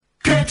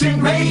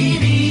Curtin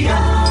Radio.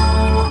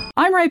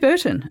 I'm Ray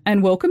Burton,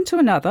 and welcome to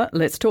another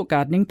Let's Talk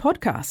Gardening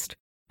podcast.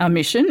 Our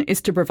mission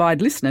is to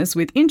provide listeners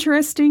with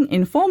interesting,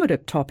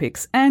 informative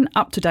topics and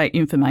up-to-date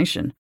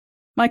information.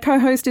 My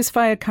co-host is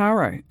Faye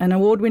Caro, an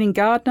award-winning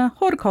gardener,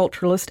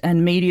 horticulturalist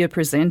and media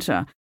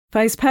presenter.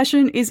 Faye's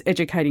passion is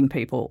educating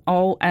people.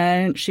 Oh,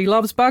 and she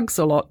loves bugs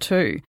a lot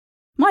too.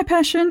 My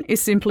passion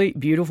is simply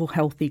beautiful,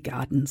 healthy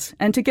gardens.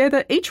 And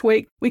together each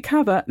week we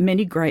cover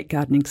many great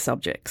gardening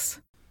subjects.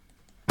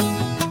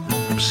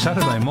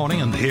 Saturday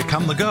morning and here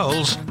come the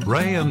girls,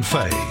 Ray and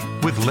Faye,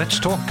 with Let's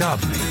Talk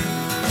Gardening.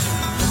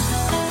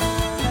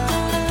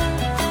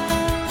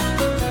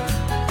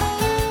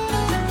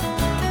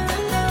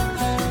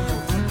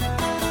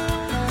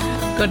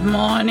 Good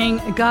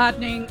morning,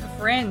 gardening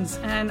friends,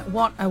 and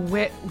what a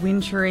wet,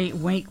 wintry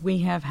week we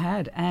have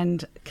had,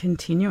 and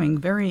continuing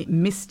very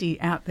misty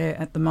out there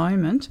at the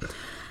moment.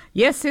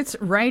 Yes, it's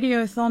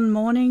Radiothon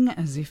morning,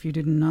 as if you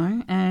didn't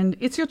know, and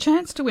it's your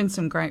chance to win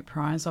some great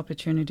prize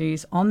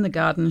opportunities on the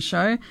Garden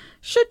Show,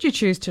 should you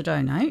choose to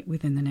donate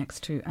within the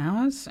next 2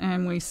 hours,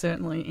 and we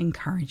certainly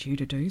encourage you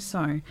to do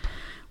so.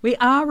 We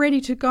are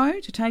ready to go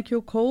to take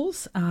your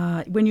calls.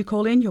 When you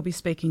call in, you'll be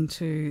speaking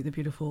to the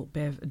beautiful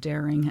Bev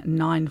Daring.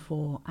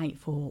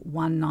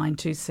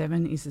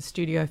 94841927 is the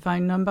studio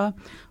phone number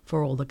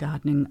for all the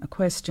gardening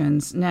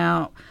questions.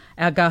 Now,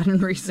 our garden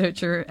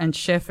researcher and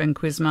chef and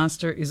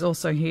quizmaster is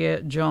also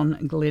here,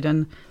 John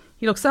Glidden.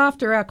 He looks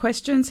after our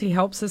questions, he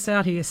helps us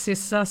out, he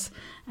assists us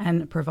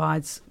and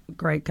provides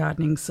great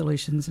gardening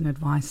solutions and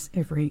advice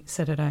every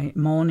Saturday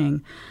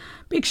morning.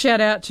 Big shout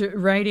out to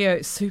radio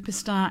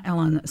superstar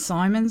Alan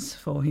Simons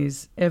for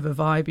his ever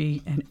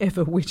vibey and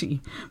ever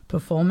witty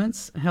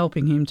performance.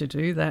 Helping him to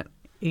do that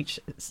each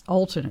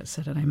alternate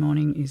Saturday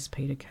morning is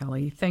Peter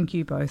Kelly. Thank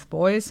you both,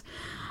 boys.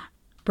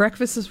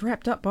 Breakfast is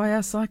wrapped up by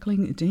our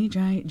cycling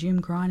DJ, Jim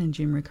Crine, and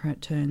Jim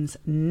returns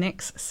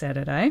next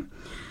Saturday.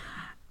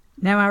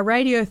 Now, our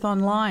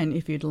Radiothon line,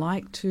 if you'd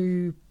like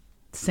to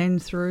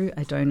send through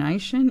a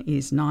donation,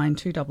 is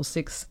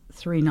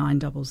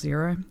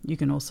 92663900. You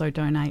can also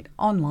donate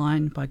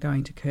online by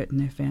going to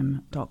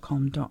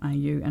CurtinFM.com.au.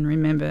 And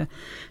remember,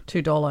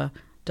 $2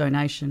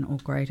 donation or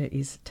greater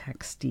is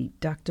tax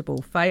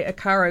deductible. Faye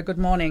Akaro, good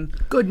morning.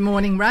 Good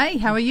morning, Ray.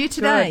 How are you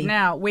today? Good.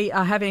 Now, we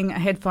are having a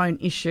headphone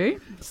issue,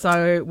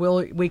 so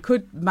we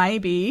could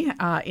maybe,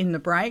 in the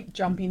break,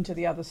 jump into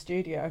the other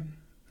studio.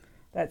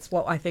 That's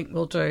what I think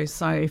we'll do.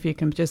 So if you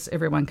can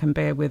everyone can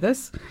bear with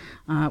us.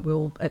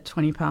 We'll at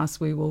 20 past,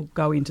 we will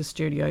go into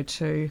Studio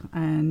 2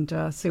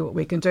 and see what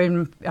we can do.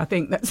 And I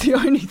think that's the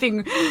only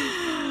thing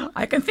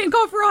I can think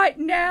of right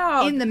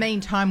now. In the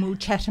meantime, we'll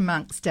chat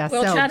amongst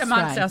ourselves.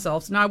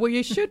 ourselves. No, well,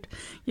 you should.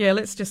 Yeah,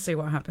 let's just see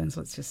what happens.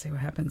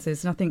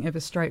 There's nothing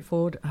ever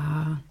straightforward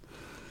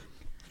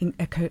in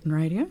a Curtin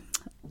Radio.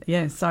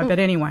 Yeah, but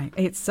anyway,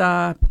 it's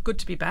good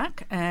to be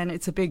back, and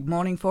it's a big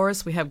morning for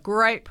us. We have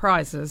great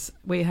prizes.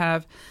 We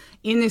have,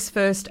 in this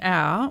first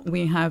hour,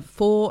 we have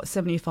 4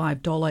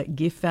 $75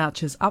 gift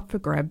vouchers up for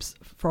grabs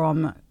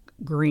from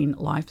Green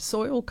Life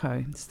Soil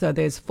Co. So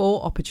there's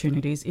 4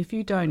 opportunities if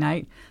you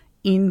donate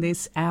in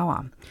this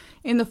hour.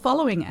 In the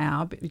following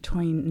hour,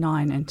 between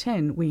 9 and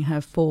 10, we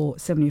have 4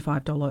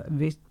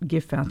 $75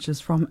 gift vouchers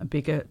from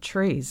Bigger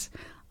Trees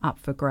up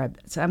for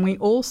grabs. And we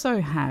also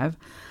have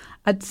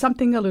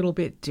something a little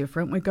bit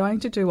different. We're going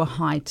to do a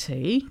high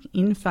tea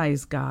in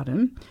Faye's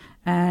garden,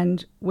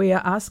 and we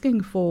are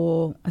asking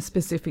for a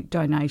specific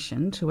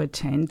donation to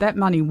attend. That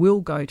money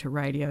will go to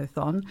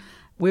Radiothon.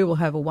 We will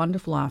have a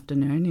wonderful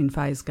afternoon in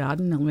Faye's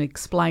garden, and we'll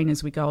explain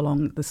as we go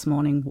along this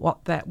morning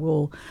what that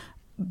will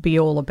be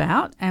all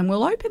about, and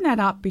we'll open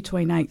that up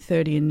between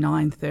 8:30 and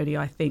 9:30,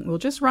 I think. We'll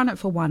just run it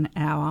for 1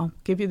 hour,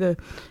 give you the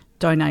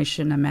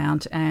donation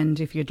amount, and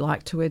if you'd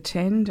like to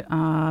attend,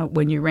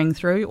 when you ring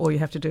through, all you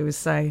have to do is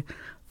say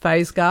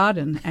Faye's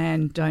Garden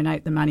and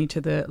donate the money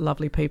to the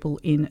lovely people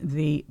in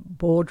the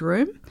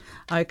boardroom.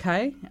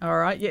 Okay, all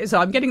right. Yeah, so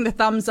I'm getting the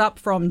thumbs up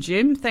from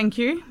Jim. Thank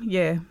you.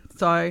 Yeah,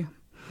 so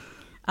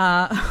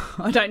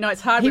I don't know.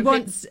 It's hard. He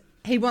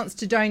wants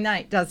to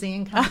donate, does he,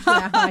 and come to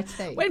our high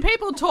tea? When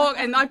people talk,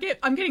 and I'm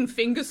getting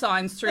finger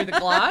signs through the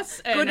glass,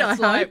 and Good,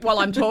 it's like while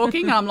I'm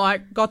talking, I'm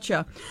like,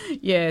 gotcha.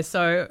 Yeah,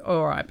 so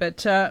all right,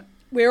 but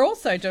we're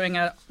also doing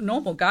a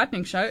normal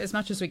gardening show as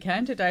much as we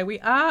can today. We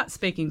are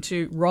speaking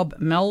to Rob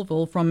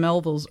Melville from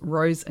Melville's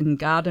Rose and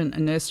Garden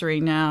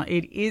Nursery. Now,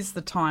 it is the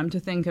time to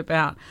think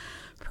about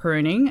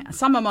pruning.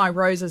 Some of my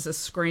roses are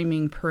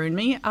screaming prune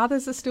me.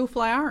 Others are still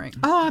flowering.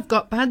 Oh, I've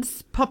got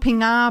buds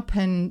popping up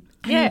and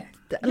a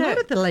lot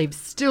of the leaves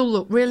still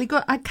look really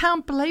good. I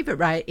can't believe it,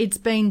 Ray. It's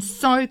been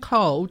so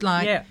cold.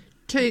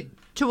 Two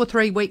or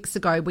 3 weeks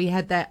ago, we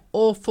had that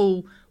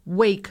awful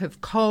week of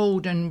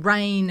cold and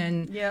rain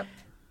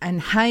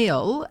and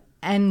hail,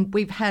 and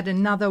we've had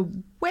another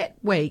wet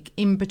week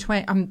in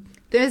between.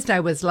 Thursday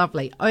was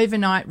lovely.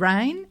 Overnight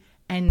rain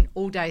and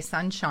all-day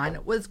sunshine.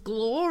 It was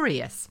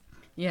glorious.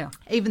 Yeah.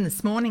 Even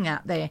this morning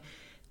out there,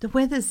 The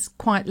weather's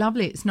quite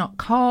lovely. It's not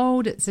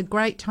cold. It's a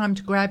great time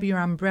to grab your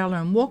umbrella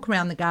and walk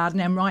around the garden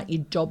and write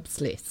your jobs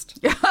list.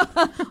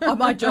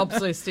 My jobs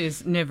list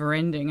is never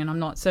ending, and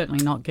I'm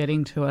certainly not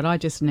getting to it. I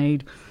just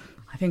need,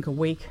 I think, a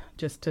week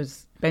just to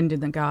spend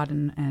in the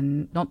garden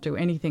and not do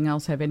anything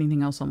else, have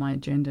anything else on my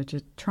agenda, to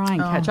try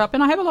and catch up.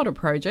 And I have a lot of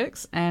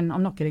projects and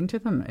I'm not getting to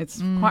them.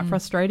 It's quite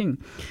frustrating.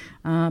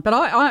 But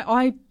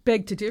I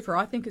beg to differ.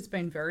 I think it's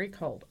been very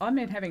cold. I've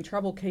been having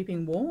trouble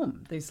keeping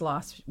warm this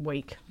last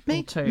week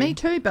or two. Me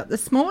too, but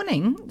this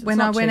morning when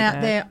I went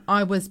out there,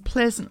 I was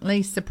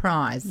pleasantly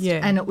surprised.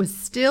 Yeah. And it was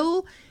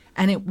still,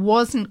 and it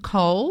wasn't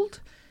cold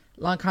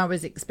like I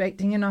was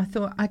expecting. And I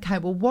thought, okay,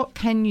 well, what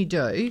can you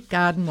do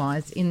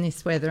garden-wise in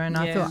this weather? And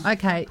I thought,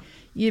 okay,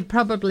 you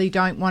probably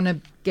don't want to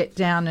get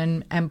down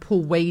and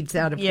pull weeds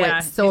out of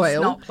wet soil.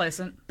 It's not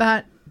pleasant.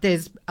 But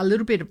there's a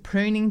little bit of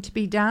pruning to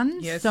be done.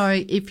 Yes. So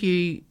if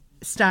you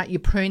start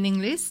your pruning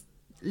list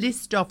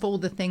off all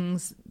the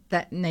things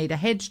that need a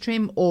hedge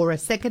trim or a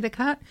seccator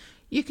cut,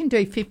 you can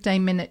do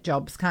 15-minute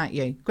jobs, can't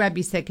you? Grab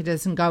your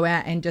secators and go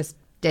out and just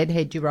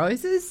deadhead your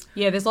roses.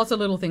 Yeah, there's lots of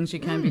little things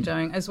you can be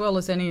doing, as well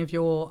as any of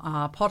your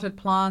potted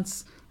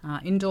plants,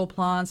 indoor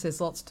plants.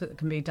 There's lots that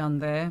can be done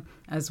there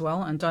as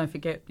well. And don't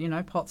forget,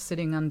 pots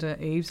sitting under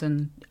eaves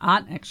and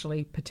aren't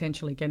actually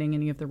potentially getting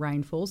any of the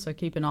rainfall, so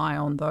keep an eye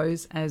on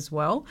those as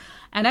well.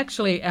 And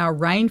actually, our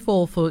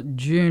rainfall for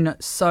June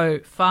so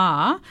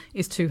far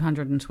is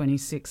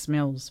 226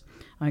 mils.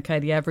 Okay,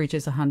 the average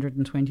is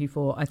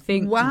 124. I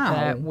think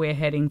that we're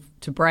heading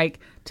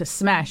to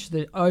smash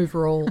the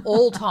overall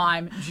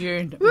all-time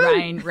June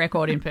rain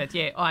record in Perth.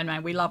 Yeah, I know,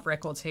 we love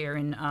records here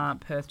in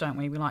Perth, don't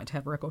we? We like to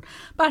have a record.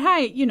 But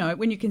hey,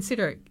 when you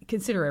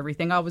consider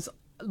everything, I was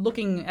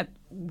looking at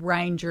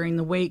rain during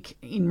the week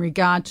in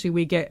regard to,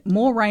 we get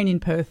more rain in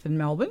Perth than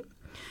Melbourne.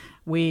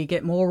 We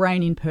get more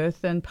rain in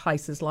Perth than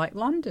places like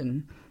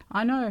London.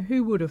 I know,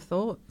 who would have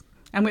thought?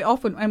 And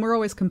we're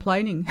always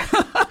complaining.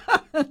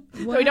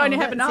 We don't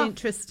have enough. That's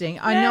interesting.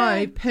 I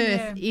know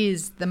Perth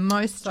is the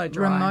most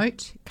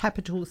remote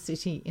capital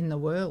city in the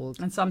world.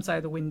 And some say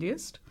the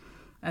windiest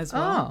as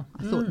well. Oh,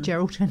 I thought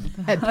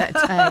Geraldton had that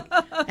tag.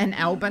 And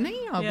Albany,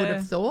 I would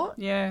have thought.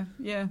 Yeah,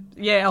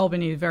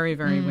 Albany is very,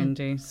 very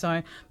windy.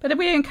 So, but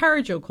we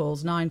encourage your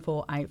calls,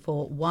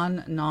 9484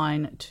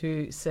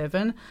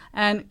 1927.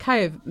 And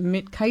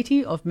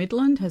Katie of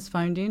Midland has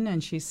phoned in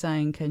and she's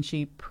saying, can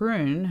she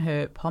prune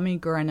her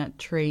pomegranate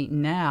tree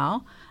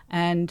now?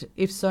 And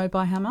if so,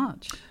 by how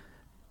much?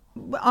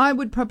 I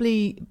would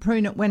probably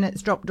prune it when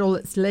it's dropped all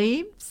its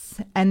leaves,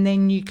 and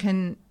then you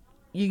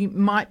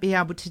might be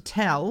able to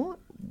tell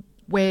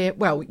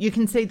you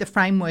can see the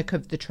framework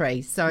of the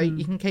tree, so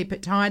you can keep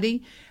it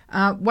tidy.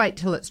 Wait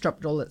till it's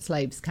dropped all its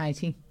leaves,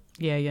 Katie.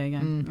 Yeah.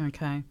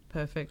 Okay,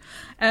 perfect.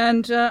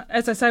 And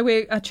as I say,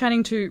 we are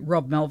chatting to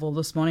Rob Melville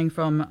this morning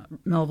from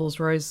Melville's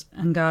Rose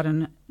and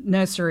Garden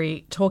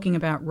Nursery, talking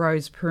about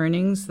rose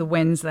prunings, the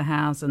whens, the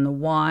hows and the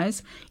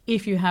whys.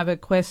 If you have a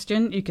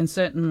question, you can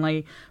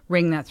certainly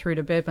ring that through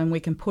to Bev and we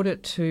can put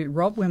it to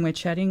Rob when we're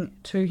chatting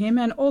to him.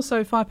 And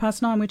also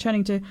 9:05, we're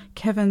chatting to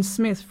Kevin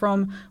Smith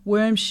from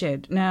Worm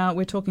Shed. Now,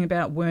 we're talking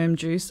about worm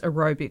juice,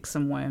 aerobics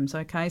and worms,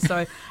 okay?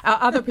 So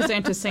our other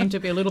presenters seem to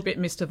be a little bit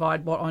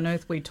mystified what on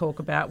earth we talk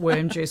about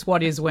worm juice.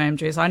 What is worm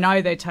juice? I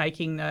know they're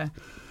taking the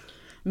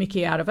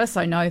mickey out of us.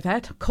 I know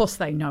that. Of course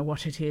they know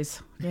what it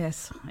is.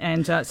 Yes.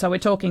 And so we're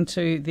talking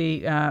to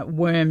the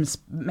worms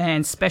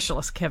man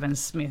specialist, Kevin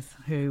Smith,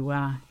 who...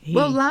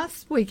 Well,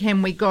 last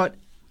weekend we got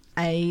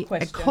a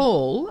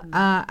call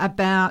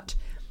about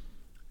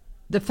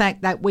the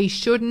fact that we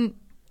shouldn't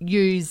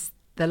use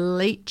the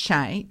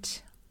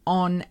leachate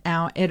on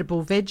our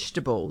edible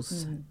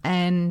vegetables.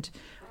 And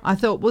I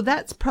thought, well,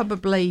 that's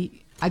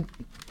probably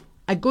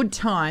a good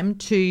time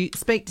to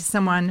speak to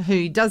someone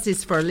who does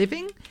this for a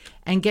living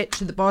and get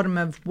to the bottom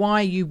of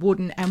why you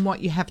wouldn't and what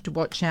you have to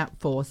watch out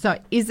for. So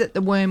is it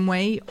the worm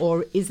wee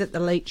or is it the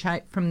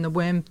leachate from the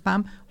worm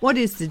farm? What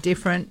is the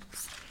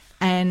difference?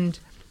 And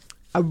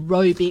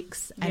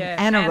aerobics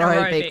and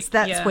anaerobics,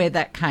 that's where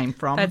that came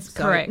from. That's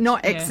correct.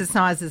 Not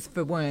exercises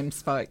for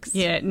worms, folks.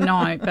 Yeah,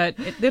 no, but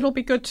it'll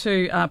be good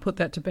to put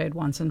that to bed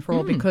once and for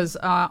all, because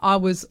I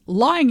was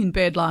lying in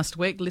bed last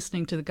week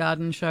listening to the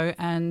garden show,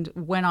 and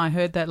when I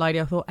heard that lady,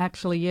 I thought,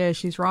 actually, yeah,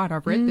 she's right,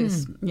 I've read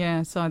this.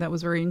 Yeah, so that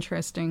was very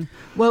interesting.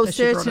 Well,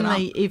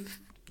 certainly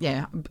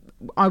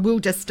I will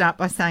just start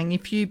by saying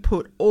if you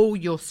put all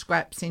your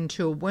scraps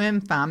into a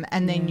worm farm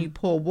and then you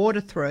pour water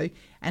through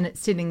and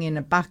it's sitting in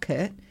a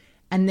bucket,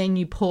 and then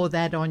you pour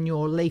that on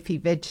your leafy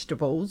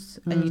vegetables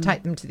and you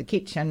take them to the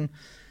kitchen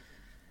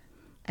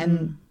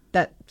and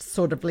that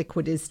sort of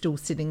liquid is still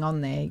sitting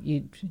on there,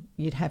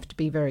 you'd have to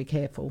be very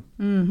careful.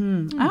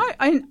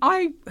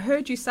 I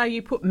heard you say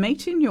you put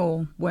meat in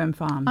your worm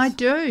farms. I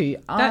do.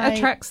 That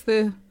attracts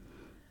the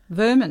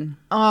vermin.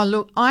 Oh,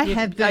 look, I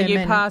have vermin. Are you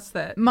past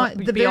that?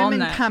 The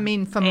vermin come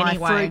in from my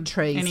fruit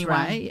trees,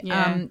 Ray.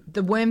 Yeah.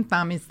 The worm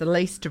farm is the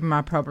least of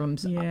my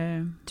problems.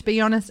 Yeah. To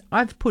be honest,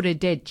 I've put a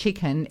dead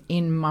chicken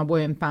in my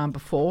worm farm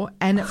before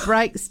and it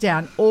breaks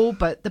down all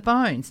but the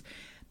bones.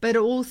 But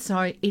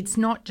also, it's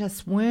not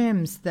just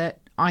worms that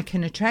I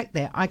can attract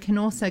there. I can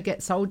also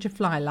get soldier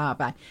fly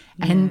larvae,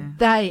 and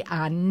they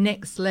are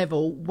next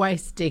level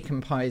waste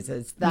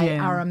decomposers. They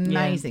are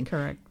amazing.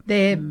 Correct.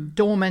 They're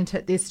dormant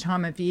at this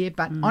time of year,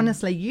 but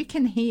honestly, you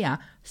can hear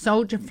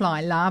soldier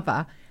fly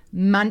larvae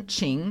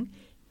munching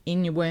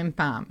in your worm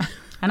farm.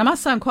 And I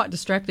must say I'm quite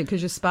distracted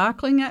because you're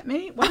sparkling at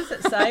me. What does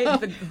it say?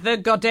 the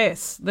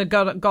goddess. The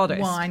goddess.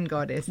 Wine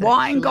goddess.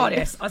 Wine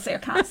goddess. I see, I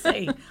can't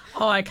see.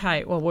 Oh,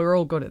 okay. Well, we're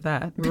all good at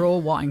that. We're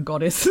all wine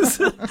goddesses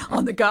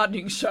on the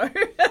gardening show.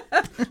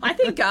 I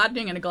think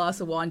gardening and a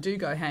glass of wine do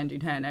go hand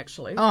in hand,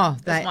 actually. Oh,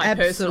 they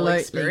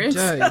absolutely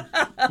do.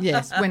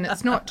 Yes, when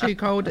it's not too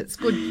cold, it's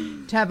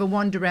good to have a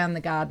wander around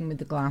the garden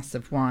with a glass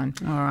of wine.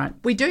 All right.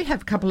 We do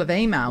have a couple of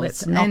emails.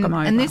 Let's knock them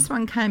over. And this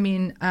one came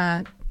in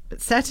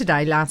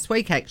Saturday last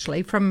week,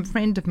 actually, from a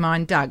friend of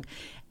mine, Doug.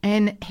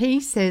 And he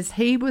says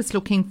he was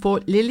looking for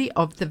lily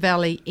of the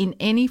valley in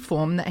any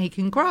form that he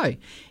can grow.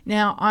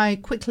 Now, I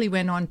quickly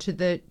went on to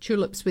the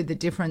Tulips with a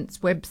Difference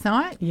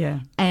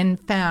website and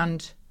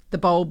found the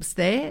bulbs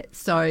there.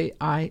 So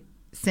I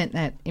sent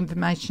that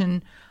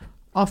information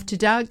off to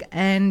Doug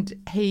and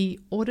he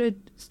ordered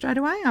straight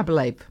away, I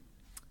believe.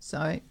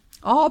 So,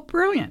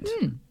 brilliant.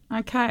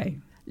 Okay.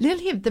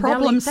 Lily of the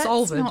Problem Valley,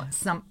 solved. that's not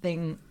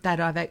something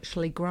that I've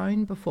actually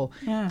grown before.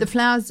 Yeah. The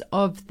flowers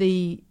of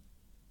the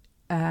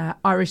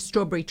Irish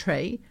strawberry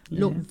tree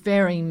look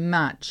very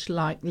much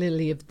like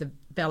Lily of the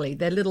Valley.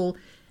 They're little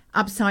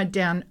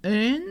upside-down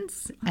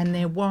urns and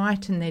they're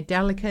white and they're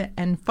delicate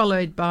and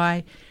followed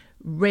by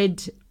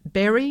red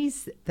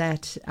berries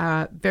that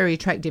are very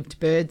attractive to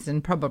birds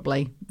and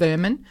probably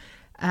vermin.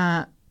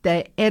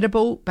 They're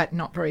edible but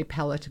not very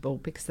palatable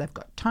because they've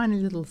got tiny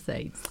little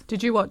seeds.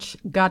 Did you watch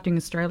Gardening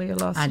Australia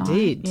last night? I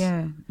did.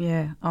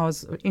 Yeah. I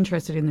was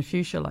interested in the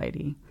fuchsia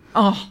lady.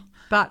 Oh,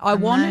 but I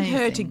wanted her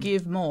to amazing.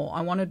 give more.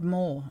 I wanted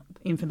more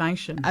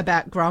information.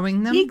 About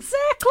growing them?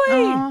 Exactly.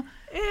 Oh.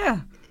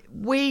 Yeah.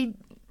 We,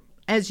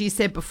 as you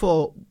said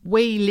before,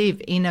 we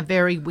live in a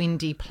very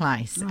windy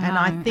place, and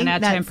I think our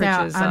that's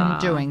temperatures our are-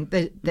 undoing.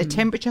 The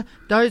temperature,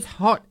 those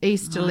hot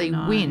easterly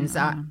winds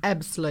are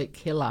absolute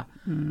killer.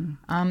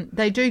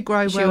 They do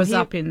grow She well was here.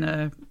 up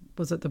in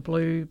was it the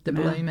Blue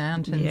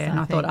Mountains, Yeah, I and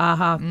I think.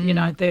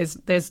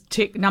 thought, there's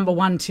tick number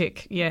one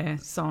tick. Yeah,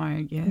 so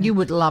yeah. You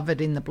would love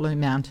it in the Blue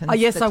Mountains. Oh,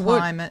 yes, the I would.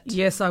 climate.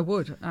 Yes, I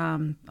would.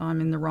 I'm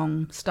in the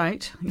wrong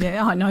state.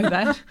 Yeah, I know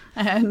that.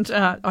 And You'd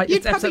it's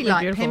probably absolutely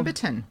like beautiful.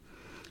 Pemberton.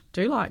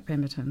 Do like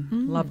Pemberton.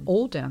 Love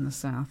all down the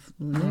south.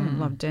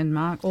 Love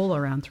Denmark. All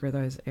around through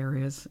those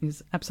areas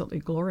is absolutely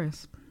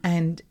glorious.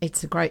 And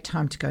it's a great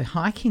time to go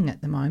hiking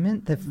at the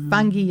moment. The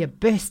fungi are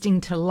bursting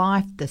to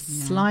life. The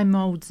slime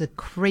moulds are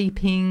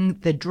creeping.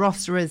 The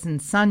drosseras and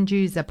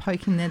sundews are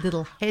poking their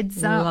little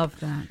heads up.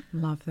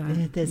 Love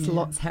that. There's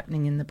lots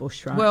happening in the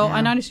bush right Well, now.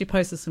 I noticed you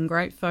posted some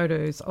great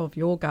photos of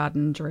your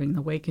garden during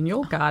the week, and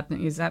your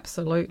garden is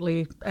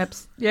absolutely,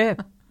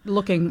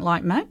 looking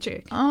like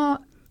magic. Oh,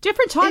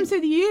 Different times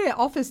of the year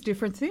offers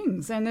different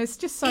things, and there's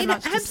just so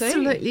much to see. It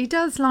absolutely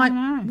does. Like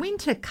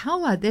winter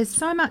colour, there's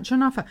so much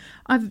on offer.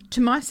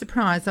 To my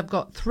surprise, I've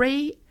got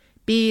 3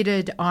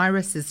 bearded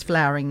irises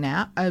flowering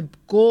now, a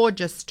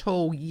gorgeous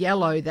tall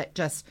yellow that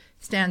just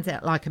stands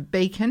out like a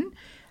beacon,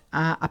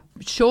 a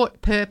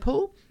short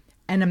purple,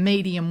 and a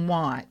medium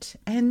white.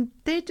 And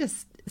they're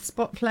just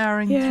spot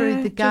flowering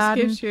through the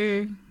garden. Just gives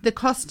you... The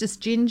Costas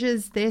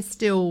gingers, they've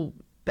still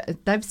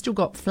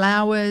got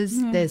flowers.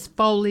 There's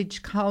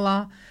foliage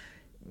colour.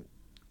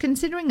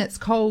 Considering it's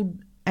cold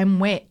and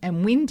wet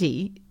and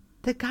windy,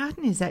 the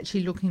garden is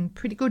actually looking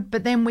pretty good.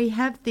 But then we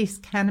have this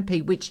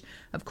canopy, which,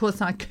 of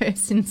course, I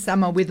curse in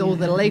summer with all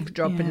the leaf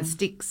drop and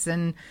sticks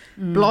and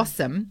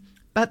blossom.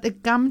 But the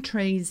gum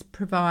trees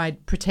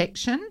provide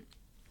protection.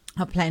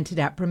 I planted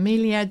out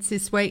bromeliads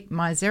this week.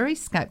 My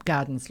xeriscape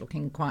garden's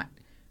looking quite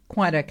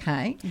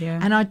okay. Yeah.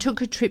 And I took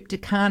a trip to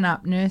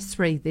Carnup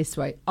Nursery this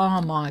week. Oh,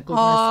 my goodness.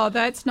 Oh,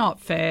 that's not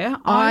fair.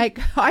 I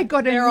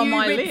got a They're on new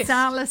my list.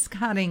 Ripsalis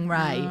cutting,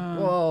 Ray.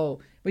 Whoa,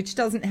 which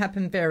doesn't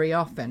happen very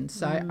often.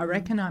 So I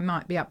reckon I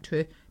might be up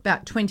to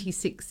about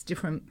 26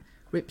 different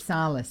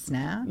Ripsalis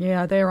now.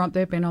 Yeah,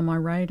 they've been on my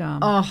radar.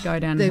 Go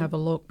down and have a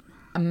look.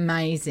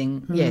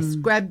 Amazing. Yes,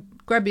 grab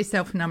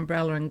yourself an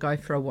umbrella and go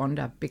for a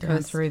wander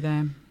because through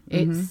there.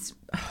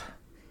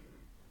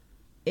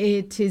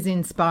 It is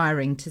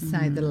inspiring, to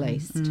say the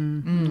least.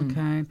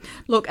 Okay.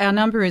 Look, our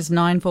number is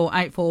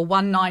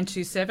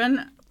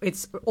 94841927.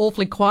 It's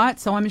awfully quiet,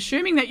 so I'm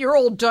assuming that you're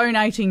all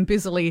donating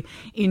busily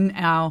in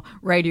our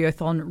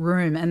Radiothon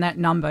room, and that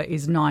number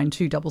is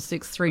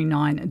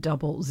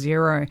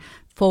 92663900.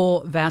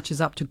 4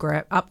 vouchers up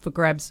for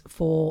grabs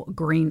for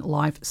Green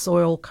Life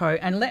Soil Co.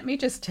 And let me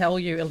just tell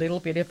you a little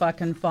bit, if I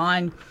can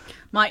find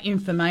my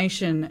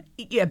information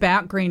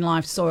about Green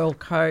Life Soil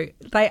Co.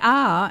 They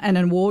are an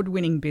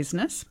award-winning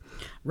business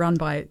run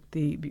by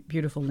the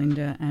beautiful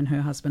Linda and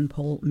her husband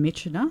Paul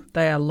Mitchener.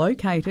 They are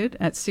located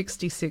at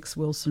 66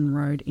 Wilson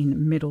Road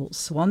in Middle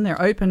Swan.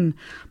 They're open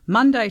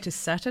Monday to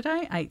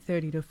Saturday,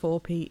 8:30 to 4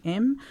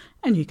 p.m.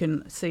 And you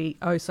can see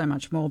so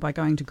much more by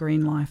going to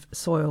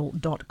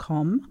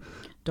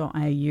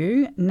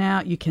greenlifesoil.com.au.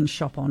 Now you can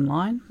shop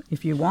online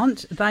if you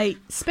want. They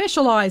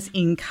specialise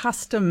in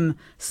custom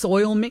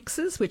soil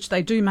mixes, which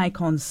they do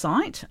make on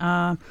site.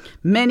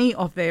 Many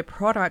of their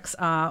products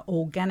are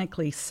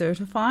organically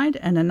certified,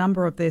 and a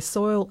number of their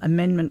soil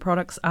amendment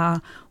products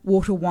are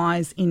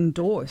Waterwise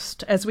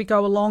endorsed. As we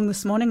go along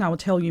this morning, I will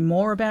tell you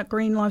more about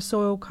Green Life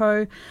Soil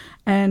Co.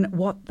 and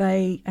what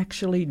they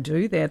actually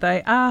do there.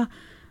 They are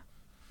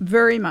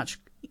very much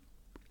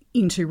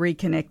into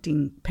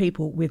reconnecting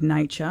people with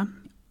nature,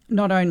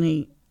 not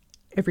only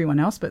everyone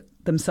else but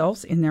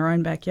themselves in their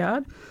own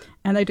backyard.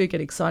 And they do get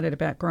excited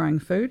about growing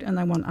food, and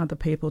they want other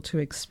people to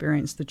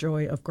experience the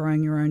joy of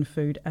growing your own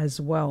food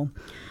as well.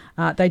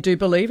 They do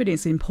believe it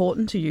is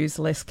important to use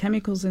less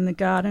chemicals in the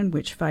garden,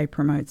 which Faye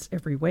promotes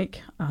every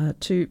week,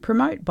 to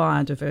promote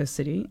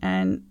biodiversity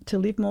and to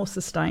live more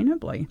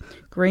sustainably.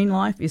 Green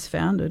Life is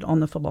founded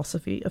on the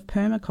philosophy of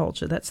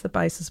permaculture. That's the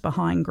basis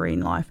behind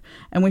Green Life,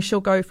 and we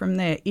shall go from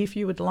there. If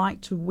you would like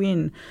to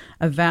win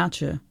a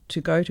voucher to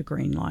go to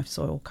Green Life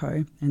Soil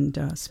Co.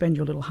 and spend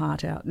your little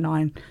heart out,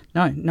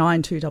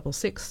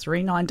 9266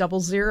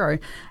 3900.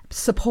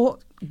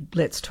 Support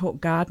Let's Talk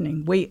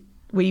Gardening. We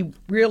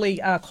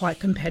really are quite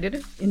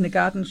competitive in the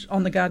garden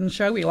on the Garden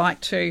Show. We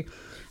like to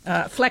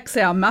flex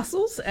our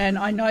muscles, and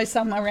I know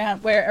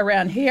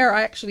around here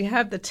I actually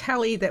have the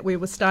tally that we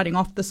were starting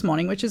off this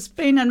morning, which has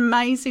been an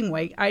amazing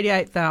week.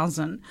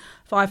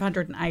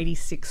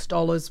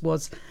 $88,586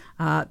 was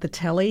the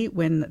tally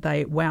when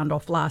they wound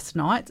off last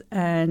night,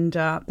 and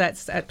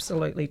that's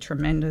absolutely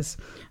tremendous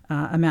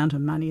amount of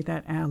money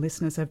that our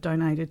listeners have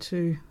donated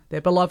to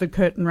their beloved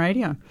Curtin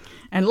Radio.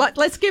 And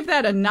let's give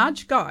that a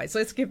nudge, guys.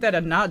 Let's give that a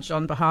nudge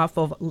on behalf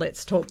of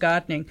Let's Talk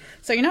Gardening.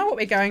 So you know what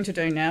we're going to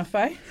do now,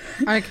 Faye?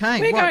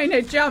 Okay. We're going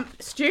to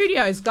jump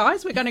studios,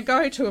 guys. We're going to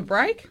go to a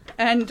break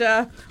and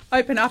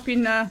open up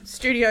in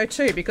Studio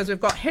 2 because we've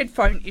got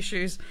headphone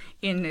issues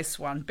in this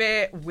one.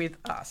 Bear with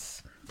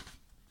us.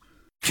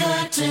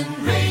 Curtin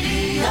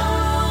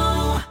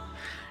Radio.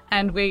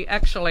 And we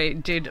actually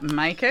did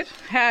make it.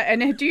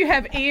 And do you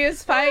have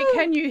ears, Faye?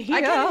 Can you hear?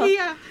 I can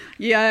hear.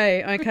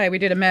 Yay. Okay, we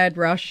did a mad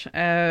rush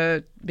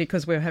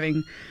because we're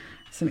having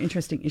some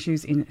interesting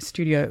issues in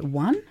Studio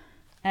 1.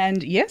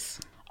 And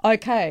yes,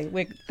 okay,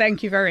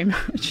 thank you very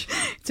much.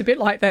 It's a bit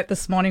like that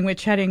this morning. We're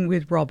chatting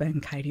with Rob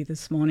and Katie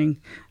this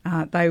morning.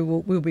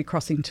 We'll be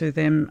crossing to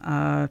them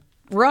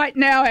right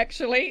now,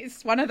 actually.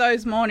 It's one of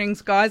those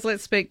mornings, guys.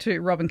 Let's speak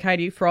to Rob and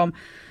Katie from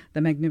the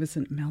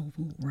magnificent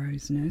Melville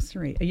Rose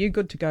Nursery. Are you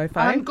good to go,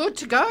 Faye? I'm good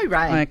to go,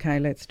 Ray. Okay,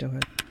 let's do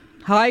it.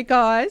 Hi,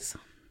 guys.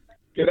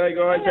 G'day,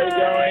 guys. How you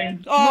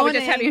going? Oh, Morning. we're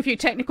just having a few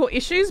technical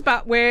issues,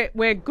 but we're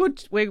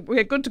good.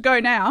 We're good to go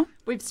now.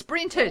 We've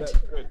sprinted. That's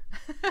good.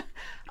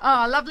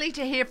 Oh, lovely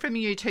to hear from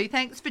you two.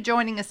 Thanks for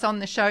joining us on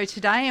the show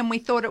today. And we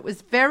thought it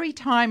was very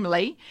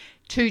timely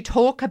to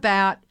talk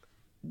about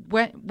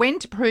when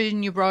to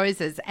prune your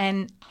roses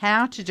and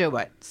how to do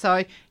it.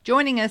 So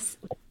joining us,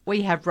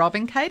 we have Rob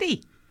and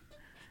Katie.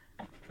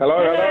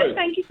 Hello.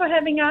 Thank you for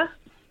having us.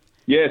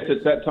 Yes,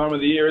 it's that time of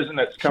the year, isn't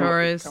it? It's come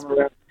around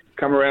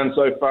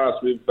so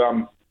fast.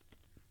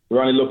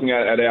 We're only looking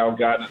at our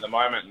garden at the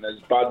moment, and there's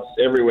buds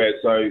everywhere.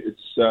 So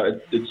it's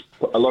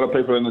a lot of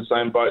people are in the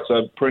same boat.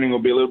 So pruning will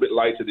be a little bit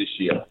later this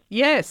year.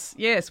 Yes.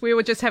 We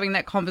were just having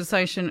that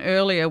conversation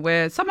earlier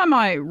where some of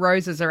my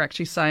roses are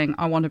actually saying,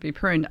 I want to be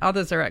pruned.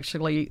 Others are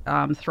actually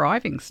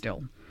thriving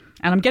still.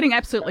 And I'm getting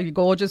absolutely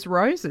gorgeous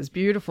roses,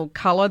 beautiful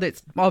colour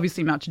that's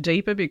obviously much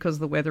deeper because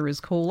the weather is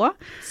cooler.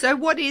 So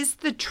what is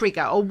the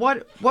trigger, or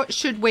what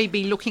should we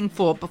be looking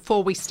for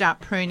before we start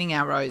pruning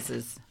our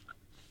roses?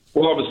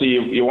 Well, obviously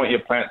you want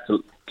your plants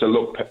to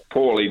look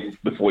poorly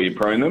before you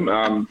prune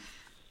them.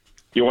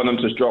 You want them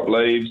to drop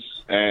leaves,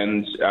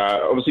 and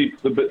obviously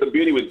the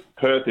beauty with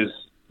Perth is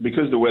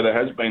because the weather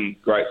has been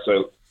great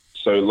so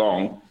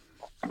long,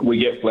 we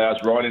get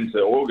flowers right into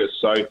August.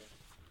 So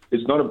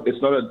it's not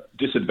a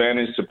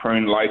disadvantage to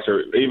prune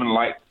later. Even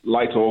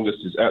late August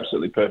is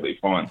absolutely perfectly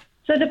fine.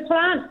 So the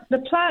plant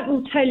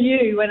will tell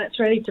you when it's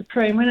ready to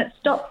prune. When it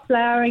stops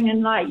flowering,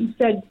 and like you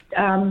said,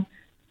 some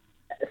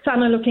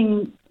are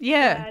looking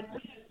bad,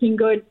 looking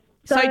good.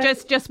 So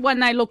just when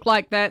they look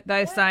like that,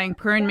 they're saying,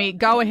 prune me,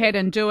 go ahead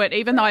and do it,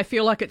 even though I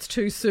feel like it's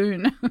too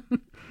soon.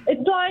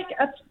 It's like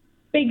a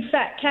big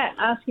fat cat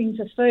asking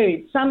for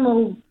food.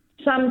 Some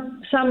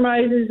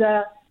roses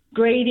are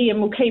greedy and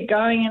will keep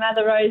going, and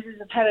other roses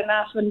have had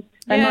enough, and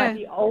they might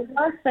be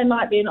older. They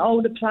might be an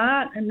older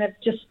plant, and they've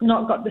just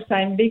not got the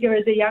same vigour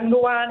as a younger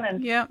one.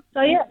 And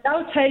so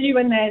they'll tell you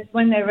when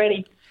they're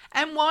ready.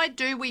 And why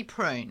do we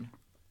prune?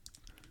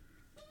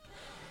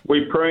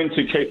 we prune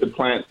to keep the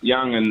plant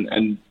young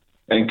and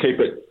keep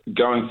it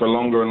going for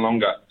longer and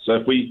longer. So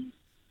if we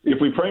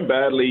prune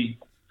badly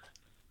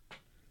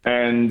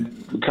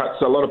and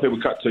so a lot of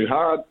people cut too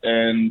hard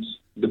and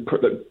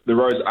the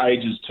rose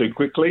ages too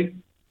quickly,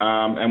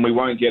 and we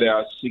won't get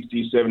our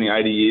 60, 70,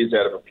 80 years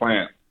out of a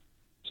plant.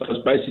 So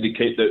it's basically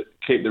to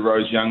keep the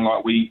rose young,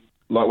 like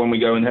when we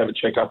go and have a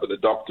checkup at the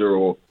doctor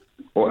or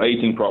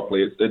eating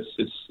properly.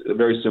 It's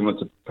very similar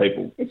to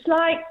people.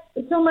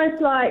 It's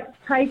almost like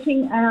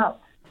taking out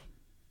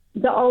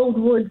the old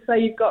wood so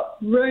you've got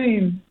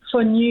room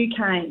for new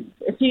canes.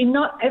 If you're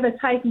not ever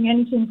taking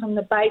anything from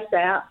the base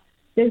out,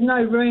 there's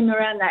no room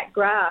around that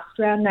grass,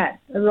 around that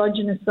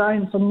erogenous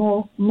zone for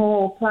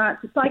more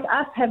plants. It's like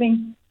us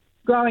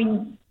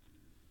growing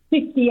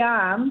 50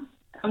 arms,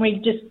 and we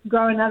just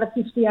grow another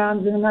 50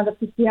 arms and another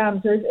 50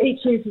 arms. So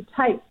each year, if you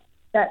take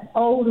that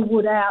older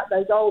wood out,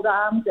 those old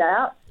arms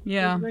out,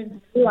 there's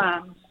room for new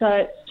arms. So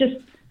it's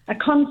just a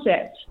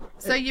concept.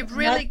 So you've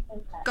really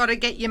got to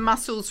get your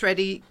muscles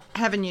ready,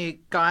 haven't you,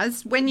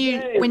 guys? When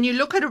you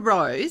look at a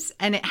rose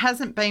and it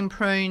hasn't been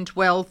pruned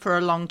well for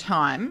a long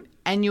time,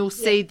 and you'll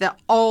see the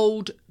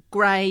old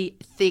grey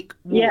thick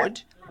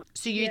wood.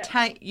 So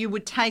you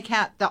would take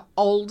out the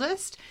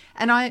oldest.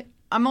 And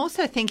I'm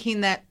also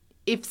thinking that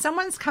if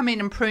someone's come in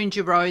and pruned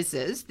your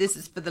roses, this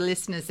is for the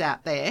listeners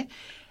out there,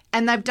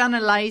 and they've done a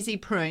lazy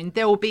prune,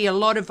 there will be a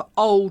lot of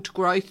old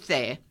growth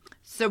there.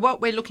 So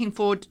what we're looking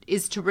for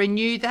is to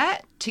renew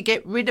that, to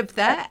get rid of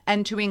that,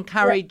 and to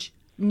encourage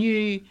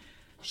new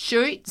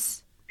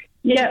shoots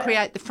to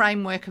create the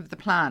framework of the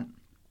plant.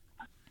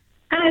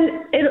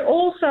 And it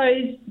also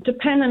is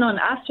dependent on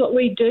us, what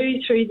we do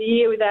through the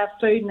year with our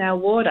food and our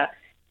water.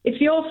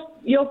 If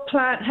your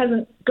plant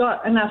hasn't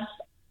got enough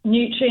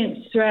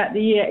nutrients throughout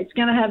the year, it's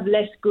going to have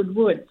less good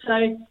wood.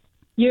 So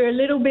you're a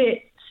little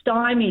bit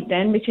stymied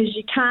then, because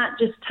you can't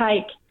just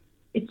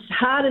it's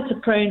harder to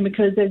prune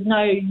because there's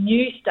no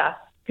new stuff,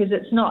 because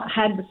it's not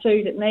had the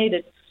food it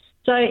needed.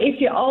 So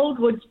if your old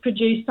woods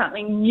produce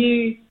something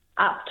new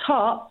up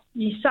top,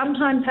 you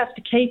sometimes have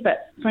to keep it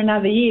for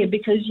another year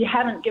because you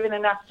haven't given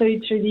enough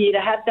food through the year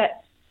to have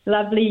that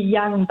lovely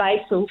young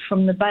basal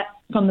from the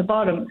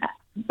bottom.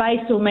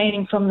 Basal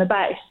meaning from the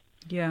base.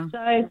 Yeah.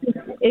 So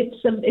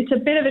it's a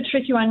bit of a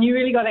tricky one. You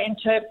really got to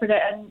interpret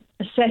it and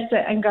assess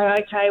it and go,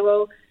 okay,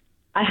 well,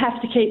 I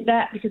have to keep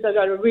that because I've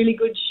got a really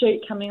good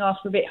shoot coming off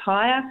a bit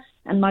higher,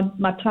 and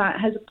my plant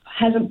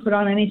hasn't put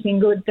on anything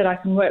good that I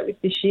can work with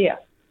this year.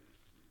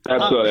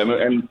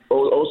 Absolutely, and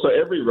also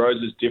every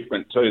rose is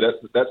different too.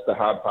 That's the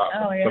hard part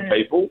for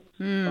people.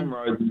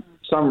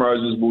 Some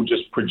roses will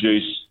just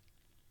produce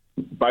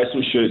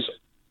basal shoots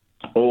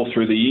all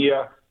through the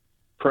year.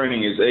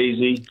 Pruning is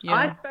easy.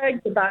 Yeah.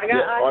 Iceberg's a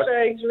bugger.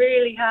 Iceberg's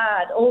really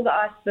hard, all the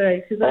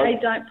icebergs, because they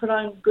don't put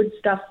on good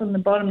stuff from the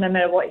bottom no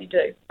matter what you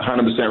do.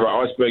 100%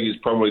 right. Iceberg is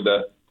probably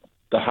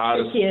the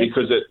hardest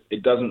because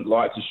it doesn't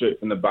like to shoot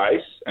from the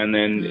base, and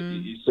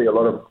then you see a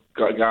lot of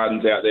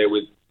gardens out there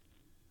with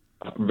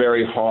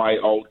very high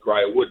old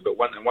grey wood, but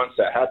once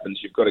that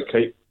happens, you've got to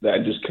keep that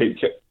and just keep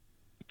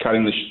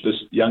cutting the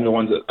younger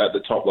ones at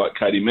the top, like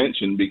Katie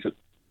mentioned, because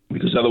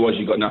otherwise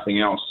you've got nothing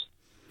else.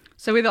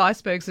 So with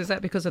icebergs, is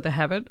that because of the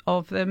habit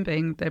of them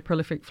being their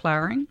prolific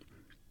flowering?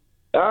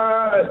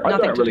 I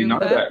don't really know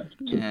that.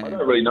 Yeah. I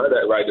don't really know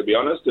that, Ray, to be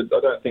honest. I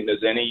don't think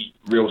there's any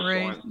real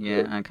science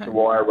to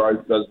why a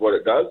rose does what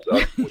it does,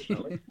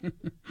 unfortunately.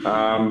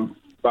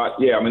 But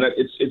yeah, I mean,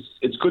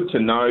 it's good to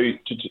know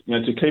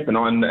to keep an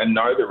eye and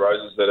know the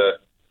roses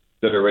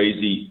that are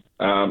easy.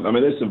 I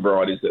mean, there's some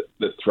varieties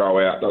that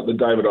throw out, like the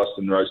David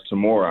Austin Rose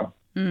Tamora.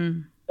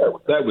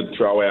 That would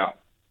throw out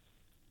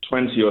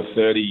 20 or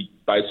 30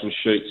 basal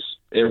shoots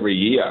every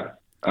year,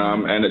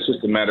 and it's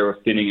just a matter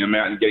of thinning them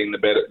out and getting the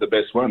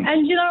best ones.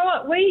 And you know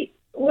what?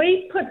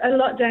 We put a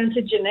lot down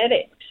to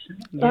genetics.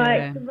 Yeah.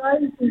 Like the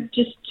rose is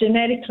just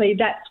genetically,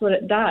 that's what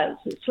it does.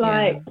 It's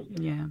like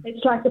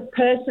it's like a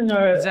person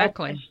or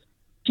a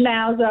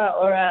schnauzer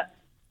or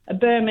a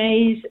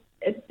Burmese.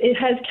 It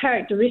has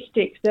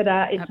characteristics that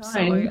are its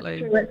own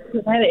through its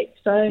genetics.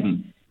 So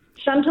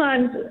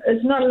sometimes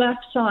it's not enough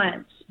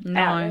science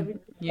out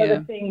there for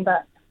the thing.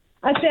 But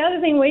the other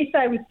thing we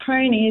say with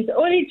pruning is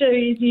all you do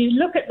is you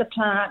look at the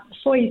plant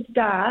before you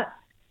start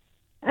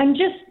and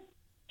just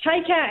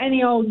take out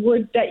any old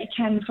wood that you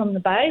can from the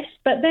base,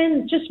 but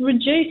then just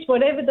reduce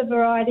whatever the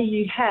variety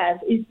you have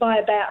is by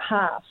about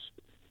half.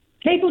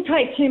 People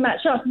take too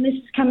much off, and this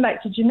has come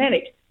back to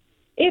genetics.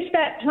 If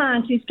that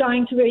plant is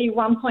going to be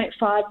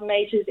 1.5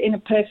 metres in a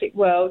perfect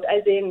world,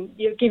 as in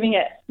you're giving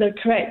it the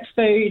correct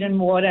food and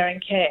water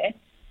and care,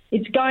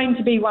 it's going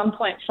to be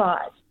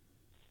 1.5.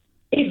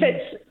 If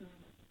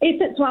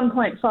it's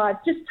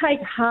 1.5, just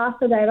take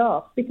half of that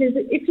off, because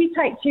if you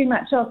take too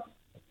much off,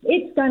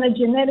 it's going to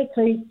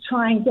genetically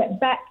try and get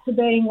back to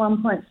being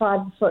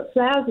 1.5 before it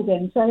flowers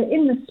again. So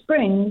in the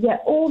spring, you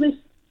get all this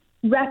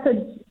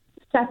rapid,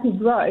 sappy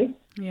growth.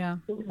 Yeah.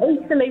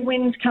 Easterly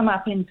winds come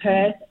up in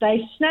Perth.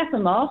 They snap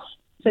them off.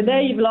 So there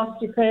you've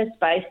lost your first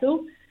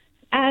basal.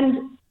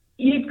 And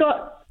you've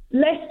got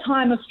less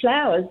time of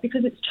flowers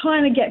because it's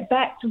trying to get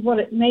back to what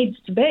it needs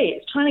to be.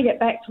 It's trying to get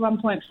back to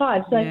 1.5.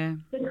 So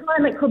the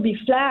time it could be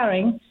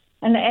flowering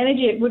and the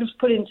energy it would have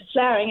put into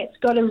flowering, it's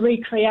got to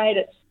recreate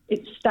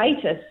its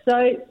status.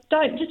 So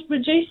don't just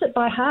reduce it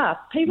by half.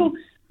 People,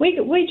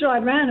 we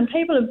drive around and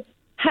people have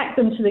hacked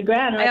them to the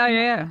ground.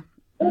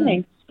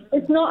 Pruning.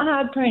 It's not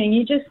hard pruning.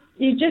 You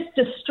just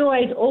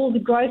destroyed all the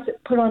growth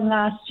it put on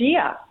last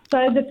year.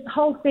 So the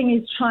whole thing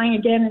is trying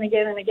again and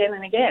again and again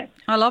and again.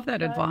 I love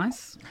that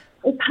advice.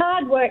 It's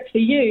hard work for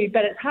you,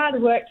 but it's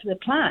hard work for the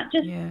plant.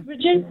 Just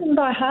reduce him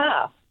by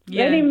half.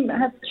 Let him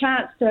have a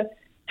chance to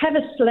have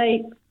a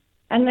sleep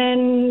and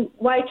then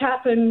wake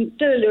up and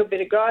do a little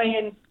bit of growing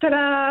and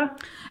ta-da!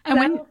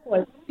 And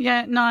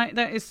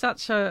that is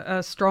such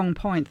a strong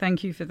point.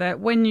 Thank you for that.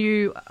 When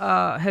you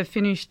have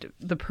finished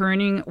the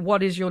pruning,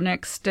 what is your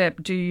next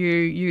step? Do you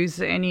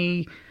use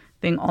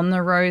anything on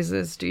the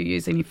roses? Do you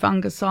use any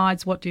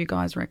fungicides? What do you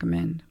guys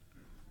recommend?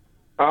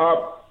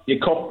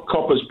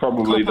 Copper's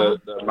probably the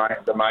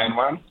main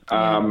one.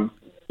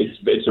 It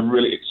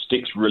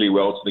sticks really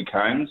well to the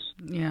canes.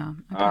 Yeah.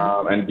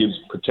 Okay. And gives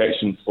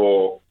protection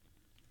for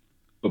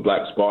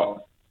black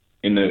spot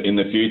in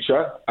the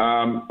future.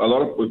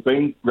 We've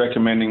been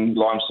recommending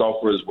lime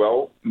sulphur as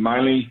well,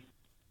 mainly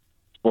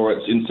for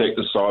its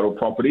insecticidal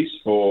properties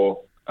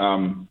for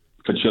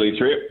chili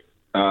trip.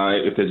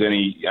 If there's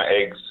any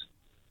eggs,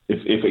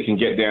 if it can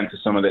get down to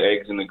some of the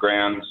eggs in the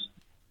ground,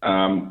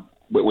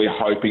 we're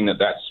hoping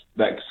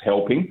that's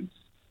helping.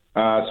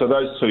 So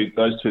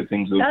those two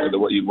things are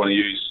what you want to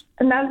use.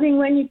 Another thing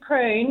when you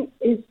prune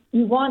is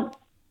you want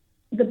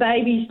the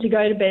babies to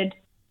go to bed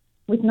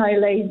with no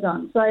leaves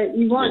on. So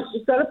you've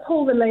got to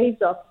pull the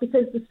leaves off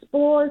because the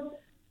spores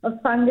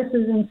of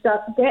funguses and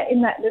stuff get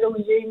in that little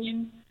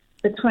union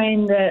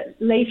between the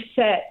leaf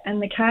set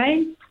and the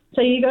cane.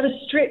 So you've got to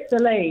strip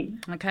the leaves.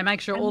 Okay, make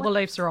sure all the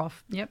leaves are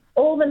off. Yep.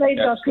 All the leaves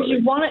off because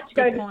you want it to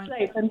go to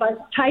sleep. And by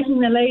taking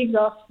the leaves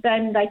off,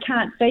 then they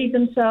can't feed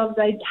themselves.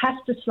 They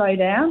have to slow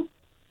down.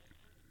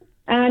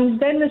 And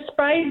then the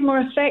spray is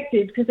more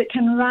effective because it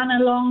can run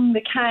along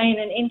the cane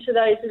and into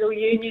those little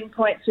union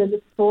points where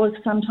the spores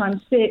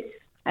sometimes sit,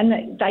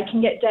 and they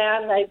can get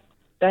down.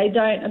 They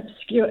don't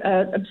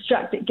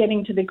obstruct it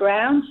getting to the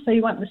ground. So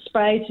you want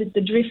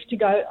the drift to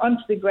go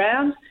onto the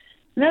ground.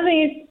 Another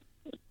thing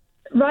is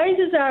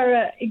roses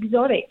are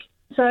exotic,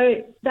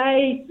 so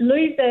they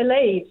lose their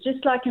leaves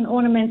just like an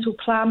ornamental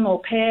plum or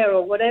pear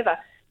or whatever.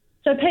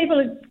 So people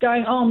are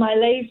going, oh, my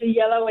leaves are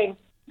yellowing.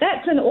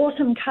 That's an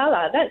autumn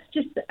colour. That's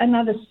just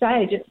another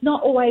stage. It's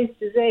not always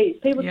disease.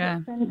 People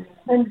tend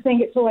to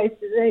think it's always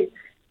disease.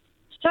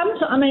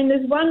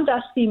 There's one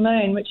dusty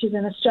moon, which is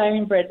an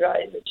Australian bred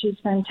rose, which is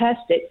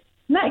fantastic.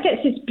 And that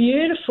gets this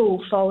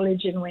beautiful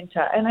foliage in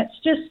winter, and it's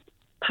just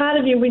part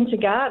of your winter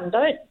garden.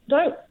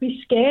 Don't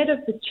be scared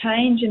of the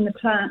change in the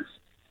plants.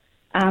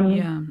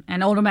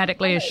 And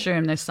automatically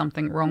assume there's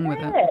something wrong with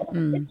it.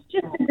 It's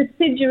just a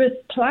deciduous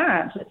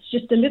plant. It's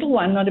just a little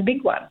one, not a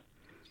big one.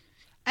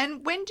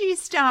 And when do you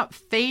start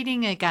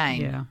feeding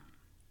again?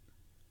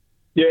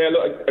 Yeah,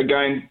 look,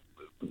 again,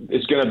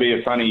 it's going to be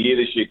a funny year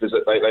this year because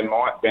they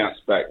might bounce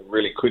back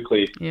really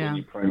quickly when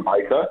you prune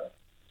later.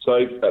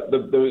 So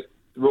the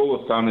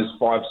rule of thumb is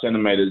 5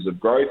 centimetres of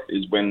growth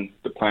is when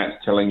the plant's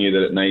telling you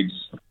that it needs...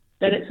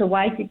 That it's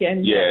awake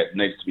again. Yeah, it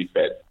needs to be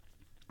fed.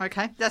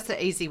 Okay, that's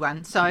the easy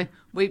one. So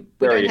we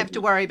don't have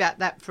to worry about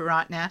that for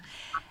right now.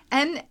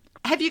 And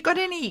have you got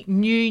any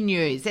new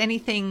news,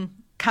 anything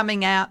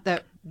coming out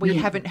that we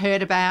haven't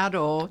heard about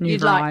or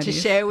you'd like to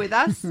share with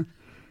us?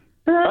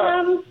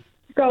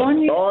 Go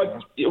on.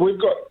 Last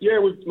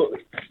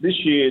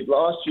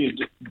year's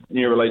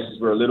new releases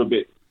were a little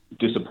bit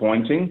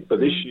disappointing, but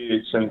this year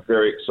it seems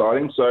very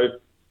exciting. So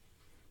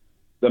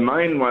the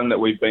main one that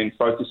we've been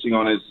focusing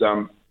on is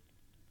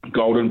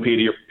Golden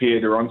Pierre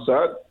de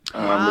Ronsard.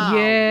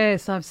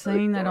 Yes, I've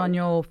seen that on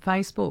your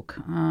Facebook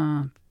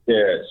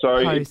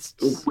posts.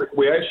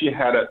 We actually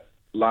had it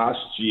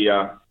last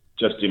year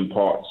just in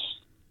pots.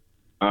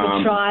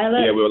 Trial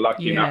it? Yeah, we were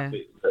lucky enough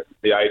that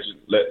the agent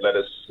let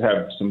us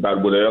have some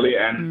budwood early,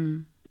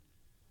 and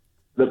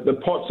the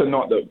pots are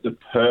not the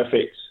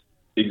perfect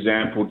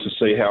example to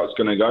see how it's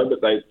going to go,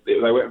 but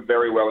they went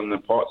very well in the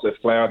pots. They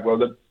flowered well.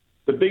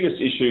 The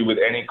biggest issue with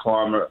any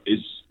climber is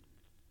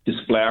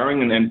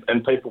flowering,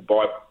 and people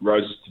buy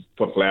roses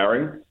for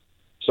flowering.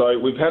 So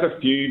we've had a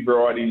few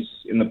varieties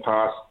in the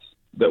past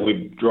that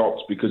we've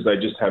dropped because they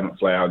just haven't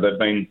flowered.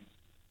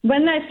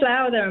 When they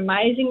flower, they're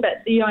amazing,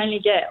 but you only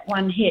get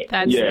one hit.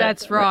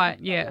 That's right.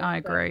 Yeah, I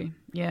agree.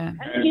 Yeah.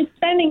 And if you're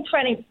spending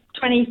 $20,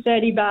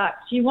 $30,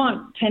 you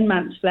want 10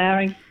 months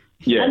flowering.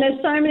 Yeah. And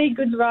there's so many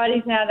good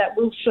varieties now that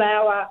will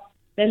flower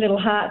their little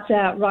hearts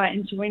out right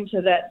into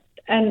winter.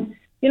 And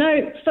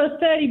for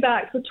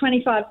 $30 or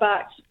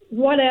 $25,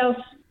 what else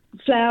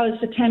flowers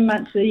for 10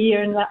 months of the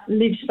year and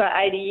lives for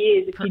 80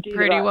 years if you do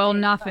pretty right well thing.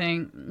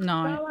 Nothing.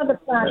 No. No other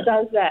plant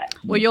does that.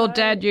 Well, your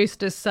dad used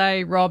to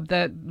say, Rob,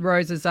 that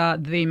roses are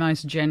the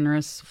most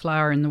generous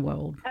flower in the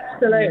world.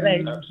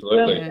 Absolutely.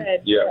 Absolutely. Well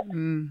said. Yeah.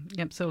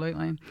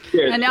 Absolutely.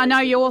 Yeah, And I know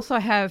you also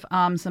have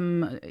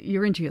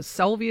you're into your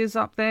salvias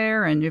up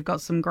there, and you've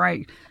got some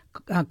great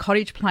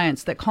cottage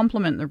plants that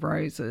complement the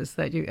roses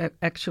that you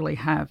actually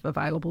have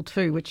available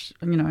too, which,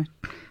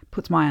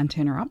 puts my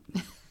antenna up.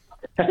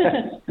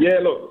 Yeah,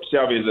 look,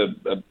 salvia is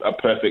a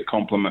perfect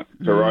complement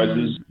to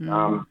roses.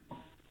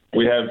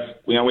 We have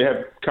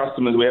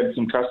customers. We had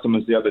some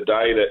customers the other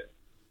day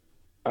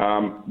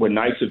that were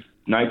native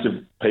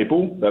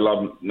people. They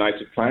love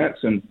native plants,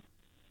 and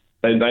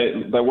they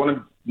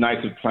wanted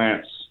native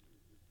plants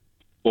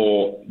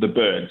for the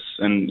birds.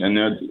 And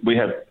we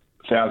have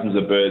thousands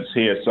of birds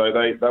here, so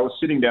they were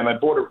sitting down. They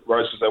bought a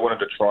rose because they wanted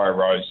to try a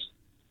rose.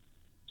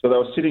 So they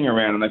were sitting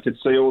around, and they could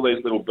see all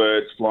these little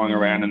birds flying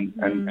around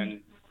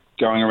and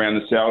going around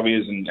the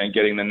salvias and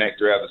getting the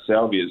nectar out of the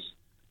salvias.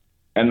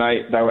 And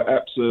they were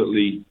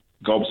absolutely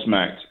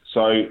gobsmacked.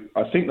 So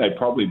I think they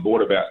probably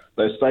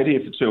they stayed here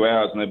for 2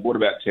 hours and they bought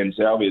about 10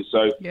 salvias.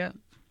 So yeah,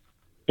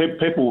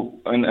 people,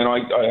 and I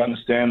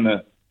understand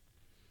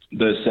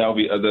the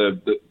salvia,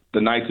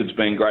 the natives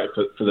being great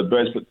for the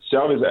birds, but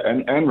salvias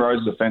and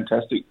roses are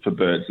fantastic for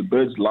birds. The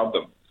birds love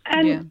them.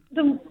 And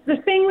the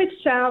thing with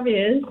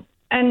salvias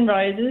and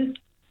roses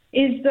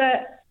is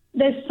that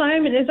there's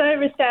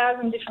over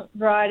 1,000 different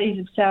varieties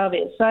of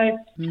salvia. So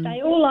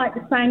they all like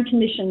the same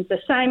conditions,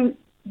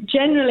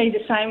 generally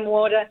the same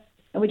water,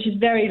 which is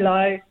very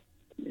low.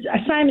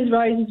 Same as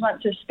roses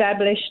once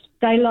established.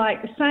 They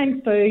like the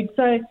same food.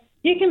 So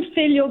you can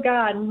fill your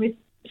garden with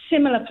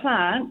similar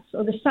plants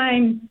or the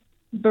same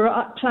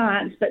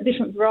plants but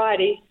different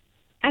varieties,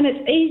 and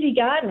it's easy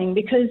gardening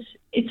because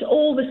it's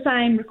all the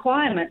same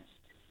requirements.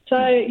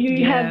 So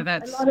you have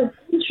a lot of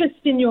interest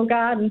in your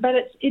garden, but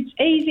it's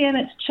easy and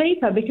it's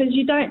cheaper because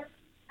you don't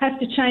have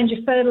to change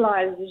your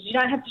fertilisers. You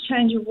don't have to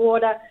change your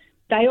water.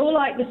 They all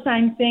like the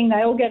same thing.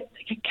 They all get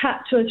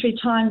cut 2 or 3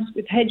 times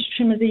with hedge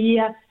trimmers a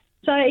year.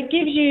 So it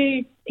gives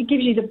you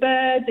the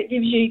birds, it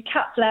gives you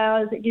cut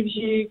flowers, it gives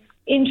you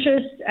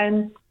interest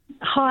and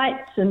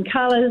heights and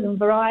colours and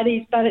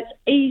varieties, but it's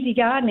easy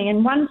gardening.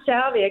 And one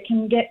salvia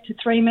can get to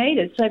 3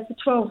 metres. So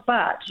for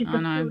 $12, you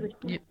can build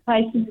a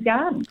place in the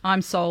garden.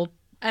 I'm sold.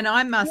 And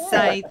I must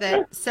say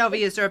that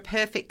salvias are a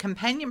perfect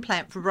companion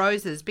plant for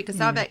roses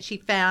because I've actually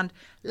found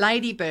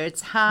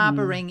ladybirds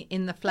harbouring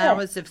in the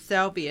flowers of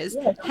salvias,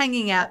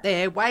 hanging out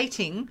there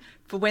waiting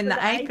for when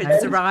the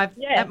aphids arrive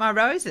at my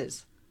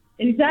roses.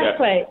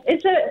 Exactly. Yeah.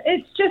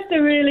 It's just a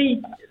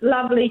really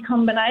lovely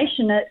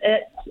combination.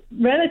 It's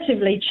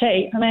relatively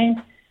cheap. I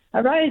mean,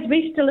 a rose,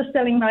 we still are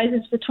selling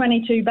roses for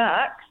 $22.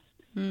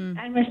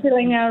 And we're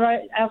selling our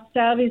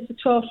salvias for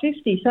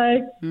 $12.50.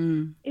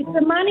 So it's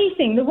a money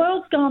thing. The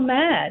world's gone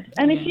mad.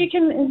 And if you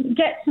can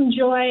get some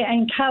joy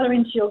and colour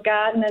into your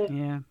garden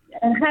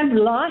and have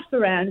life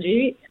around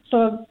you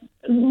for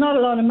not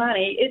a lot of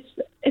money,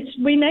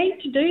 we need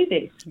to do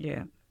this.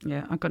 Yeah.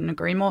 Yeah, I couldn't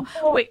agree more.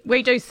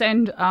 We do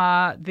send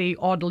the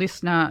odd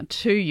listener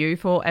to you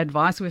for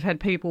advice. We've had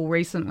people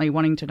recently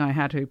wanting to know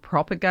how to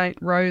propagate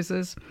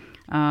roses,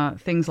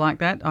 things like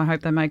that. I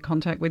hope they made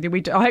contact with you.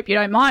 I hope you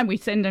don't mind. We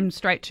send them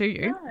straight to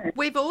you.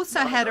 We've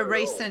also had a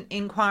recent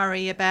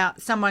inquiry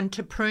about someone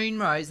to prune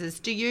roses.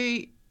 Do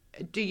you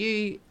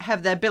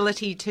have the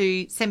ability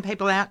to send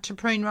people out to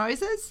prune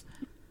roses?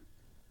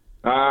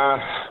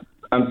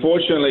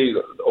 Unfortunately,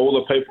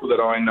 all the people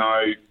that I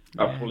know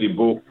are fully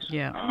booked.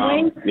 Yeah.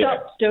 We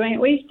stopped doing it.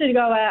 We used to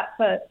go out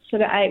for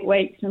sort of 8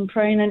 weeks and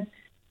prune, and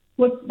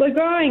we're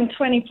growing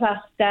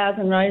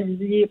 20,000+ roses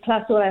a year,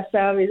 plus all our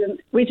salvias,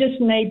 and we just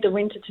need the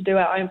winter to do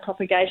our own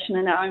propagation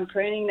and our own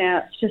pruning now.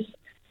 It's just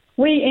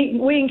we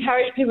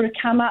encourage people to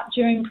come up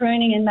during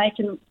pruning, and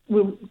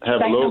we'll have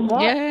a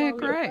look. Yeah,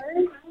 great.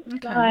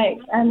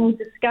 Okay. And we'll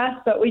discuss,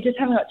 but we just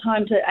haven't got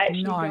time to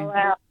actually go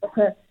out.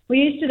 We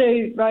used to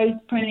do rose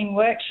pruning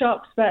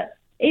workshops, but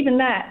even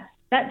that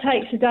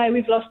takes a day.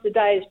 We've lost a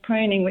day's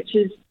pruning, which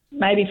is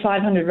maybe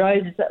 500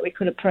 roses that we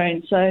could have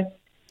pruned. So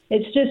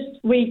it's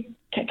just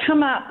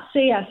come up,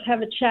 see us,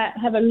 have a chat,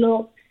 have a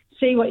look,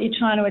 see what you're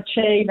trying to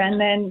achieve, and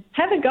then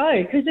have a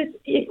go, because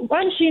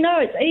once you know,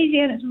 it's easy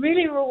and it's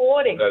really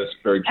rewarding. That is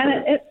very true.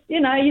 And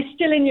you're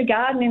still in your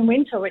garden in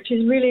winter, which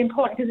is really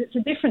important because it's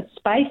a different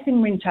space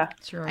in winter.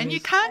 Sure and is.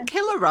 you can't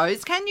kill a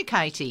rose, can you,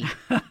 Katie?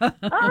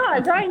 I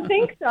don't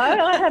think so.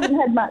 I haven't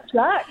had much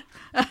luck.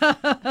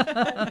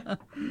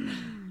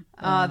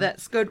 Oh,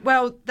 that's good.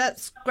 Well,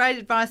 that's great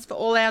advice for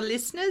all our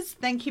listeners.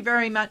 Thank you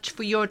very much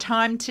for your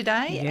time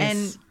today.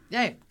 Yes.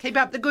 And keep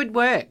up the good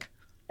work.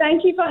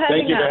 Thank you for having us.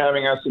 Thank you for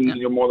having us, and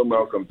you're more than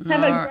welcome.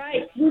 Have a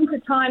great winter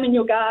time in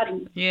your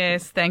garden.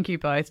 Yes, thank you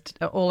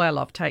both. All our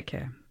love. Take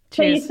care.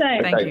 See you Cheers.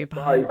 soon. Thank you.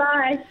 Bye.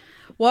 Bye.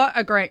 What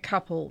a great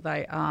couple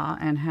they are,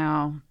 and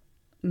how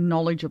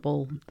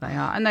knowledgeable they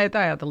are. And they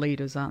are the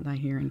leaders, aren't they,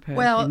 here in Perth,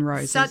 in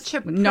roses? Such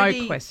a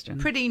no question.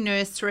 Pretty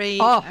nursery.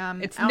 Oh,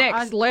 it's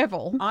next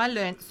level. I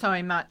learnt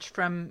so much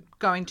from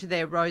going to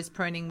their rose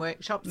pruning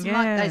workshops. And Yeah.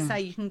 like they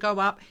say, you can go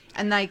up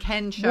and they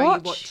can show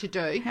you what to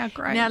do. How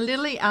great. Now,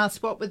 Lily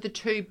asked what were the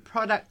 2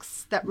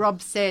 products that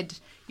Rob said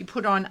you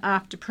put on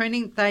after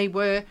pruning. They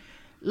were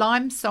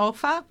lime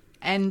sulphur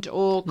and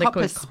or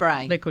copper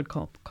spray. Liquid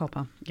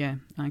copper, yeah.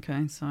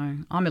 Okay, so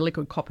I'm a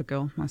liquid copper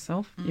girl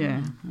myself.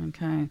 Yeah,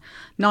 okay.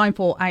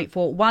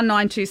 9484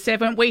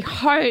 1927. We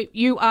hope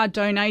you are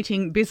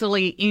donating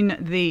busily in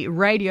the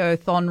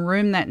Radiothon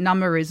room. That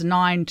number is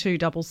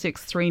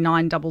 9266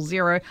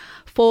 3900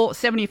 for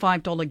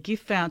 $75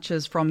 gift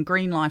vouchers from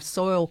Green Life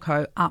Soil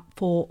Co. up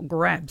for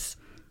grabs.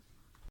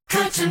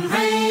 Curtin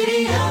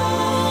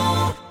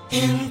Radio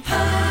in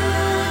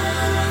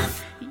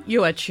Perth.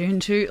 You are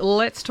tuned to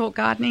Let's Talk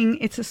Gardening.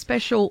 It's a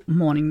special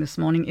morning this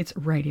morning. It's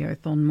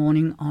Radiothon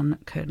morning on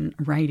Curtin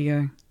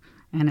Radio.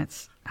 And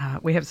it's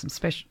we have some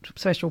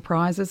special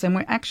prizes, and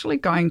we're actually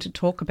going to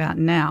talk about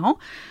now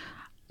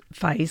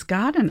Faye's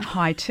Garden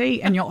High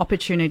Tea and your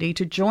opportunity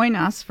to join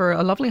us for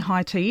a lovely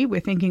high tea. We're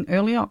thinking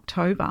early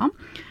October.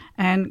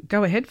 And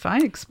go ahead,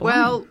 Faye, explain.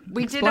 Well,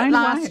 we did it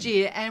last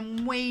year,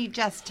 and we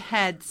just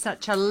had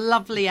such a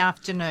lovely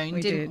afternoon,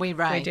 didn't we,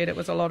 Ray? We did. It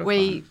was a lot of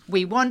fun.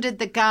 We wandered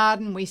the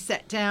garden, we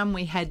sat down,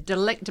 we had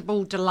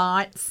delectable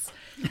delights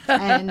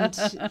and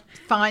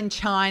fine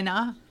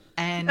china.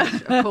 And,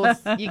 of course,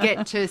 you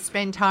get to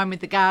spend time with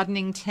the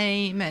gardening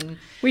team. And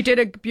we did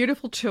a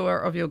beautiful tour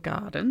of your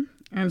garden,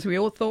 and so we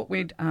all thought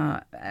we'd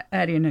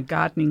add in a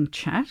gardening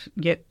chat,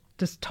 yet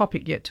this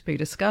topic yet to be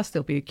discussed.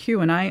 There'll be a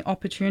Q&A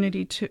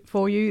opportunity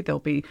for you. There'll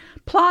be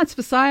plants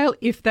for sale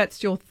if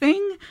that's your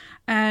thing,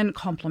 and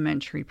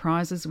complimentary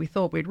prizes. We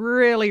thought we'd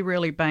really,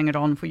 really bang it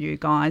on for you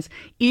guys.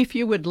 If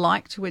you would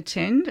like to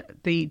attend,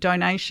 the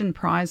donation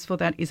prize for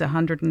that is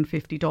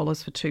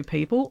 $150 for two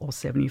people, or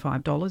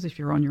 $75 if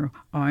you're on your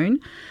own.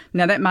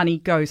 Now, that money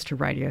goes to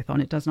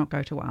Radiothon. It does not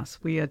go to us.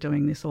 We are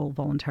doing this all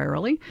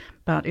voluntarily,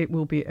 but it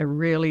will be a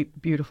really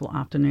beautiful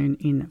afternoon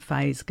in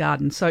Faye's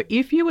Garden. So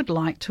if you would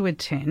like to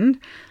attend,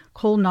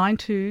 call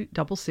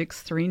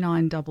 9266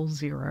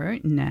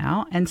 3900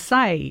 now and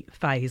say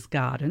Faye's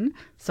Garden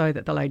so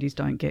that the ladies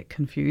don't get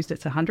confused.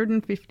 It's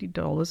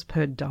 $150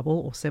 per double,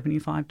 or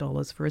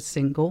 $75 for a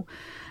single.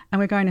 And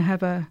we're going to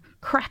have a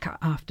cracker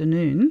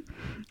afternoon.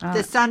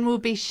 The sun will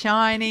be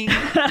shining.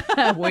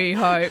 We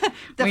hope.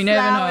 We never know. The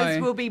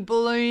flowers will be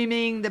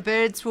blooming. The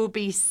birds will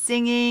be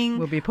singing.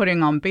 We'll be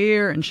putting on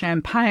beer and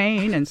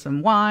champagne and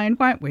some wine,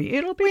 won't we?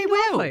 It'll be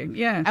lovely.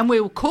 Yeah. And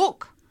we'll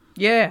cook.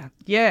 Yeah.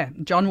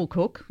 John will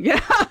cook. Yeah.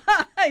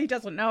 He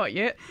doesn't know it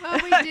yet. Well,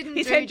 we didn't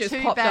do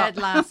too bad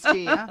last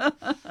year.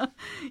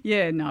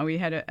 Yeah, no, we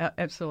had a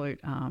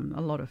absolute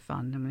a lot of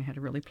fun, and we had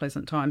a really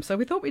pleasant time. So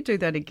we thought we'd do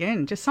that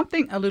again, just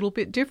something a little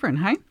bit different,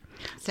 hey?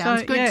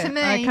 Sounds good to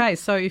me. Okay,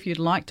 so if you'd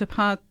like to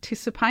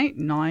participate,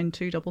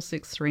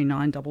 9266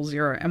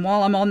 3900. And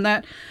while I'm on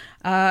that,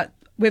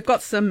 we've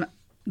got some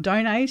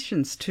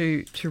donations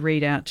to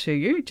read out to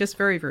you, just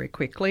very, very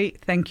quickly.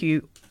 Thank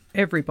you,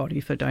 everybody,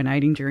 for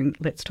donating during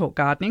Let's Talk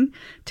Gardening.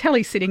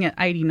 Telly sitting at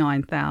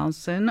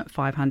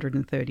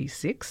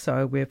 $89,536,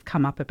 so we've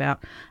come up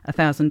about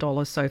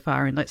 $1,000 so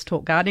far in Let's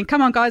Talk Gardening.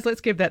 Come on, guys, let's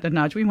give that a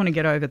nudge. We want to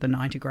get over the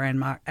 90 grand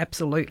mark,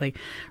 absolutely.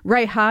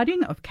 Ray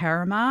Harding of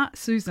Caramar,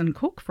 Susan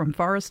Cook from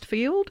Forest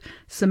Field,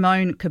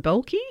 Simone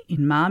Kabelki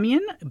in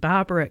Marmion,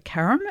 Barbara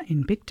Karam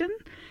in Bicton,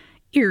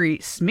 Erie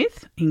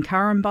Smith in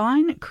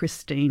Currumbine,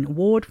 Christine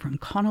Ward from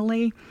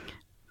Connolly,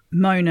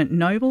 Mona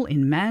Noble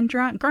in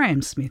Mandurah,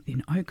 Graham Smith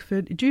in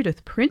Oakford,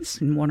 Judith Prince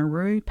in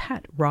Wanneroo,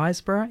 Pat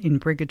Riseborough in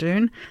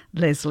Brigadoon,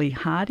 Leslie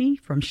Hardy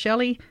from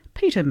Shelley,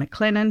 Peter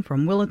McLennan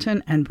from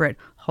Willerton, and Brett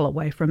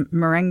Holloway from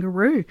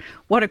Marangaroo.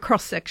 What a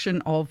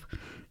cross-section of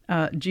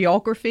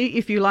geography,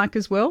 if you like,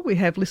 as well. We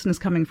have listeners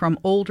coming from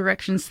all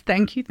directions.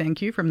 Thank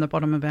you from the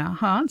bottom of our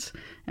hearts,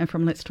 and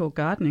from Let's Talk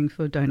Gardening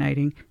for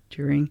donating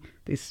during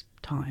this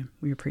time.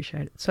 We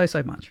appreciate it so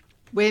much.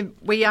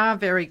 We are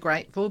very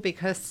grateful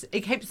because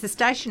it keeps the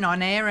station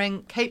on air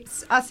and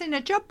keeps us in a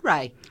job,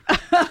 Ray.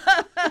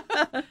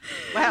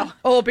 Well,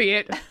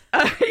 albeit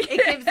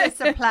it gives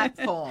us a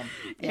platform.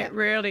 Yeah. It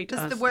really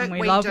does. Because the work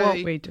we love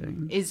what we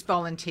do is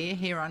volunteer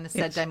here on a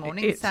Saturday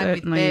morning. Same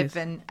with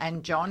Bev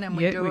and John, and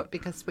we do it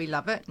because we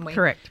love it. And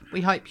correct.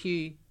 We hope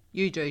you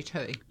do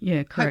too.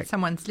 Yeah, correct. Hope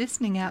someone's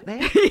listening out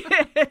there.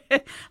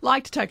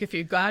 Like to take a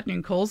few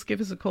gardening calls.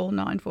 Give us a call,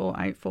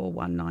 9484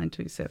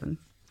 1927.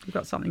 You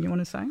got something you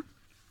want to say?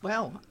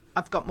 Well,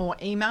 I've got more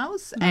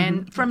emails.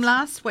 And from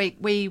last week,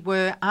 we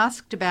were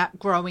asked about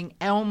growing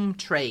elm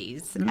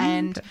trees.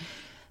 And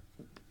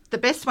the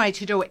best way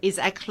to do it is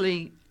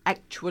actually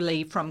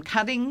from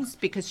cuttings,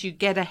 because you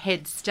get a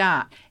head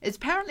start. It's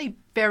apparently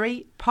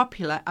very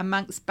popular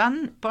amongst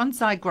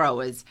bonsai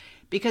growers,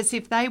 because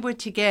if they were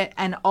to get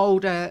an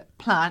older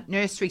plant,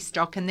 nursery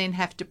stock, and then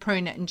have to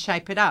prune it and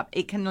shape it up,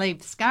 it can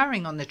leave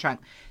scarring on the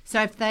trunk.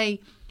 So if they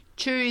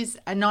choose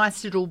a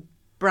nice little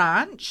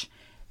branch,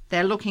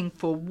 they're looking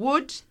for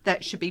wood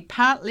that should be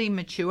partly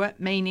mature,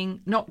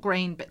 meaning not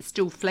green but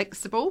still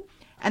flexible,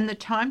 and the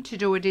time to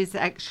do it is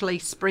actually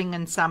spring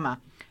and summer.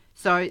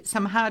 So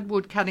some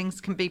hardwood cuttings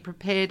can be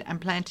prepared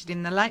and planted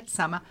in the late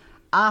summer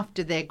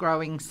after their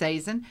growing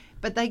season,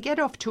 but they get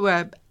off to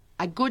a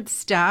good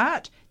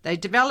start, they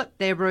develop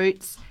their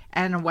roots,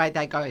 and away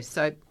they go.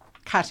 So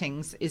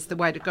cuttings is the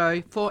way to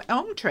go for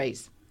elm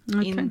trees.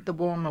 in the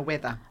warmer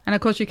weather. And,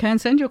 of course, you can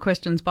send your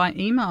questions by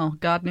email,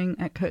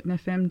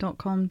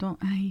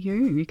 gardening@curtinfm.com.au.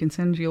 You can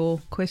send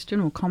your question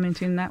or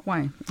comment in that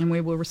way, and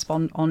we will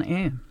respond on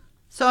air.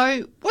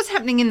 So what's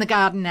happening in the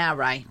garden now,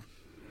 Ray?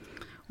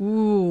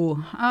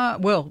 Ooh,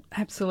 well,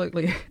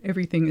 absolutely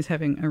everything is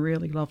having a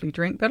really lovely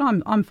drink, but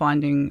I'm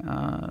finding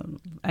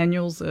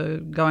annuals are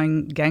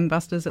going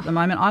gangbusters at the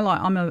moment.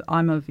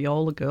 I'm a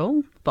viola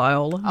girl,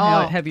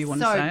 however you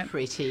want to say it. So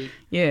pretty.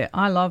 Yeah,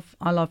 I love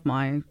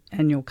my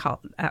annual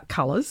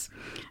colours,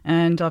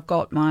 and I've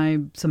got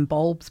some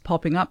bulbs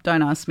popping up.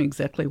 Don't ask me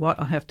exactly what.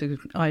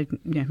 My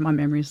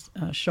memory's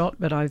shot,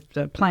 but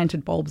I've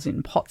planted bulbs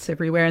in pots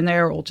everywhere, and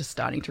they're all just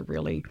starting to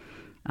really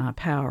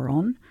power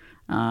on.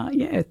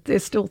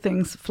 There's still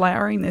things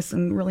flowering. There's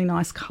some really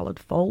nice coloured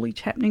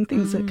foliage happening.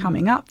 Things are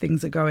coming up.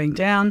 Things are going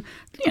down.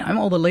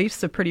 All the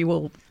leaves are pretty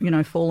well,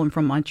 fallen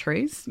from my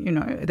trees.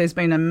 There's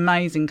been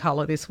amazing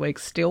colour this week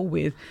still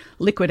with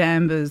liquid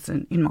ambers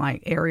and in my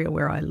area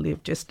where I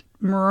live, just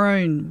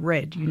maroon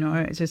red,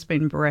 it's just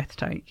been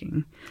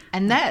breathtaking.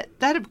 And that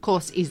of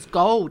course is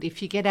gold.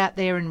 If you get out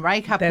there and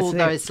rake up all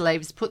those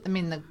leaves, put them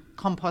in the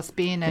compost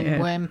bin and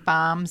worm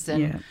farms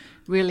and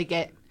really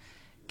get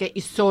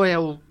your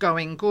soil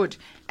going good.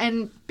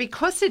 And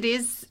because it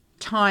is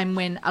time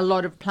when a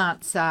lot of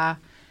plants are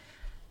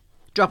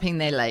dropping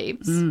their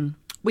leaves,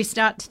 we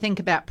start to think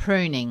about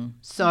pruning.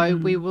 So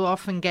we will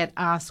often get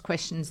asked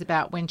questions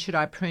about when should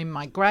I prune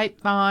my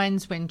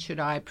grapevines, when should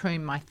I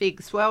prune my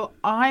figs. Well,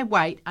 I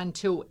wait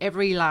until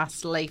every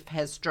last leaf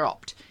has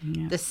dropped.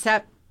 Yeah. The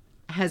sap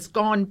has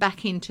gone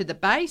back into the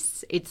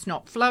base. It's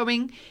not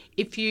flowing.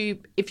 If you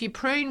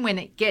prune when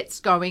it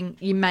gets going,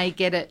 you may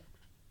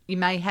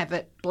have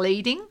it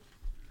bleeding.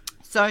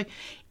 So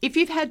if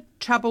you've had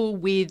trouble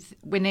with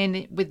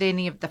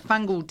any of the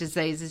fungal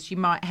diseases, you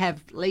might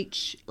have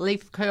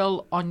leaf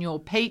curl on your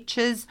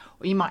peaches,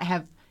 or you might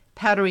have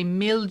powdery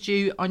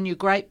mildew on your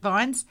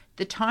grapevines.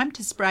 The time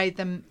to spray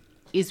them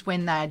is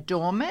when they're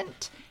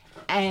dormant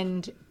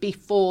and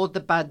before the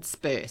buds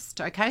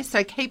burst, okay?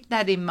 So keep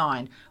that in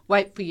mind.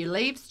 Wait for your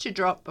leaves to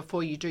drop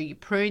before you do your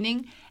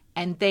pruning,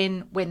 and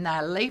then when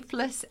they're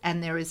leafless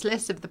and there is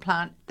less of the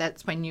plant,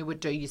 that's when you would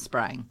do your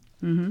spraying.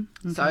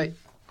 Mm-hmm. So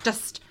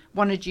just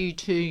wanted you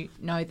to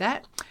know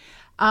that.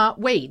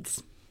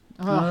 Weeds.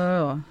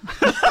 Oh.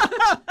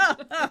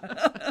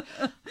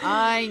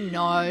 I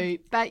know,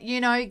 but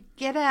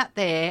get out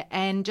there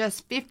and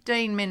just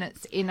 15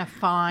 minutes in a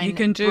fine You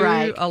can do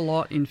break. A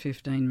lot in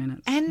 15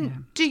 minutes.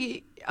 And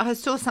I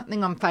saw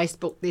something on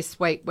Facebook this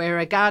week where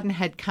a garden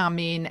had come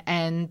in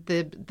and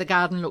the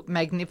garden looked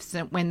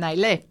magnificent when they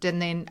left, and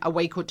then a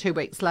week or 2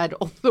 weeks later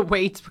all the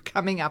weeds were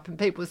coming up and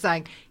people were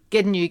saying,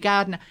 get a new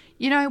gardener.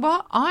 You know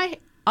what? I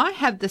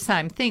have the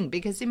same thing,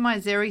 because in my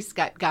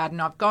xeriscape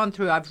garden I've gone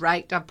through, I've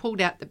raked, I've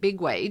pulled out the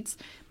big weeds.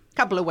 A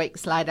couple of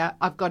weeks later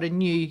I've got a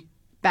new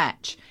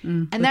batch.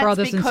 And the that's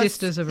brothers and because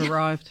sisters have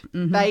arrived.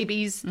 Mm-hmm.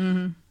 Babies,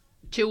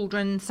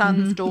 children,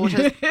 sons,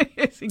 daughters.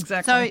 Yes,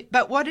 exactly. So,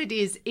 but what it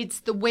is,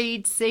 it's the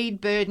weed seed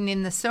burden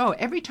in the soil.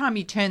 Every time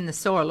you turn the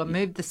soil or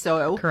move the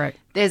soil, correct,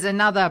 there's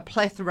another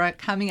plethora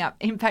coming up.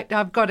 In fact,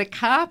 I've got a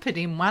carpet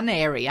in one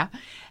area,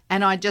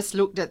 and I just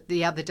looked at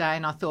the other day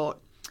and I thought,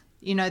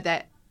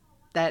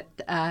 that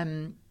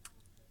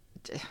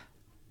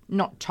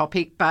not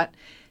topic, but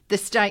the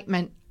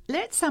statement,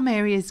 let some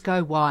areas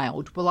go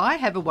wild. Well, I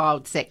have a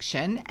wild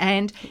section,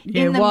 and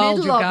in the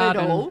middle of it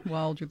all,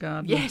 wild your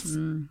garden. Yes,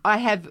 I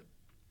have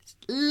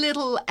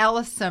little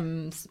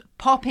alyssums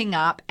popping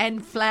up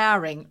and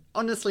flowering.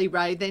 Honestly,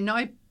 Ray, they're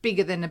no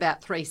bigger than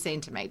about 3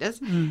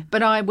 centimetres.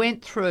 But I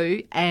went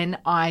through and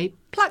I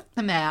plucked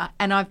them out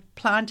and I've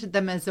planted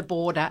them as a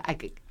border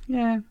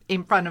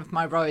in front of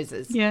my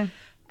roses. Yeah.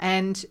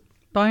 And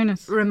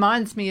bonus.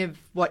 Reminds me of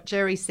what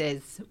Jerry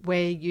says,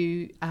 where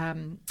you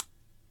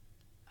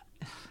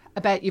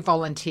about your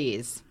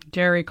volunteers.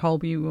 Jerry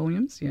Colby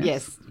Williams,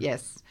 yes.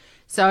 Yes.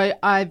 So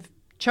I've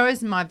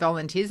chosen my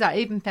volunteers. I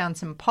even found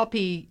some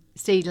poppy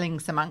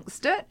seedlings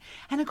amongst it.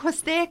 And, of course,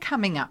 they're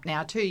coming up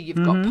now too.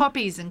 You've got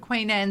poppies and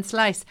Queen Anne's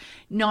lace,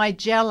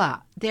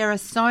 Nigella. There are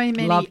so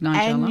many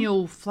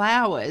annual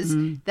flowers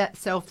that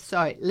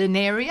self-sow.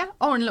 Linearia.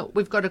 Oh, and look,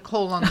 we've got a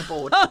call on the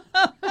board.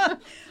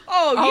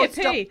 Yippee.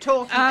 Stop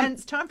talking. And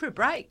it's time for a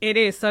break. It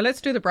is. So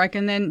let's do the break,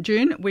 and then,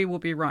 June, we will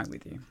be right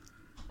with you.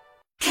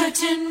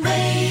 Curtin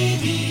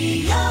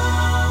Radio.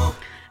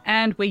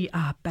 And we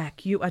are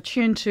back. You are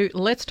tuned to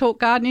Let's Talk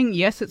Gardening.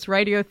 Yes, it's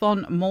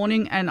Radiothon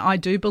morning, and I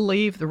do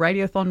believe the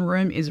Radiothon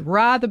room is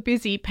rather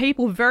busy.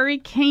 People very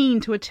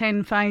keen to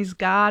attend Faye's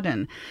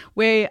Garden.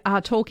 We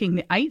are talking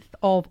the 8th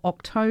of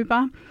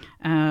October,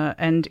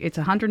 and it's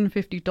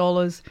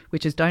 $150,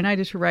 which is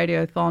donated to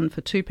Radiothon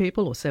for 2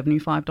 people, or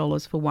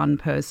 $75 for 1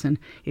 person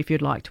if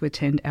you'd like to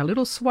attend our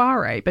little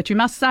soiree. But you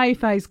must say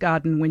Faye's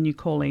Garden when you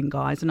call in,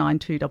 guys,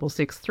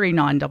 9266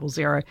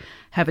 3900.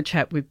 Have a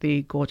chat with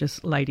the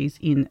gorgeous ladies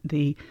in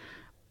the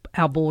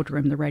our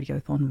boardroom, the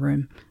Radiothon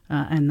room,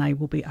 and they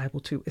will be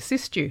able to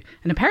assist you.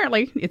 And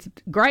apparently it's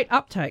great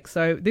uptake,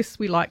 so this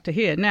we like to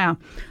hear. Now,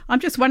 I'm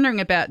just wondering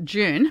about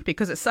June,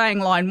 because it's saying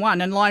line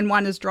 1, and line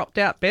 1 has dropped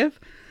out, Bev.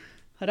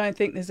 I don't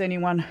think there's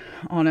anyone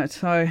on it,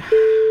 so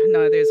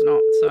no, there's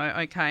not. So,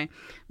 okay.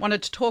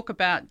 Wanted to talk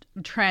about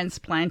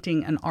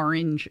transplanting an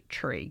orange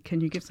tree.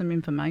 Can you give some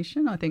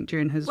information? I think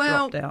June has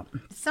dropped out.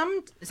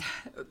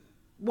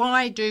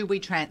 Why do we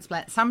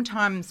transplant?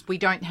 Sometimes we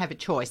don't have a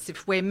choice.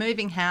 If we're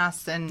moving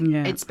house and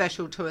it's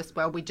special to us,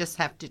 well, we just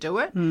have to do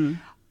it. And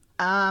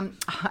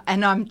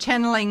I'm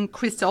channeling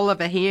Chris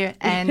Oliver here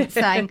and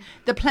saying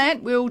the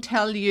plant will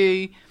tell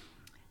you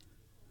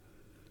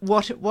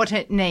what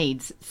it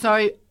needs.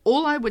 So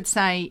all I would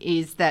say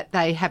is that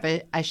they have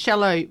a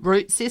shallow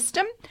root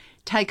system.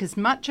 Take as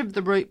much of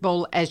the root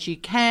ball as you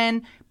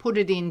can, put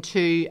it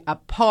into a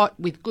pot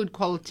with good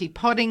quality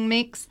potting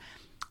mix.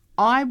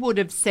 I would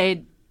have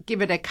said give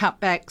it a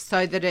cutback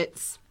so that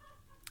its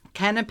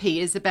canopy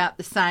is about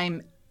the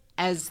same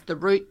as the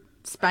root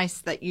space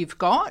that you've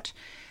got.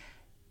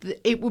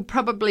 It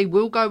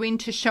will go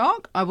into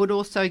shock. I would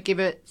also give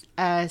it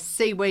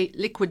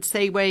liquid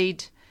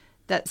seaweed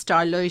that's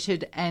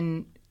diluted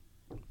and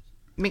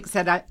mix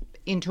that up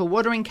into a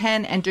watering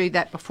can and do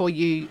that before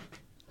you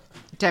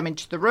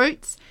damage the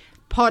roots.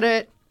 Pot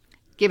it,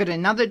 give it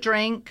another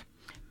drink.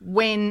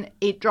 When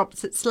it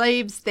drops its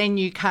leaves, then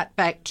you cut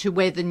back to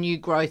where the new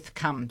growth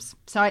comes.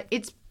 So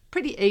it's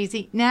pretty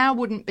easy. Now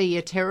wouldn't be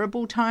a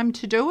terrible time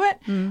to do it.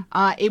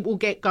 It will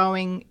get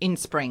going in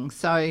spring,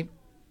 so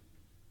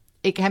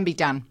it can be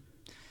done.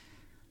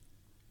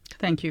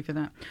 Thank you for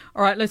that.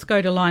 All right, let's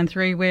go to line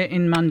 3. We're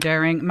in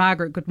Mundaring.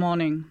 Margaret, good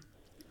morning.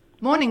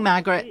 Morning,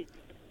 Margaret.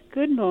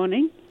 Good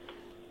morning.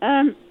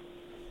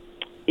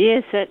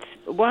 Yes, that's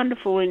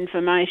wonderful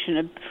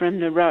information from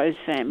the Rose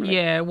family.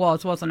 Yeah, it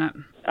was, wasn't it?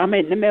 I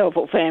mean, the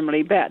Melville family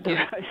about the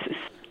roses.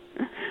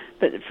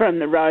 But from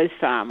the Rose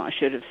farm, I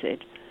should have said.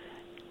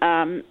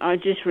 I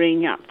just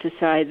ring up to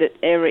say that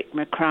Eric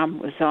McCrum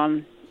was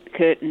on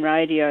Curtin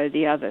Radio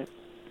the other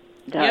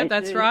day. Yeah,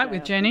 that's right,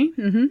 with Jenny.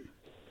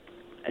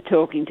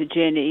 Talking to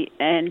Jenny,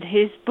 and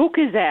his book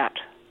is out.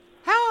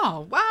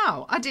 Oh,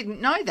 wow. I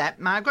didn't know that,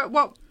 Margaret.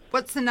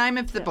 What's the name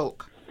of the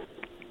book?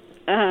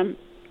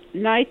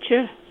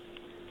 Nature.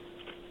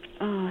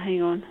 Oh,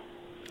 hang on.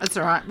 That's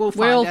all right.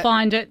 We'll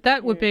find it.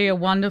 That would be a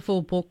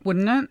wonderful book,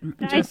 wouldn't it?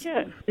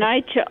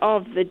 Nature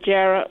of the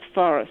Jarrah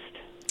Forest.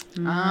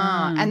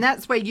 And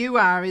that's where you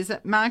are, is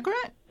it,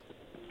 Margaret?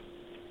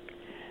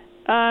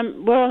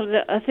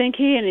 Well, I think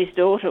he and his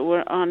daughter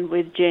were on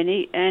with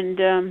Jenny, and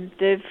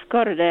they've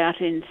got it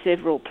out in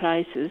several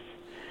places.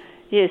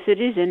 Yes, it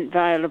is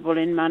available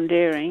in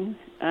Mundaring.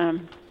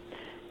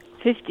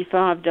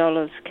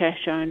 $55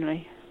 cash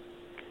only.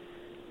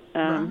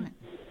 Right.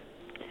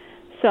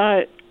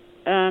 So,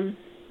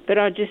 but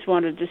I just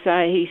wanted to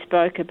say he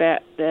spoke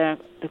about the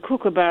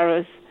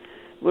kookaburras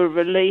were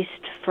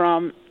released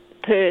from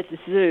Perth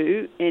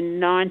Zoo in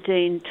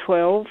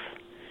 1912.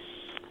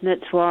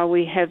 That's why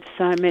we have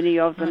so many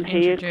of them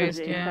here, because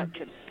they're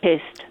such a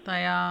pest.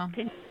 They are.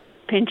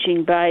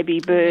 Pinching baby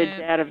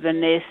birds out of the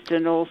nest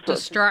and all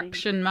sorts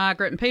Destruction, of things.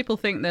 Margaret. And people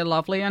think they're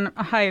lovely, and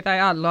hey, they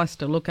are nice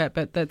to look at,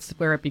 but that's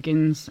where it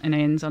begins and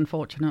ends,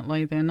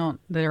 unfortunately. They're not.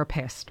 They're a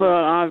pest.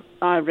 Well,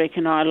 I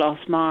reckon I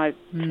lost my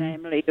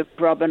family of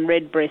robin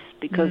redbreast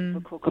because of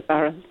the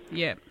kookaburras.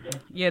 Yeah.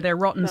 Yeah, they're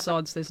rotten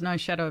sods. There's no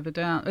shadow of a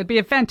doubt. It'd be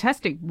a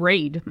fantastic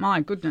read.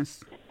 My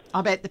goodness.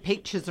 I bet the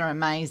pictures are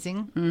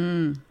amazing.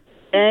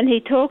 And he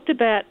talked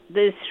about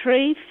there's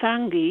 3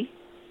 fungi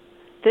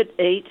that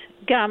eat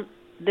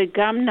the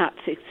gum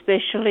nuts,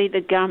 especially the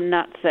gum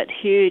nuts, that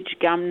huge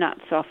gum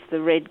nuts off the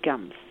red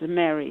gums, the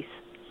marries.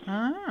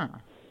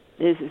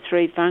 There's the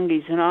 3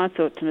 fungi, and I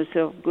thought to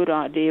myself, good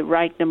idea,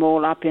 rake them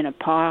all up in a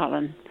pile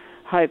and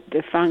hope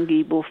the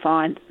fungi will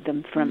find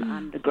them from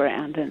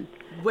underground. And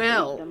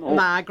well,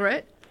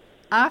 Margaret,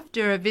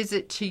 after a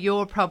visit to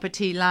your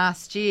property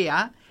last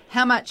year,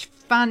 how much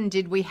fun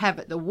did we have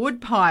at the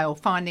woodpile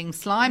finding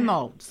slime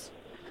moulds?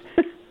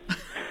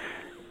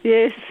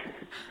 Yes,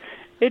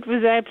 it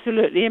was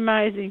absolutely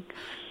amazing.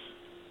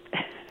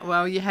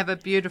 Well, you have a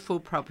beautiful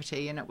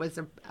property, and it was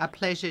a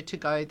pleasure to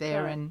go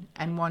there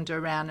and wander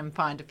around and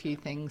find a few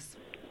things.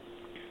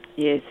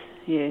 Yes,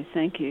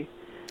 thank you.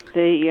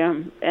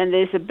 And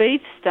there's a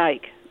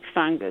beefsteak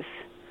fungus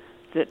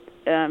that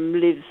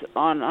lives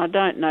on, I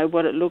don't know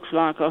what it looks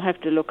like, I'll have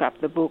to look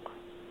up the book.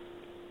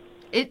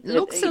 It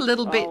looks a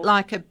little bit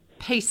like a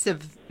piece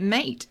of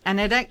meat, and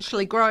it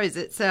actually grows.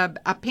 It's a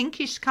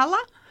pinkish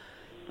colour.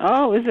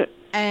 Oh, is it?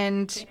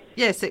 And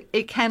yes,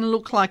 it can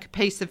look like a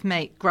piece of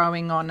meat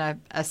growing on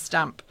a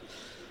stump.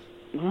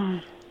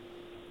 Right.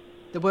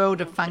 The world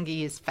of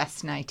fungi is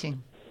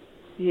fascinating.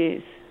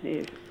 Yes.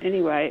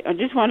 Anyway, I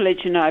just want to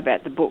let you know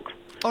about the book.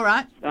 All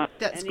right,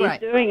 that's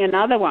great. He's doing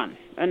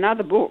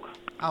another book.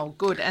 Oh,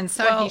 good. And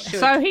he should.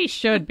 So he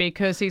should,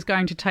 because he's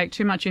going to take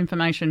too much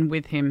information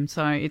with him.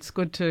 So it's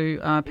good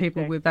to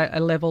people with a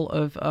level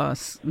of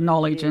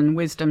knowledge and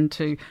wisdom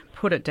to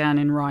put it down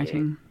in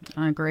writing.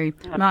 I agree.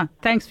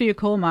 Thanks for your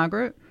call,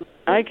 Margaret.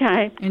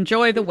 Okay.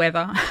 Enjoy the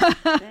weather.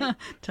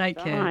 Take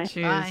care. Bye.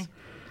 Cheers. Bye.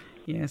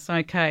 Yes,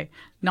 okay.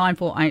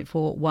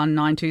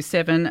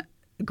 94841927.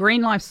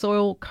 Green Life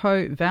Soil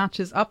Co.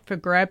 vouchers up for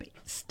grab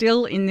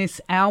still in this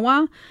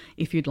hour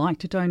if you'd like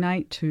to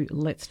donate to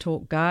Let's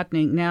Talk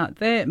Gardening. Now,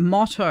 their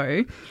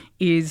motto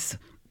is,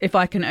 if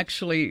I can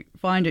actually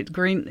find it,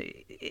 green,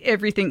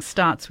 everything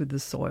starts with the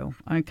soil,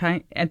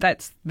 okay? And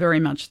that's very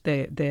much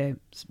their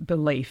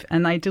belief.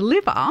 And they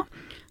deliver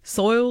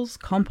soils,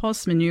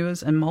 compost,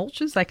 manures and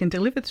mulches. They can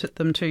deliver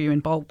them to you in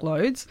bulk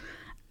loads.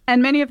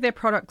 And many of their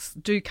products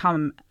do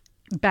come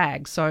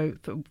bags. So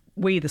for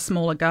we, the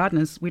smaller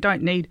gardeners, we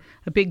don't need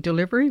a big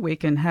delivery. We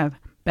can have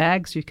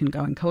bags you can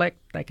go and collect.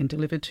 They can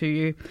deliver to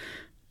you.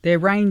 Their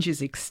range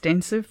is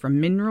extensive, from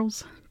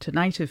minerals to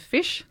native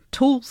fish,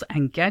 tools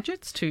and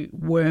gadgets to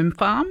worm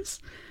farms,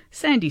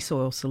 sandy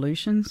soil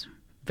solutions,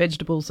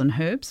 vegetables and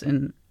herbs,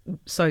 and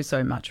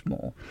so much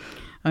more.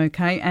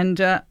 Okay, and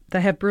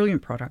they have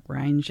brilliant product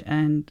range,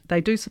 and they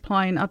do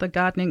supply in other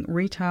gardening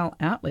retail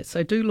outlets.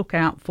 So do look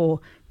out for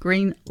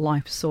Green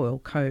Life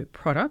Soil Co.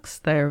 products.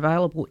 They're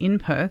available in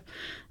Perth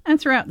and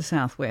throughout the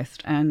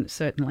southwest, and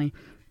certainly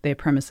their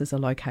premises are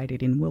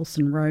located in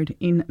Wilson Road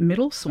in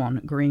Middle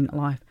Swan. Green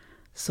Life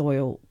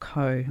Soil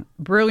Co.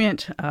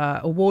 Brilliant,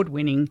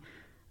 award-winning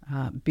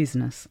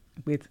business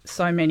with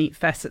so many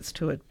facets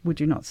to it, would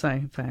you not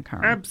say,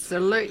 Karen?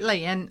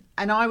 Absolutely. And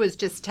I was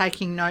just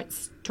taking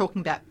notes,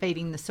 talking about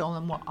feeding the soil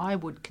and what I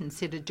would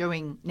consider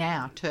doing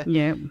now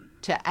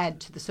to add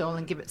to the soil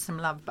and give it some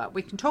love. But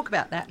we can talk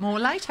about that more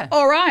later.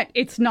 All right,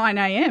 it's 9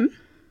 a.m.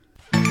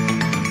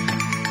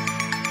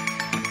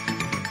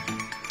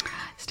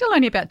 Still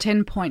only about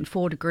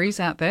 10.4 degrees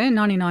out there,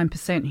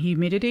 99%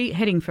 humidity,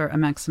 heading for a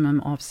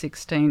maximum of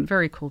 16.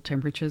 Very cool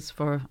temperatures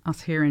for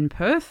us here in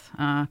Perth.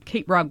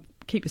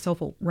 Keep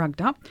yourself all rugged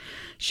up.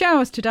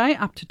 Showers today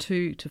up to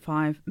 2 to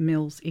 5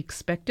 mils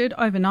expected.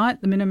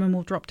 Overnight, the minimum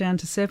will drop down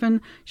to 7.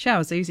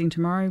 Showers easing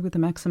tomorrow with a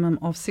maximum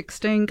of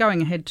 16.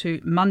 Going ahead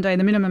to Monday,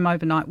 the minimum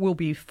overnight will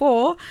be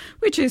 4,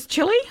 which is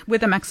chilly,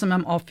 with a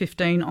maximum of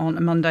 15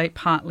 on Monday,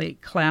 partly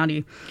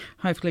cloudy.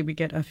 Hopefully we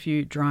get a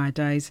few drier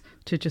days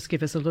to just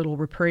give us a little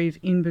reprieve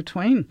in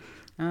between.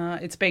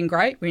 It's been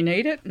great. We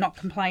need it. Not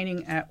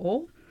complaining at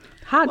all.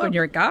 Hard when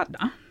you're a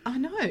gardener. I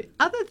know.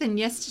 Other than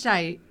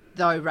yesterday,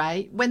 though,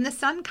 Ray, when the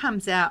sun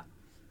comes out,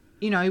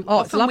 it's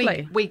often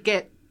lovely. we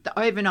get the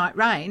overnight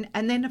rain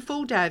and then a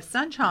full day of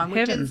sunshine,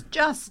 which is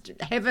just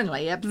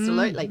heavenly,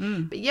 absolutely.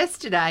 But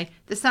yesterday,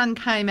 the sun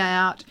came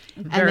out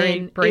and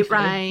then briefly. It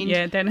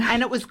rained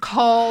and it was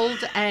cold,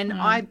 and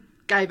I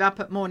gave up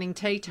at morning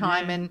tea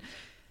time and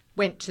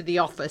went to the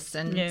office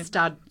and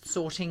started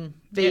sorting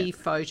bee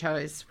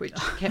photos, which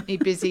kept me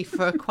busy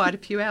for quite a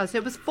few hours.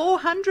 There was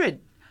 400.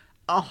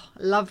 Oh,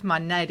 love my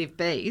native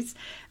bees.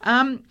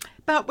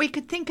 But we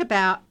could think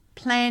about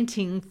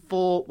planting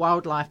for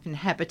wildlife and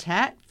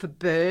habitat, for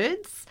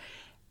birds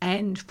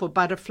and for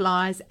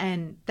butterflies.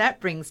 And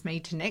that brings me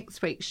to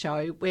next week's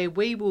show, where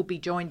we will be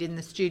joined in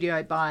the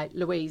studio by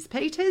Louise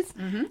Peters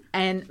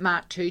and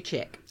Mark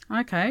Tuchek.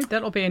 Okay,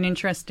 that'll be an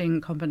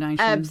interesting combination.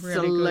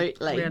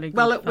 Absolutely. Really good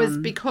Well, it was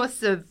fun.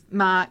 because of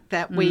Mark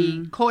that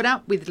we caught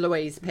up with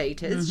Louise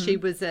Peters. She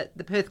was at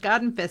the Perth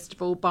Garden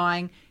Festival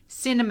buying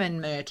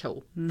cinnamon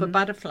myrtle for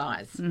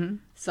butterflies.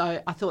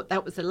 So I thought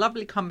that was a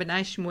lovely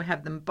combination. We'll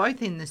have them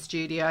both in the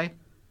studio.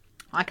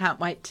 I can't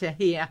wait to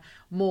hear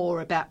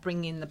more about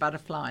bringing in the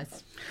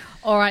butterflies.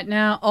 All right,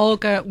 now,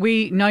 Olga,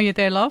 we know you're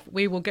there, love.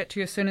 We will get to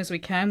you as soon as we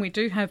can. We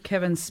do have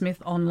Kevin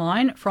Smith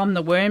online from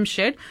the Worm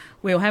Shed.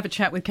 We'll have a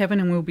chat with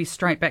Kevin and we'll be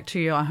straight back to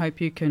you. I hope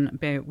you can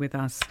bear with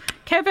us.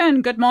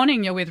 Kevin, good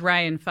morning. You're with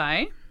Ray and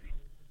Faye.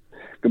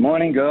 Good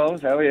morning,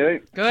 girls. How are you?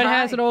 Good. Hi.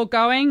 How's it all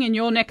going in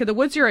your neck of the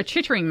woods? You're a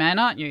Chittering man,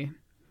 aren't you?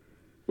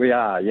 We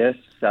are, yes.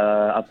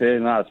 Up here,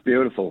 no, it's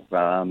beautiful.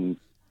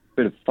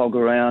 Bit of fog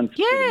around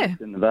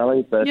in the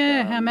valley. But,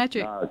 how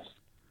magic.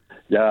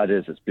 No, it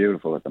is. It's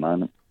beautiful at the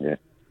moment, yeah.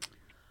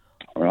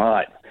 All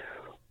right.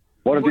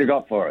 What have you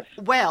got for us?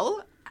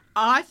 Well,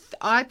 I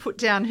put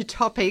down a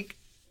topic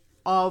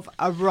of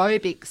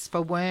aerobics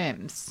for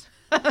worms.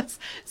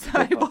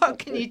 So what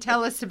can you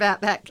tell us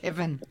about that,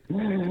 Kevin?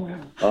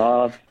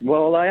 Well,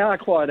 they are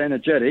quite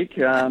energetic.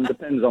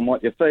 Depends on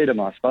what you feed them,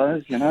 I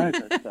suppose,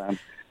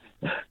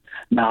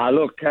 But,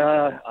 look,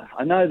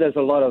 I know there's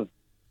a lot of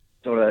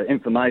sort of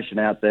information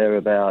out there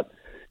about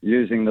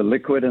using the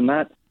liquid and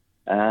that.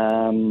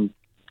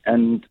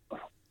 And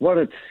what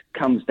it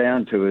comes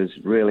down to is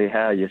really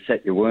how you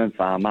set your worm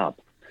farm up.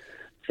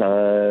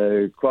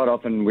 So quite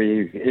often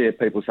we hear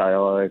people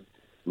say,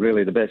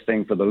 really the best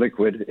thing for the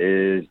liquid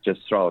is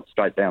just throw it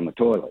straight down the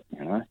toilet,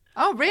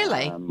 Oh,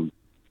 really?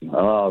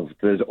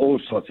 There's all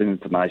sorts of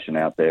information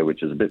out there,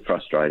 which is a bit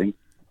frustrating.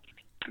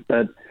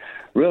 But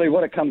really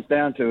what it comes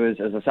down to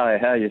is, as I say,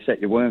 how you set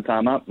your worm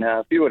farm up.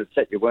 Now, if you were to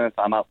set your worm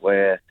farm up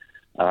where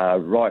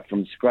right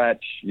from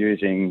scratch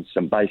using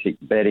some basic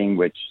bedding,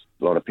 which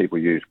a lot of people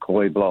use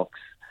koi blocks,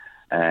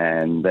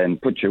 and then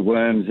put your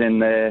worms in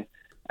there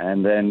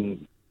and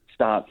then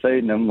start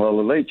feeding them, well,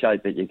 the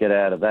leachate that you get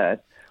out of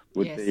that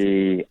would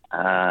be,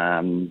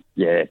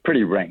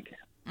 pretty rank.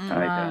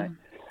 Okay.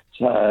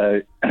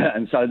 So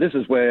this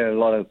is where a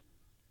lot of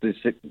this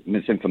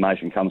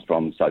misinformation comes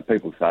from. So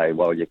people say,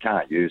 well, you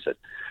can't use it.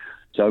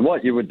 So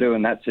what you would do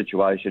in that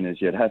situation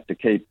is you'd have to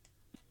keep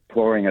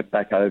pouring it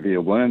back over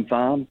your worm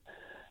farm.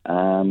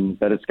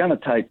 But it's going to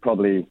take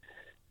probably,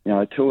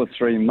 2 or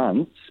 3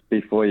 months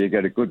before you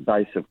get a good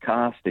base of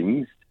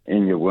castings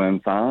in your worm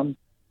farm,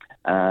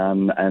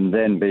 and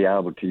then be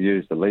able to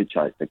use the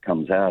leachate that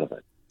comes out of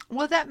it.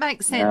 Well, that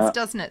makes sense,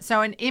 doesn't it?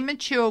 So an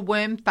immature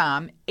worm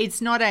farm,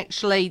 it's not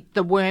actually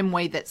the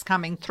wormweed that's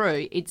coming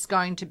through. It's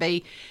going to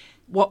be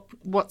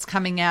what's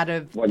coming out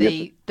of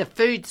the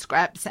food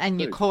scraps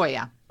and your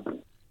coir.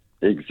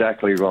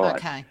 Exactly right.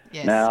 Okay,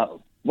 yes.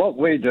 Now, what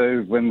we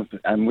do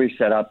and we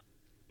set up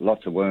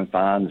lots of worm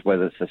farms,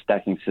 whether it's a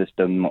stacking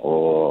system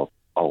or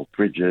old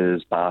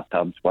fridges,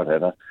 bathtubs,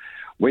 whatever,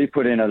 we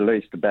put in at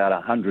least about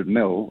 100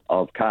 mil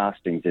of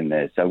castings in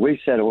there. So we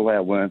set all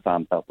our worm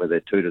farms up where they're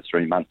 2 to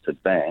 3 months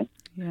advanced.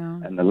 Yeah.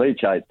 And the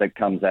leachate that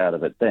comes out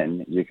of it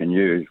then you can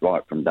use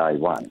right from day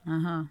one.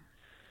 Uh-huh.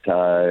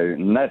 So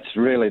and that's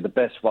really the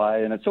best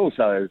way. And it's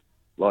also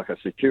like a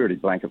security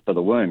blanket for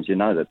the worms. You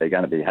know that they're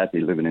going to be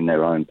happy living in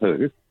their own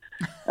poo.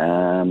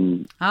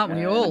 Aren't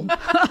we all?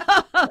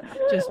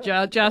 just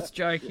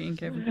joking,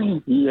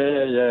 Kevin.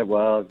 Yeah.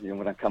 Well, you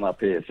want to come up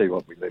here, see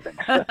what we live in.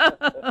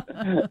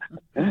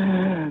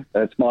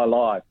 That's my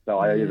life. So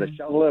I either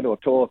shovel it or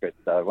talk it.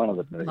 So one of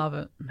the two. Love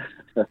it.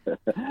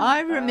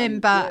 I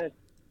remember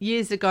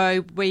years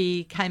ago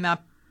we came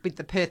up with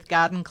the Perth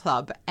Garden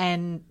Club,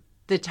 and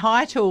the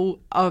title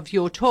of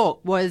your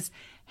talk was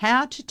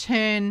how to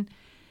turn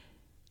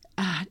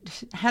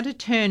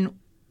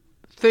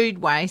food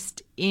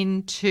waste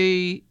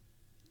into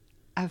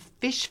a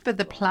fish for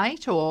the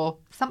plate or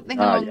something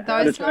along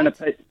those lines?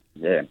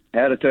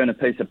 How to turn a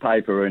piece of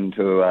paper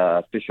into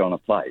a fish on a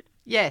plate.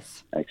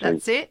 Yes, actually.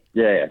 That's it.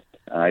 Yeah,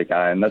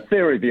 okay. And the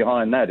theory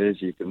behind that is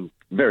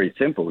very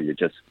simple. You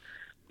just,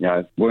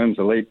 worms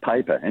will eat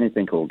paper,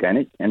 anything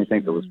organic,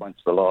 anything that was once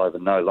alive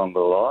and no longer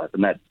alive,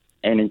 and that's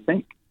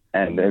anything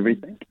and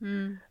everything,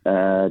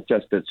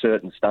 just at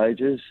certain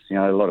stages.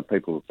 A lot of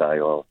people say,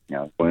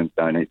 worms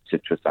don't eat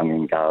citrus,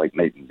 onion, garlic,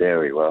 meat and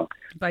dairy. Well,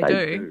 they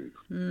do.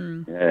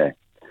 Yeah.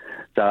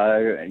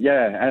 So,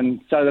 and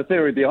so the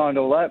theory behind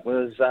all that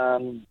was,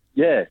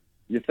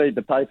 you feed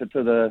the paper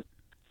to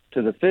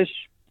the fish,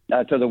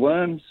 to the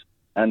worms,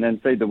 and then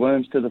feed the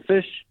worms to the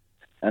fish,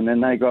 and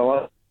then they grow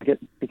up,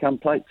 become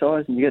plate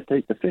size, and you get to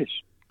eat the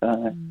fish.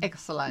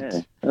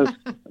 Excellent. Yeah,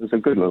 it was a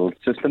good little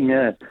system,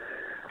 yeah.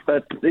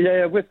 But,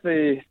 with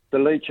the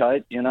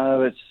leachate,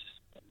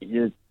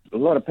 a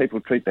lot of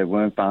people treat their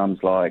worm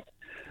farms like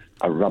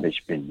a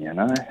rubbish bin,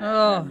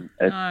 Oh,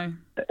 no.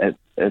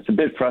 It's a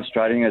bit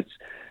frustrating. It's,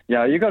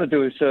 you've got to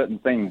do certain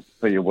things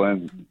for your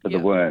worm, the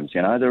worms,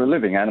 They're a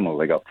living animal.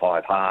 They've got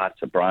 5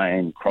 hearts, a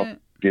brain, crop,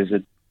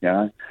 gizzard,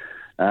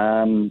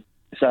 So,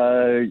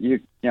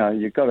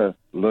 you've got to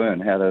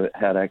learn how to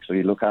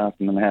actually look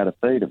after them and how to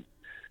feed them.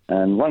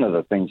 And one of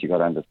the things you've got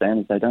to understand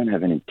is they don't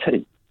have any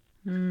teeth.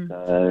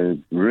 So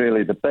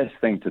really the best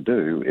thing to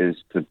do is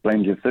to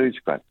blend your food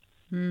scraps.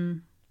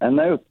 And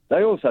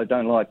they also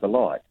don't like the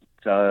light.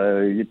 So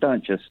you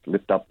don't just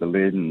lift up the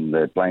lid and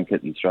the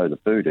blanket and throw the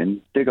food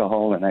in. Dig a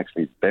hole and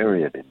actually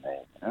bury it in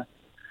there.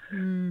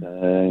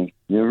 So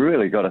you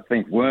really got to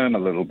think worm a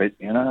little bit,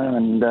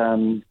 and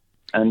then,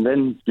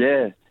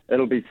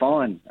 it'll be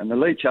fine. And the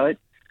leachate,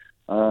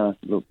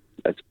 look,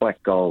 it's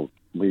black gold.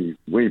 We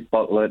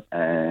bottle it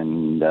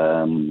and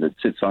it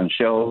sits on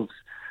shelves.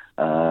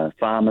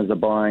 Farmers are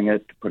buying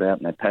it to put out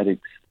in their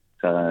paddocks.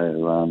 So,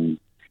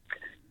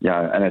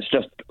 and it's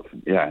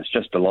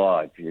just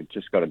alive. You've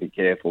just got to be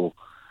careful.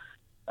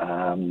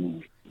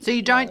 So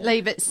you don't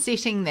leave it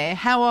sitting there.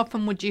 How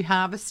often would you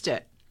harvest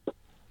it?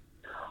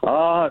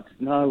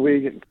 No,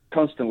 we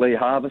constantly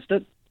harvest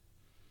it.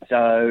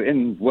 So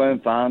in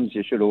worm farms,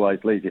 you should always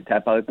leave your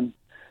tap open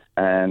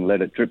and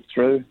let it drip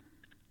through.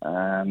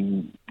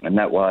 And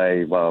that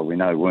way, we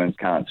know worms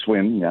can't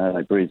swim,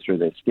 they breathe through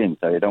their skin,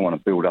 so you don't want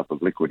to build up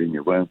of liquid in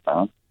your worm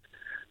farm.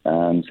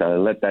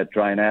 So let that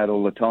drain out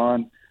all the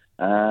time.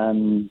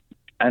 And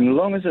as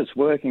long as it's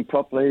working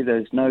properly,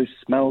 there's no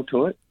smell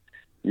to it,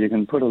 you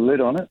can put a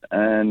lid on it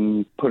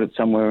and put it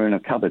somewhere in a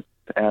cupboard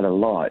out of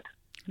light.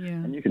 Yeah.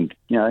 And you can,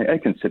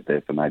 it can sit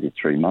there for maybe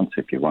 3 months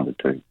if you wanted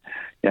to.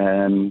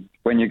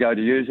 When you go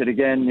to use it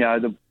again,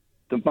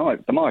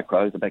 the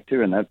microbes, the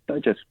bacteria, they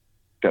just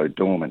go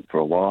dormant for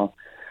a while.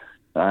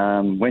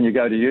 When you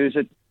go to use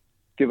it,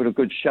 give it a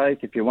good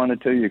shake. If you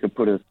wanted to, you could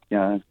put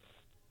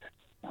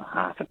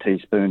half a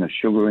teaspoon of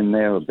sugar in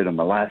there, a bit of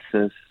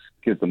molasses,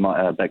 give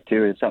the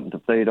bacteria something to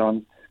feed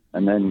on,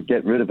 and then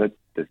get rid of it.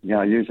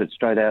 Use it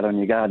straight out on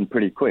your garden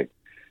pretty quick.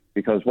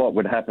 Because what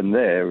would happen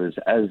there is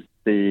as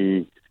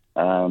the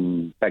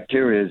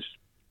bacteria is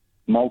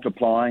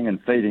multiplying and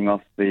feeding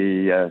off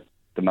the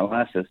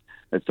molasses,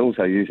 it's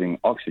also using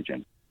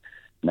oxygen.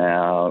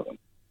 Now,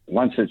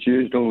 once it's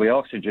used all the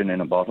oxygen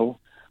in a bottle,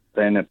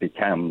 then it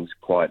becomes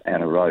quite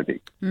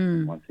anaerobic.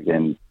 Once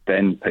again,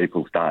 then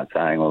people start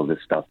saying, "Oh,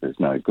 this stuff is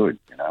no good."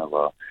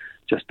 Well,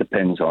 just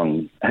depends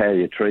on how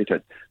you treat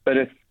it. But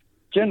if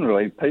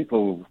generally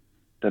people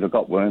that have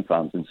got worm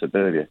farms in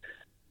suburbia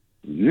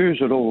use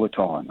it all the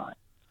time, mate.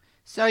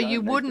 So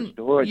you wouldn't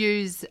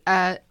use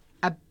a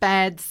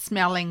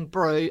bad-smelling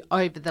brew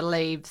over the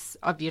leaves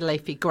of your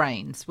leafy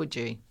greens, would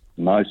you?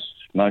 Most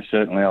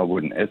certainly I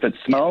wouldn't. If it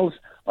smells,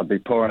 I'd be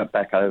pouring it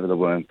back over the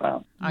worm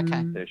farm.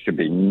 Okay. There should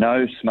be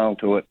no smell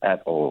to it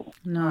at all.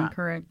 No,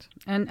 correct.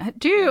 And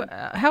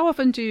how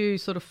often do you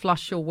sort of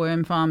flush your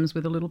worm farms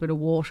with a little bit of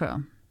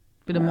water,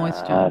 bit of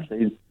moisture?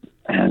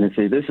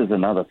 See, this is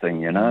another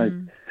thing,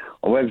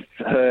 We've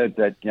heard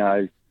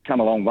that, come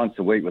along once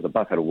a week with a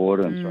bucket of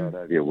water and throw it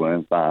over your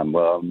worm farm.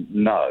 Well,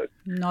 no.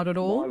 Not at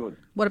all?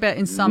 What about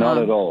in summer? Not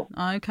at all.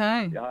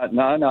 Okay.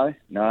 No.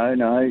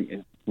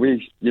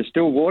 You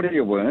still water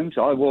your worms.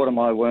 I water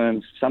my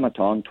worms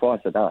summertime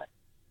twice a day.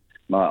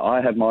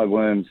 I have my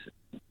worms,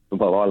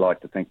 well, I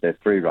like to think they're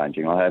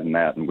free-ranging. I have them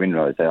out in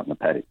windrows out in the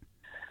paddock.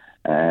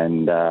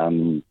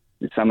 And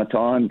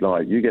summertime,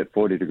 like you get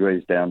 40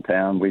 degrees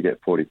downtown, we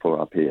get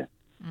 44 up here.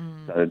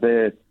 So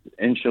they're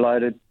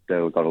insulated.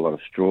 They've got a lot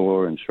of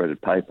straw and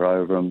shredded paper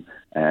over them,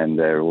 and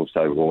they're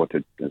also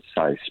watered,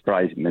 say,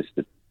 spray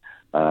misted,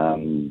 a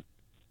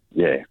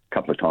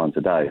couple of times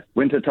a day.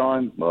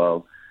 Wintertime,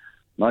 well,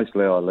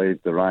 mostly I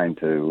leave the rain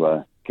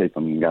to keep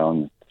them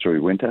going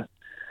through winter.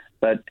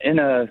 But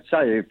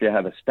say if you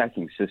have a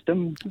stacking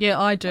system. Yeah,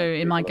 I do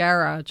in my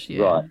garage,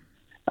 yeah. Right.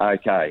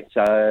 Okay,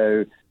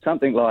 so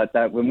something like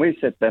that, when we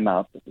set them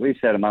up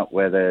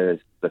where there's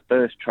the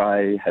first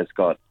tray has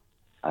got,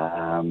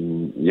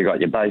 you got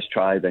your base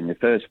tray, then your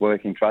first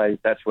working tray.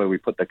 That's where we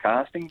put the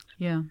castings.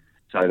 Yeah.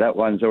 So that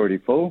one's already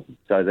full.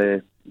 So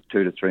they're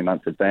 2 to 3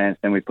 months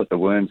advanced. Then we put the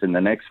worms in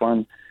the next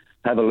one,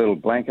 have a little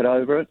blanket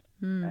over it,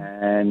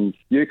 and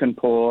you can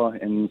pour,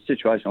 in a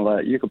situation like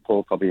that, you could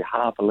pour probably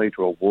half a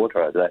litre of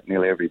water over that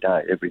nearly every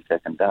day, every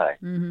second day.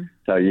 Mm-hmm.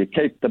 So you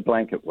keep the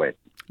blanket wet.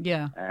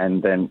 Yeah.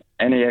 And then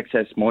any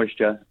excess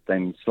moisture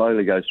then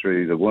slowly goes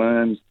through the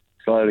worms,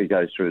 slowly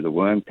goes through the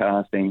worm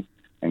casting,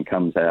 and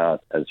comes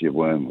out as your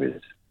worm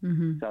withers.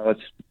 Mm-hmm. So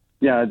it's,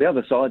 the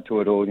other side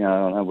to it all,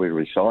 I know we're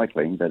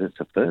recycling, but it's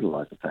a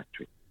fertiliser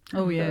factory.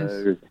 Oh, yes.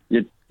 So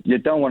you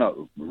don't want it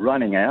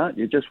running out,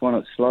 you just want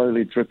it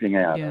slowly dripping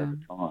out over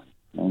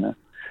time.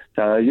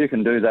 So you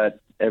can do that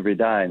every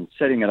day, and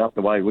setting it up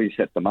the way we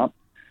set them up,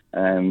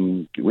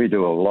 we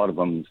do a lot of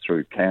them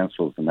through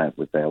councils and that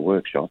with our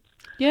workshops.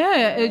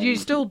 Yeah, are you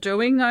still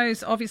doing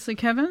those, obviously,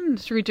 Kevin,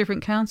 through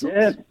different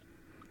councils?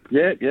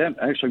 Yeah.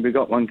 Actually, we've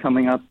got one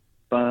coming up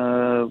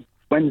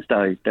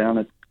Wednesday down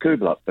at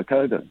Coolblup, the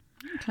Coburn.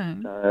 Okay.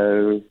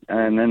 So,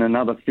 and then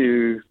another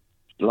few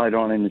later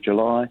on in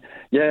July.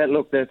 Yeah,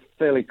 look, they're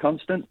fairly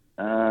constant.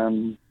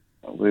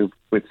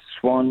 With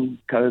Swan,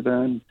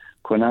 Coburn,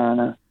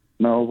 Kwinana,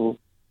 Melville.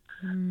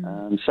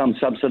 Some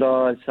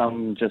subsidised,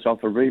 some just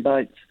offer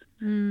rebates.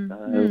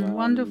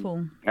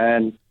 Wonderful.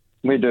 And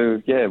we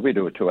do a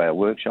 2-hour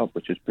workshop,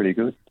 which is pretty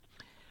good.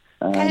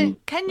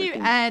 Can you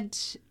add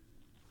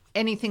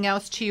anything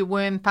else to your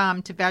worm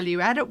farm to value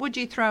add it? Would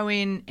you throw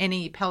in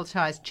any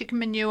pelletised chicken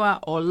manure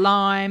or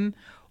lime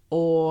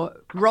or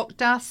rock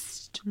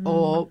dust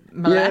or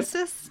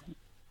molasses?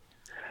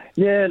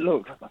 Yeah,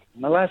 look,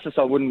 molasses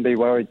I wouldn't be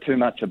worried too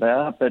much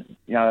about, but,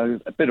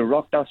 a bit of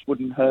rock dust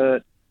wouldn't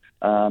hurt,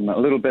 a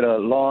little bit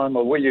of lime,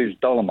 or we use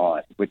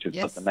dolomite, which has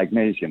got the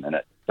magnesium in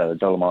it, so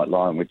dolomite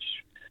lime, which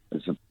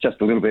is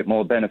just a little bit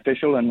more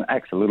beneficial and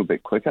acts a little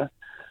bit quicker.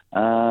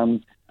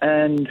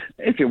 And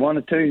if you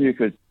wanted to, you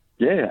could,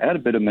 add a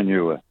bit of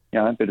manure,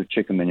 a bit of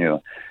chicken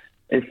manure.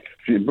 If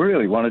you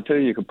really wanted to,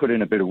 you could put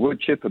in a bit of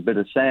wood chip, a bit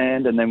of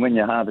sand, and then when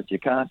you harvest your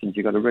castings,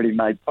 you've got a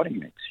ready-made potting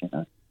mix,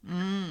 So,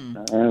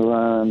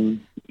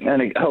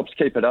 and it helps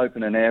keep it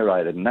open and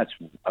aerated, and that's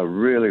a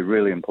really,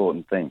 really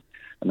important thing.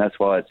 And that's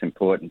why it's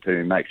important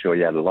to make sure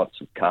you have lots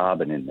of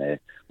carbon in there,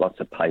 lots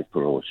of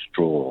paper or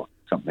straw,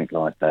 something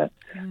like that.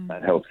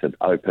 That helps it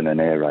open and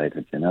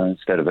aerated,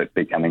 instead of it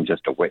becoming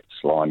just a wet,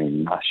 slimy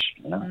mush,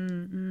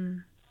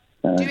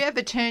 Do you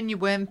ever turn your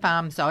worm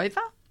farms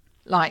over?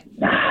 No?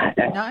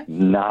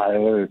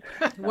 No.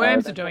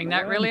 Worms are doing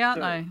that, really, aren't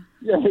they?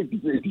 Yeah,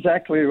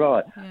 exactly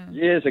right. Yeah.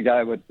 Years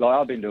ago,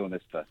 I've been doing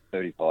this for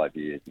 35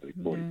 years,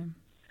 40.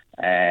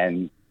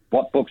 And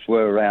what books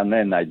were around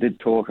then, they did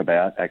talk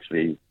about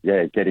actually,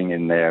 getting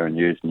in there and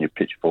using your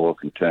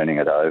pitchfork and turning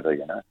it over,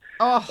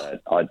 Oh,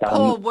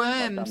 poor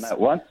worms. I've done that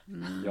once.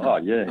 Oh,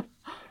 yeah.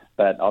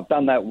 But I've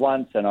done that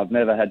once, and I've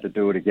never had to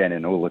do it again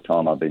in all the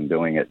time I've been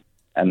doing it.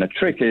 And the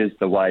trick is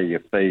the way you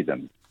feed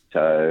them.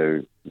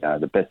 So,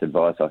 the best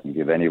advice I can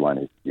give anyone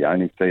is you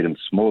only feed them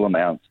small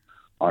amounts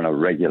on a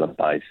regular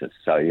basis.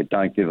 So you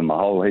don't give them a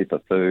whole heap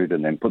of food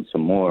and then put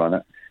some more on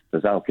it,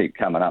 because they'll keep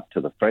coming up to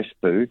the fresh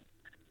food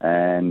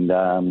and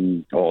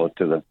or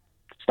to the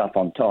stuff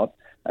on top,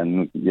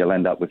 and you'll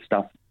end up with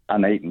stuff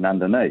uneaten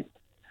underneath.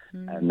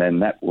 And then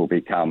that will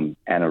become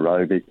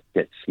anaerobic,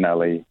 get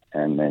smelly,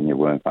 and then your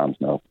worm farm's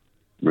not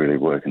really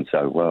working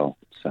so well.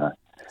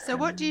 So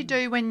what do you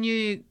do when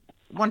you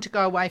want to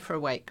go away for a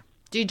week?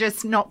 Do you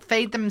just not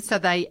feed them so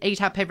they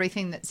eat up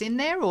everything that's in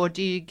there, or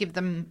do you give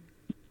them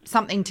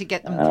something to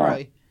get them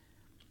through?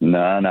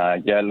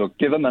 No. Yeah, look,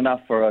 give them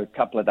enough for a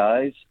couple of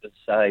days.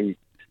 Say,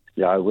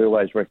 we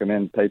always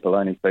recommend people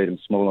only feed them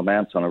small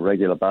amounts on a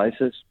regular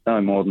basis, no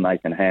more than they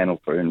can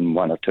handle for in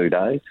 1 or 2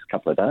 days, a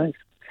couple of days.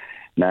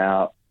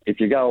 Now, if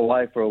you go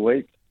away for a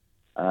week,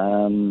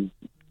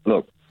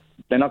 look,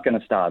 they're not going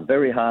to starve.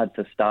 Very hard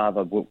to starve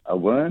a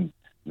worm,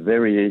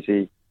 very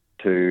easy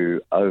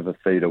to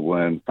overfeed a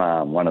worm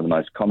farm, one of the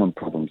most common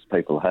problems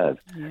people have.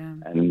 Yeah.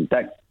 And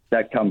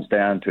that comes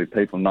down to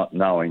people not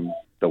knowing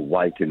the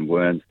weight in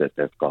worms that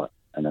they've got.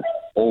 And it's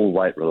all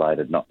weight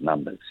related, not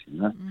numbers,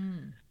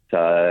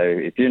 So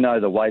if you know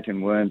the weight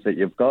in worms that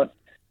you've got,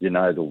 you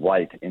know the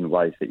weight in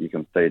ways that you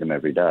can feed them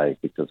every day,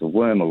 because a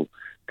worm will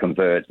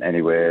convert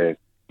anywhere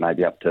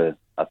maybe up to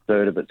a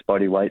third of its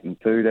body weight in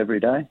food every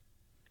day.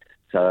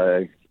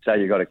 So say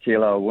you've got a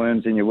kilo of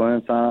worms in your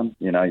worm farm,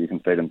 you can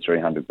feed them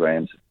 300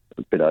 grams,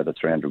 a bit over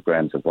 300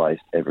 grams of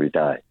waste every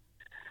day.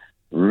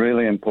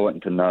 Really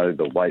important to know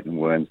the weight in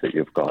worms that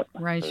you've got.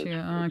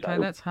 Ratio. Oh, okay,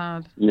 that's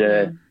hard.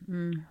 Yeah.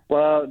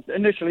 Well,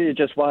 initially you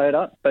just weigh it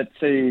up, but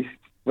see,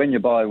 when you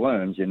buy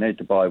worms, you need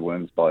to buy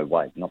worms by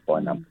weight, not by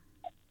number.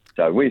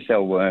 So we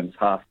sell worms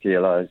half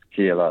kilos,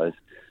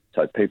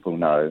 so people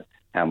know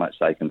how much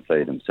they can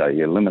feed them. So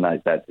you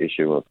eliminate that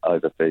issue of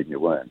overfeeding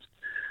your worms.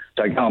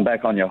 So going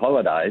back on your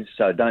holidays,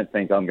 so don't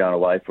think I'm going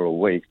away for a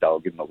week, so I'll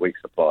give them a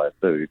week's supply of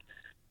food.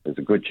 There's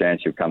a good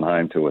chance you'll come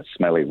home to a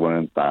smelly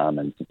worm farm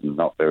and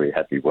not very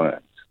happy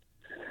worms.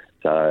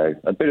 So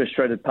a bit of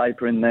shredded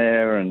paper in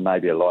there and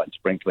maybe a light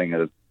sprinkling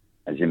of,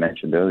 as you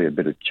mentioned earlier, a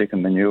bit of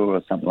chicken manure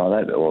or something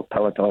like that, or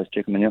pelletised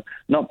chicken manure.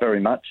 Not very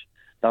much.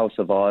 They'll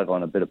survive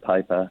on a bit of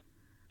paper,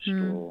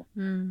 straw.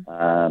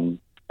 And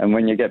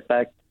when you get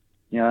back,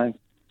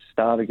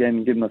 start again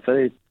and give them a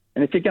feed.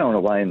 And if you're going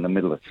away in the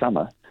middle of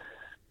summer,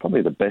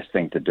 probably the best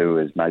thing to do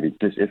is maybe,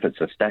 if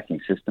it's a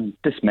stacking system,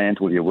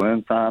 dismantle your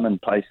worm farm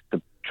and place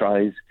the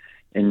trays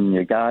in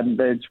your garden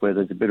beds where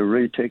there's a bit of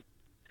retic,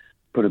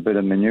 put a bit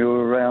of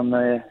manure around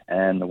there,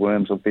 and the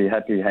worms will be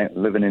happy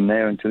living in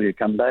there until you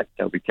come back.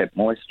 They'll be kept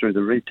moist through the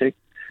retic.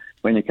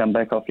 When you come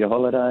back off your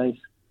holidays,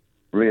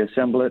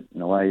 reassemble it,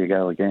 and away you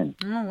go again.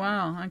 Oh,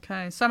 wow.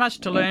 Okay. So much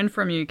to learn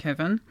from you,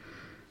 Kevin.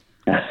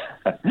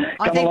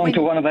 Come along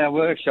to one of our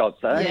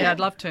workshops, eh? Yeah, I'd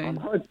love to.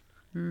 I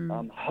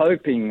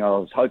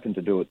was hoping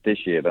to do it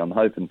this year, but I'm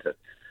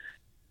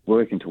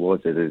working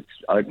towards it is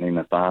opening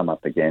the farm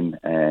up again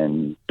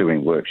and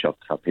doing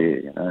workshops up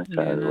here, So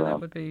that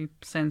would be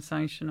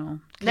sensational.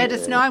 Let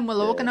us know and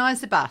we'll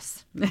organise a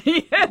bus.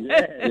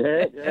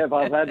 Yeah.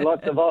 I've had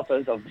lots of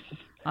offers.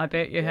 I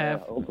bet you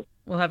have.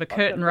 We'll have a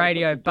Curtin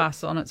Radio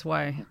bus on its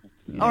way.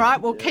 Yeah. All right,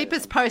 well, keep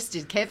us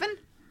posted, Kevin.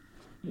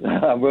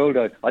 I will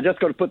do. I just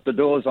got to put the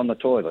doors on the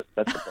toilet.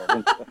 That's the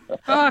problem.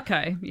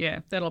 Okay, yeah,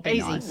 that'll be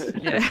easy. Nice.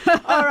 Yeah.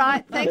 All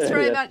right, thanks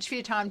very much for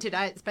your time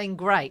today. It's been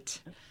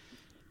great.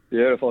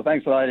 Beautiful.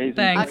 Thanks, ladies.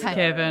 Thanks,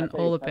 Kevin.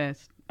 All the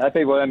best.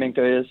 Happy worming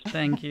to you.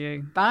 Thank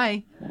you.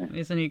 Bye.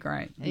 Isn't he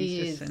great?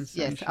 He's just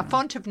sensational. Yes, a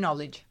font of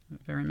knowledge.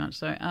 Very much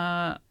so.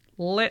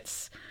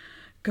 Let's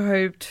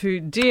go to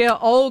dear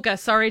Olga.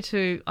 Sorry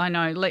to,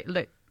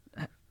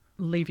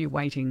 leave you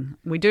waiting.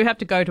 We do have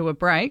to go to a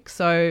break.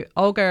 So,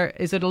 Olga,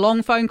 is it a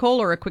long phone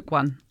call or a quick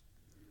one?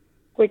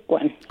 Quick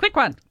one. Quick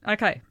one.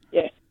 Okay.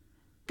 Yeah.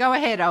 Go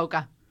ahead,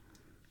 Olga.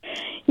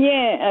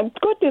 Yeah, I've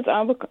got this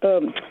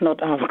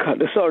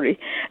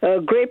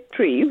grape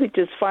tree, which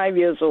is 5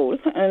 years old,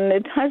 and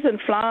it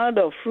hasn't flowered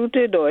or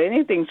fruited or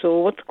anything. So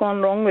what's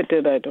gone wrong with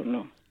it? I don't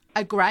know.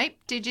 A grape,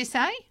 did you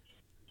say?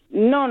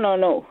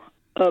 No.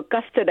 A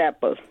custard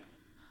apple.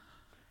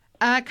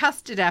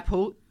 Custard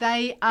apple,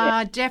 they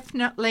are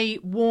definitely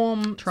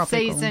warm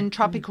season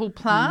tropical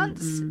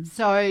plants.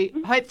 So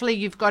hopefully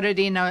you've got it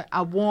in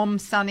a warm,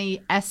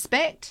 sunny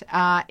aspect.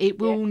 It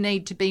will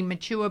need to be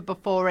mature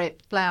before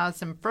it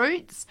flowers and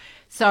fruits.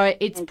 So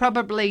it's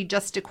probably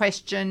just a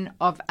question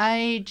of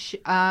age.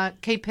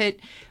 Keep it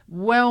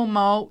well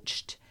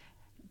mulched.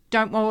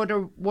 Don't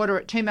water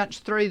it too much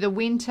through the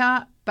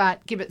winter,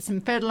 but give it some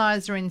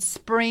fertiliser in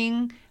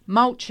spring,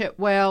 mulch it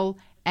well,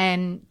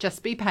 and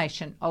just be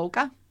patient,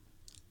 Olga.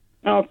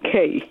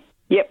 Okay.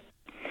 Yep.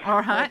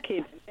 All right.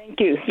 Okay. Thank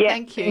you. Yeah.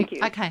 Thank you.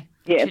 Okay.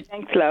 Yeah.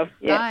 Thanks, love.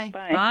 Yeah.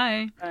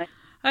 Bye.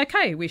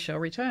 Okay, we shall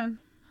return.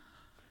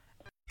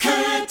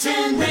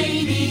 Curtin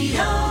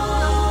Radio.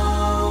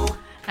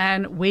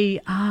 And we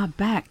are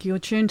back. You're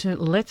tuned to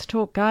Let's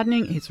Talk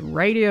Gardening. It's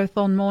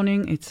Radiothon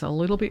morning. It's a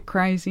little bit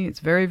crazy.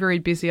 It's very, very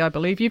busy, I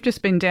believe. You've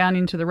just been down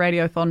into the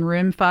Radiothon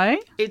room, Faye.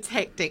 It's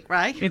hectic,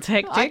 Ray. It's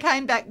hectic. I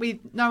came back with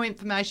no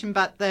information,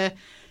 but the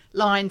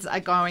lines are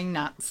going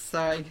nuts.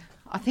 So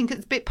I think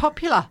it's a bit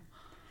popular,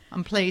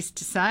 I'm pleased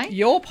to say.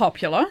 You're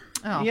popular.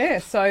 Oh. Yeah,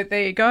 so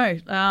there you go.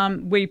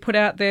 We put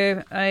out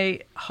there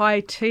a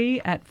high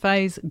tea at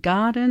Faye's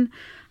Garden,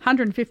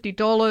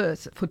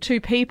 $150 for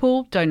 2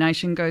 people.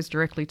 Donation goes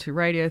directly to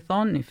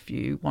Radiothon. If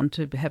you want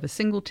to have a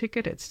single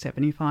ticket, it's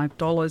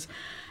 $75.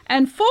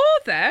 And for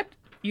that,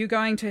 you're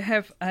going to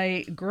have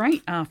a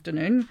great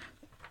afternoon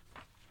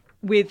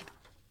with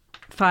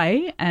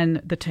Faye and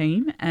the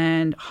team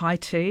and high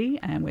tea,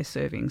 and we're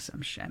serving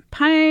some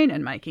champagne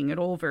and making it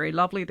all very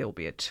lovely. There'll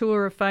be a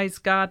tour of Faye's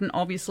garden,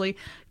 obviously,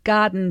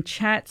 garden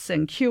chats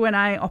and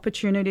Q&A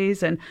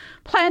opportunities and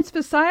plants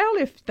for sale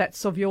if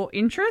that's of your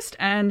interest,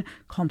 and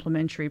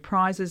complimentary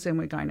prizes, and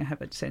we're going to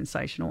have a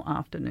sensational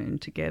afternoon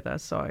together.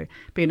 So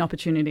be an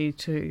opportunity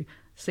to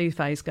see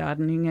Faye's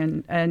gardening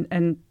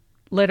and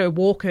let her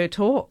walk her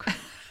talk.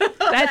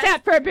 That's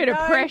out for a bit of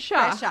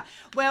pressure.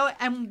 Well,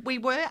 and we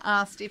were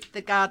asked if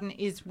the garden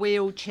is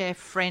wheelchair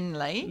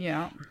friendly.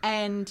 Yeah.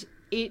 And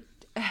it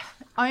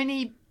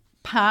only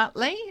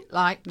partly,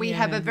 like we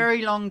have a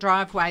very long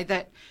driveway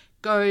that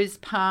goes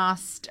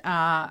past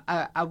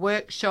a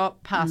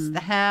workshop, past the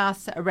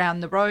house,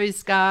 around the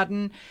rose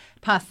garden,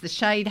 past the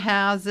shade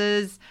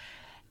houses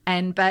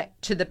and back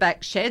to the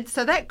back shed.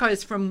 So that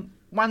goes from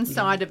one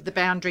side of the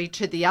boundary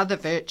to the other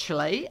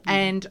virtually.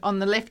 And on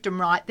the left and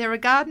right, there are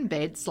garden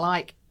beds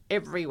like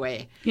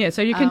everywhere. Yeah,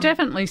 so you can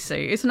definitely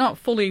see. It's not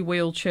fully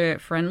wheelchair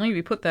friendly.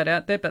 We put that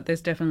out there, but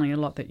there's definitely a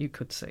lot that you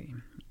could see.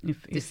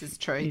 This is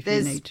true. If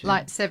there's you need to.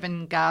 like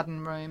 7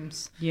 garden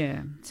rooms.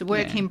 Yeah. It's a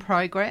work in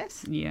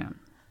progress. Yeah.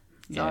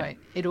 So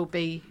it'll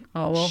be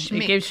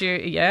it gives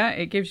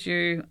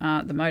you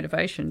the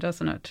motivation,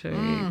 doesn't it, to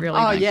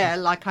really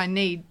like I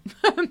need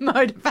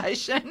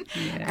motivation.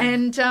 Yeah.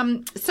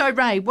 And so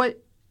Ray,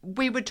 what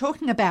we were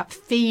talking about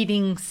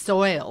feeding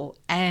soil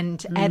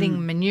and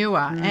adding manure.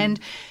 And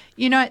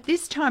you know, at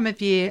this time of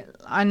year,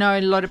 I know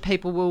a lot of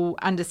people will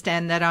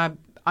understand that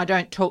I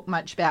don't talk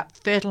much about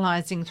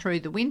fertilising through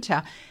the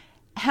winter.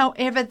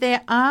 However,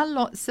 there are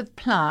lots of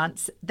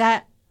plants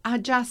that are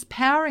just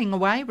powering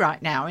away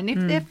right now. And if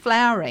they're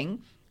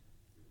flowering,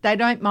 they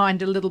don't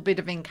mind a little bit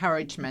of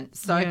encouragement.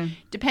 So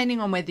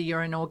depending on whether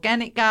you're an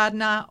organic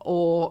gardener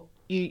or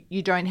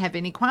you don't have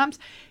any qualms,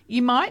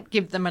 you might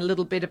give them a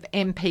little bit of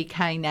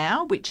NPK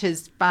now, which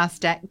is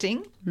fast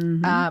acting,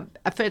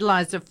 a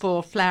fertiliser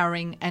for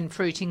flowering and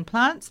fruiting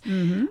plants.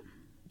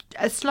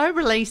 Slow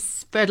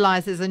release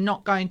fertilisers are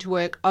not going to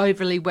work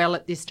overly well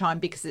at this time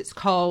because it's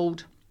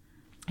cold.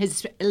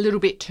 It's a little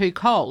bit too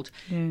cold.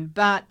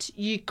 But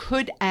you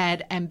could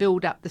add and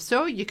build up the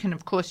soil. You can,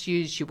 of course,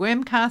 use your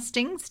worm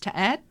castings to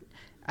add,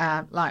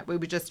 like we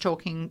were just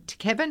talking to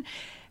Kevin.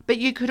 But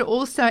you could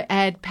also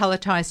add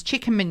pelletised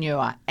chicken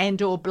manure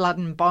and or blood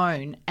and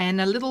bone.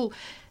 And a little,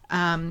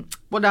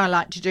 what I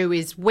like to do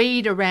is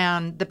weed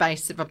around the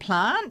base of a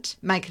plant,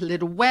 make a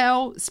little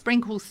well,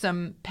 sprinkle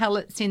some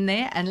pellets in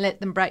there and let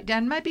them break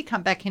down. Maybe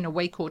come back in a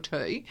week or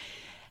two.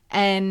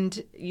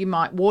 And you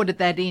might water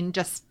that in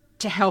just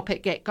to help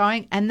it get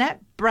going, and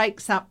that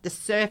breaks up the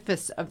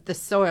surface of the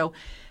soil.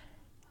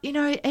 You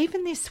know,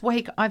 even this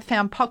week I've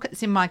found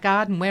pockets in my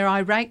garden where I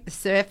rake the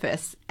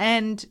surface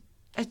and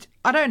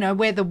I don't know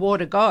where the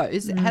water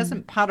goes. It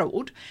hasn't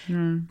puddled,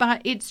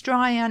 but it's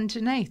dry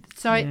underneath.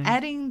 So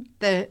adding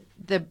the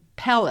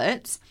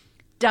pellets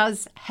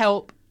does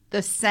help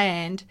the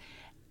sand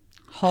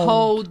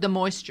hold the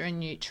moisture and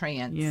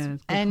nutrients. Yeah,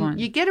 and point.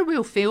 You get a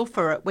real feel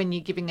for it when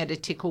you're giving it a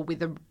tickle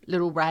with a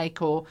little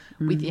rake or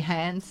with your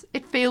hands.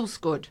 It feels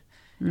good.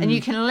 And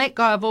you can let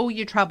go of all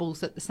your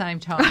troubles at the same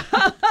time.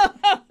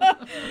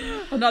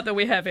 Well, not that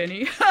we have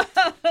any.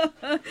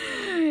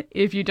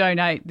 If you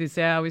donate this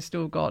hour, we've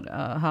still got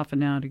half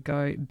an hour to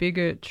go.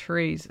 Bigger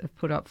Trees have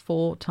put up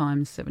 4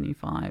 times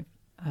 75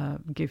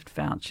 gift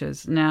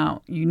vouchers.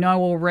 Now, you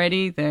know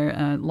already they're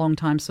a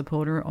long-time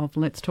supporter of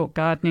Let's Talk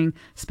Gardening,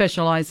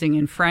 specialising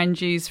in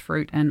frangies,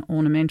 fruit and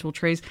ornamental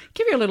trees.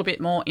 Give you a little bit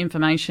more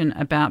information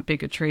about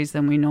Bigger Trees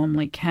than we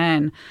normally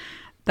can.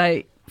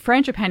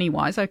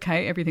 Frangipani-wise,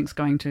 okay, everything's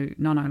going to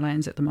Nono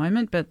Lands at the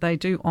moment, but they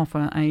do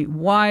offer a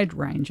wide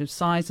range of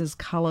sizes,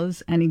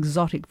 colours and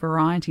exotic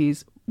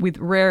varieties with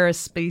rarer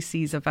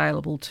species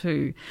available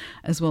too,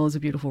 as well as a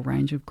beautiful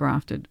range of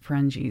grafted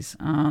frangies.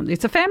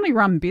 It's a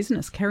family-run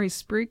business. Kerry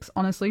Spriggs,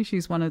 honestly,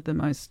 she's one of the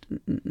most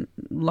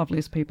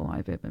loveliest people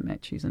I've ever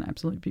met. She's an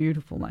absolute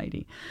beautiful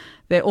lady.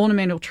 Their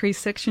ornamental tree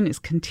section is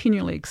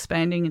continually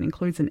expanding and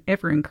includes an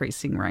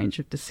ever-increasing range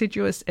of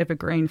deciduous,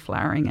 evergreen,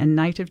 flowering and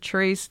native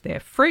trees. Their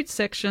fruit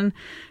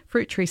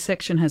tree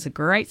section has a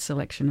great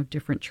selection of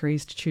different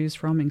trees to choose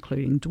from,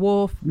 including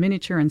dwarf,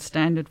 miniature and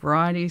standard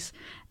varieties,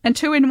 and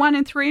 2-in-1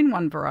 and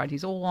 3-in-1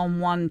 varieties, all on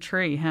one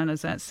tree. How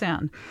does that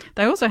sound?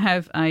 They also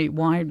have a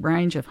wide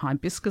range of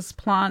hibiscus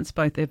plants,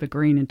 both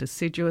evergreen and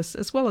deciduous,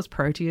 as well as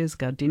proteas,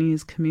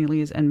 gardenias,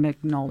 camellias and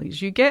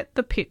magnolias. You get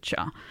the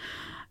picture.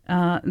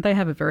 They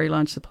have a very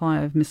large supply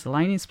of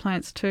miscellaneous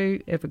plants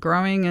too,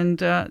 ever-growing, and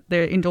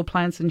their indoor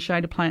plants and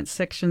shaded plants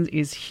sections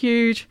is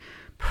huge.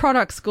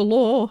 Products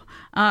galore.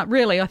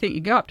 Really, I think you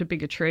go up to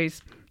Bigger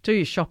Trees, do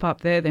your shop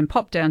up there, then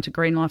pop down to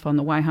Green Life on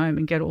the way home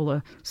and get all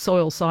the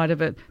soil side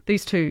of it.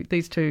 These two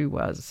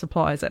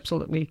suppliers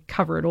absolutely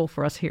cover it all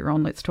for us here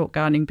on Let's Talk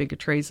Gardening, Bigger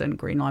Trees and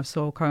Green Life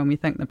Soil Co, and we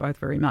thank them both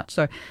very much.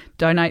 So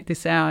donate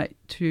this hour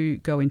to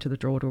go into the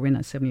draw to win a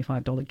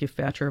 $75 gift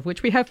voucher, of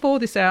which we have for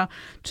this hour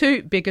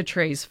to Bigger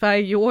Trees.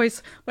 Faye, you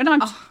always, when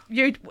I'm,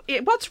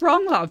 what's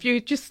wrong, love? You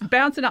just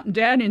bouncing up and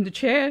down in the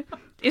chair.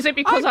 Is it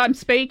because I'm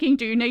speaking?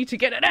 Do you need to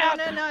get it out?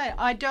 No.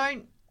 I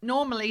don't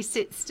normally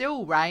sit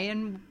still, Ray.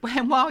 And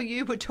while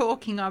you were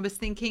talking, I was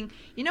thinking,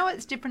 you know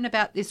what's different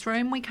about this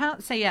room? We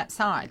can't see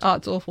outside. Oh,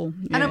 it's awful.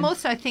 Yeah. And I'm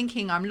also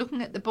thinking, I'm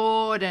looking at the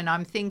board and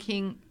I'm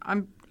thinking,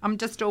 I'm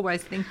just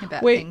always thinking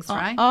about things,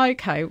 Ray.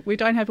 Okay, we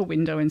don't have a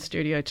window in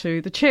Studio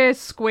 2. The chairs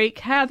squeak.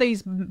 How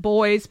these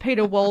boys,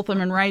 Peter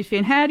Waltham and Ray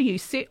Finn, how do you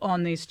sit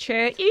on this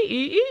chair?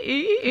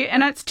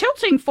 And it's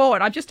tilting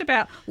forward. I'm just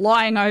about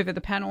lying over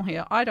the panel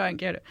here. I don't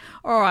get it.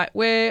 All right,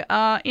 we're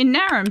in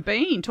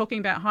Narrabeen talking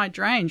about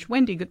hydrangea.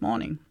 Wendy, good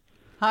morning.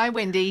 Hi,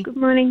 Wendy. Good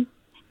morning.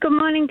 Good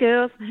morning,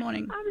 girls. Good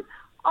morning.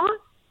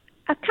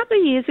 A couple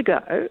of years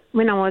ago,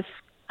 when I was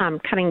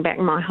cutting back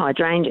my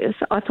hydrangeas,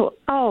 I thought,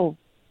 I'll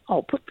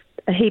put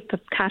a heap of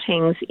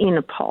cuttings in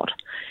a pot.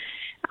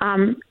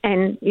 And,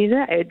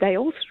 they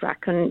all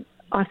struck, and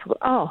I thought,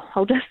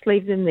 I'll just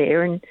leave them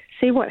there and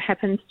see what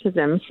happens to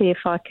them, see if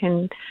I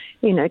can,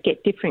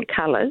 get different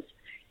colours.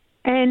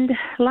 And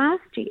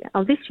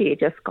this year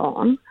just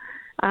gone,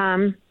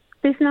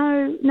 there's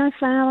no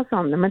flowers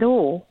on them at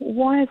all.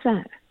 Why is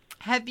that?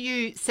 Have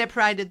you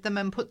separated them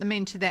and put them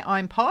into their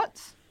own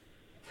pots?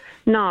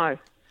 No.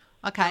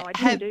 Okay. No, I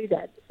didn't do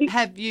that.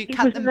 Have you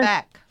cut them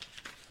back?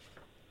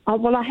 Oh,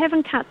 well, I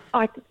haven't cut.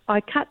 I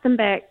cut them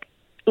back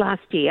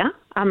last year.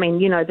 I mean,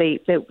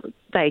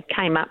 they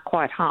came up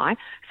quite high,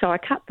 so I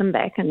cut them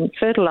back and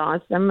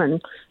fertilised them,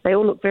 and they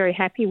all look very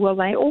happy. Well,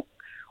 they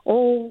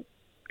all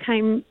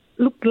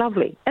looked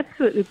lovely,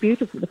 absolutely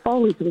beautiful. The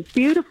foliage was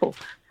beautiful,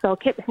 so I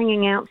kept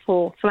hanging out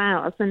for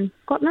flowers and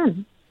got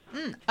none.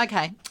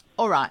 Okay,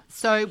 all right.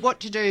 So, what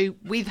to do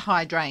with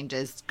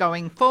hydrangeas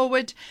going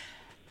forward?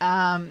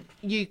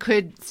 You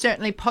could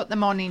certainly put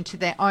them on into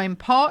their own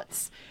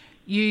pots.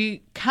 You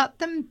cut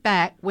them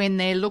back when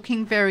they're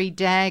looking very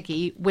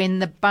daggy, when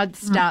the buds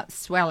start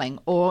swelling,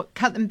 or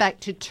cut them back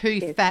to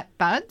two fat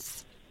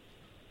buds.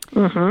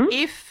 Mm-hmm.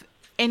 If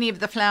any of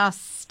the flower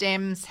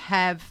stems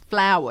have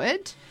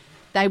flowered,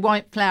 they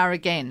won't flower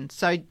again.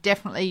 So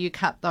definitely you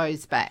cut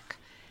those back.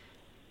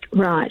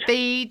 Right.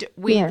 Feed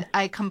with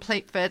a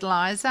complete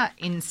fertiliser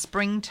in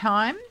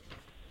springtime.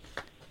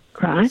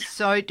 Right.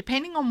 So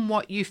depending on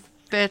what you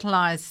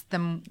fertilise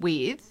them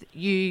with,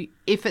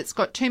 if it's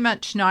got too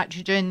much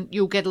nitrogen,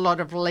 you'll get a lot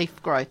of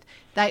leaf growth.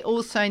 They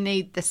also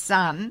need the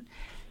sun.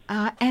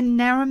 And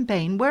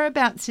Narrabeen,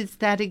 whereabouts is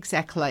that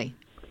exactly?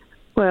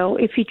 Well,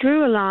 if you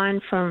drew a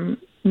line from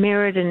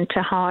Merredin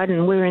to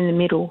Hyden, we're in the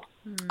middle.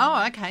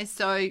 Oh, okay.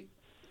 So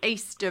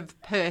east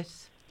of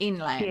Perth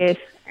inland. Yes,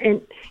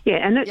 and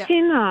it's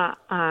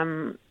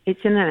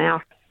in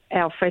an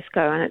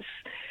alfresco, and it's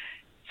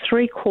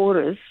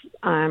 3/4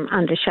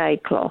 under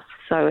shade cloth,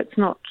 so it's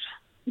not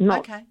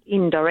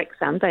in direct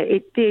sun.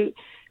 The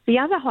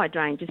other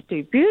hydrangeas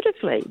do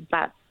beautifully,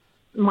 but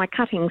my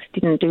cuttings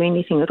didn't do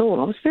anything at all.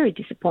 I was very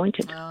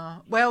disappointed.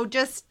 Well,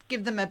 just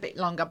give them a bit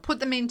longer. Put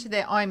them into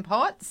their own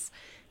pots,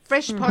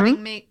 fresh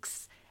potting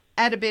mix,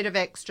 add a bit of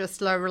extra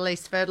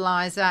slow-release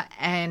fertiliser,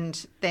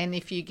 and then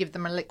if you give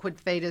them a liquid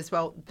feed as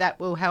well, that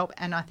will help.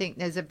 And I think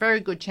there's a very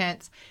good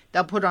chance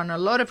they'll put on a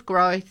lot of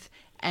growth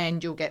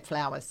and you'll get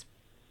flowers.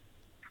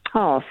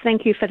 Oh,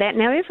 thank you for that.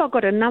 Now, if I've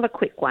got another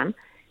quick one,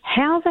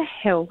 how the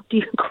hell do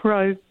you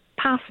grow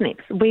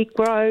parsnips? We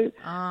grow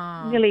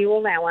nearly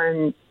all our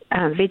own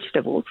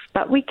vegetables,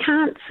 but we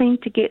can't seem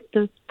to get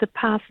the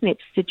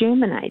parsnips to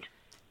germinate.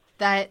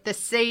 The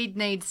seed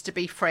needs to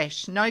be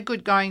fresh. No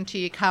good going to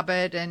your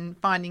cupboard and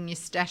finding your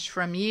stash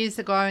from years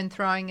ago and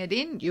throwing it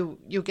in.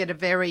 You'll get a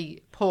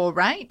very poor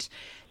rate.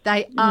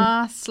 They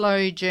are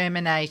slow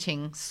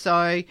germinating,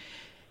 so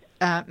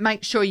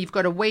make sure you've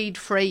got a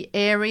weed-free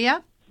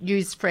area,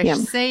 use fresh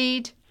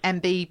seed, and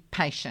be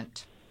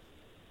patient.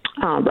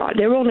 Oh, right.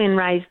 They're all in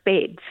raised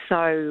beds,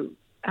 so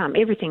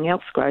everything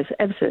else grows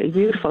absolutely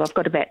beautiful. I've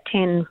got about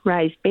 10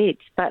 raised beds,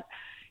 but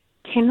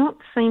cannot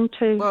seem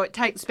to... Well, it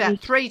takes about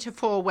 3 to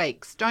 4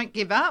 weeks. Don't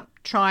give up.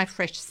 Try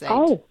fresh seed.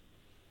 Oh,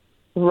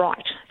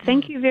 right.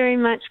 Thank you very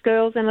much,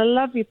 girls, and I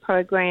love your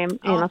program,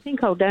 and I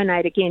think I'll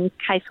donate again in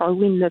case I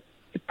win the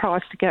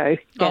prize to go.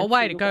 Oh,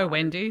 way to go,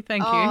 Wendy.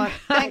 Thank you.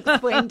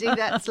 Thanks, Wendy.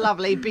 That's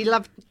lovely. Be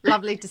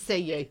lovely to see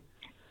you.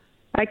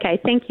 Okay,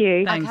 thank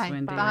you. Thanks, okay,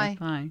 Wendy.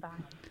 Bye.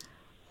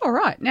 All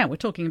right, now we're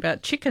talking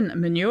about chicken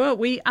manure.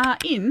 We are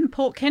in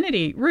Port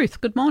Kennedy. Ruth,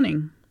 good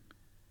morning.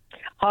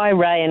 Hi,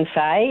 Ray and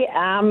Faye.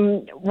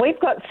 We've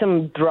got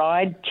some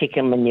dried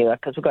chicken manure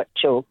because we've got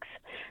chooks,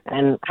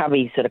 and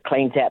hubby sort of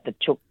cleans out the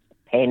chook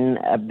pen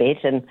a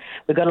bit, and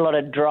we've got a lot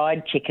of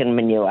dried chicken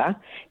manure.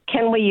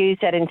 Can we use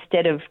that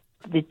instead of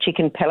the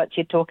chicken pellets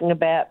you're talking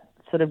about,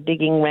 sort of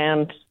digging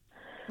round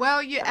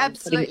Well, you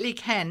absolutely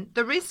can.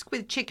 The risk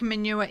with chicken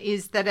manure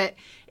is that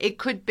it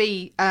could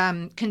be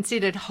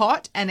considered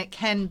hot and it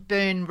can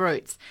burn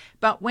roots.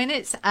 But when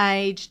it's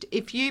aged,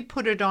 if you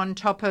put it on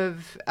top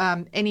of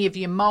any of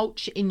your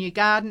mulch in your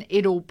garden,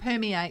 it'll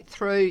permeate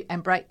through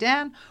and break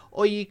down.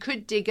 Or you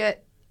could dig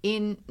it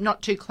in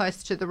not too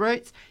close to the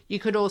roots. You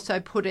could also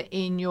put it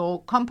in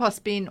your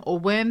compost bin or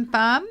worm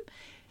farm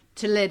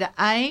to let it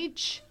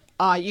age.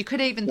 You could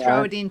even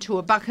throw it into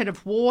a bucket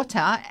of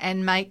water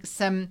and make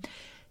some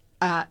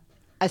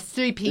a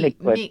soupy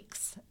liquid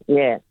mix.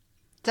 Yeah.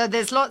 So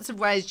there's lots of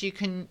ways you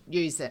can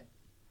use it.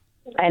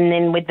 And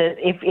then with the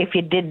if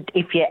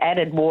you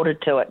added water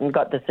to it and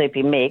got the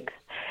soupy mix,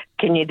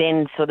 can you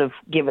then sort of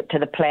give it to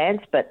the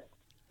plants, but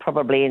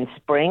probably in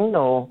spring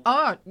or?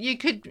 Oh, you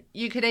could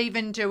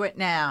even do it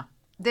now.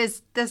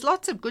 There's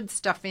lots of good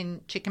stuff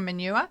in chicken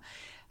manure.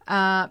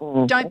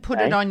 Don't put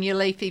it on your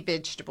leafy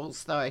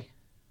vegetables though.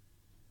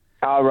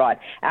 Oh, right.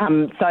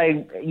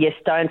 So your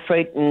stone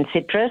fruit and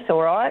citrus,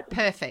 all right?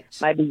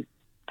 Perfect. Maybe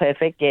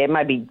perfect, yeah.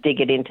 Maybe dig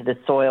it into the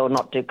soil,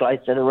 not too close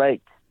to the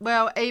roots.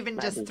 Well, even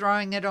just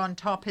throwing it on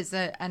top is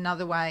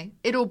another way.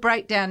 It'll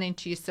break down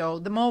into your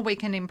soil. The more we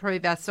can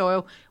improve our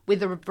soil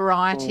with a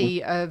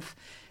variety of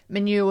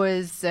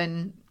manures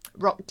and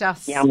rock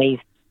dust. Yummies.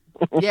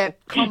 Yeah,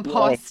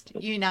 compost,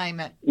 you name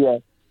it. Yeah.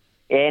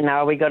 Yeah,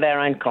 no, we got our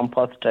own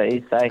compost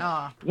too,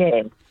 so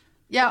yeah.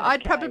 Yeah,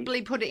 I'd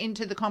probably put it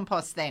into the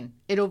compost then.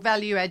 It'll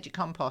value add your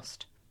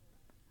compost.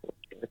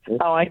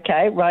 Oh,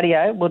 okay.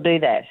 Rightio. We'll do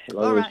that.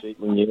 All right.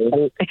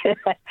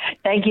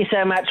 Thank you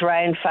so much,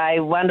 Ray and Faye.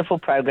 Wonderful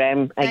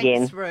program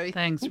again. Thanks, Ruth.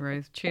 Thanks,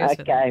 Ruth. Cheers.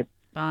 For Okay. that.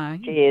 Bye.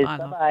 Cheers. Bye,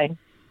 love. Bye-bye.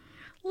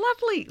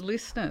 Lovely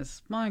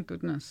listeners. My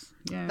goodness.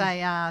 Yeah.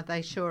 They are.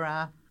 They sure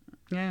are.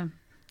 Yeah.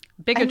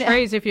 Bigger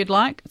trees if you'd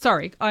like.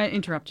 Sorry, I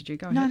interrupted you.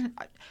 Go ahead.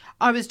 No,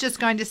 I was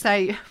just going to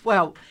say,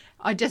 well,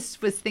 I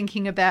just was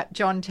thinking about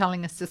John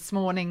telling us this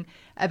morning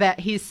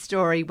about his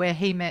story where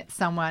he met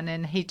someone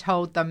and he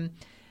told them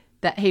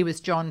that he was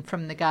John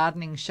from the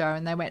gardening show,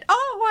 and they went,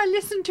 "Oh, I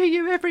listen to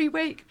you every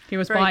week." He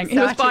was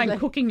buying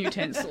cooking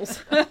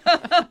utensils.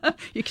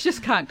 You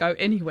just can't go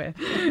anywhere.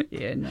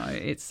 Yeah, no,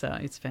 it's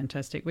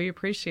fantastic. We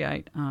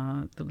appreciate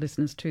the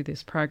listeners to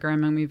this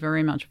program, and we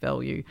very much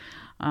value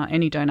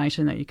any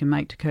donation that you can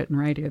make to Curtin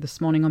Radio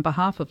this morning on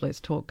behalf of Let's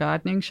Talk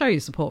Gardening. Show your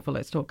support for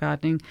Let's Talk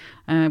Gardening.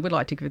 We'd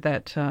like to give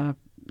that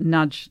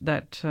nudge,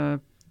 that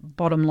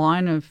bottom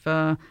line of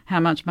how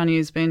much money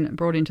has been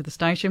brought into the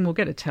station. We'll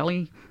get a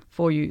tally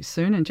for you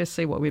soon and just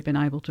see what we've been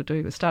able to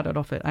do. We started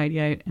off at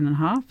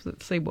 88.5.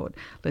 Let's see what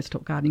Let's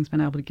Talk Gardening's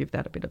been able to give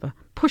that a bit of a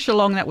push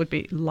along. That would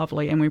be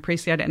lovely, and we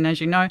appreciate it. And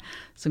as you know,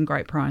 some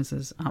great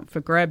prizes up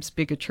for grabs.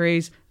 Bigger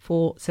Trees,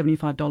 4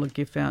 $75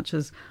 gift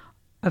vouchers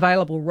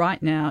available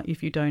right now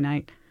if you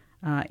donate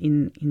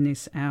in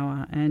this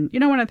hour. And you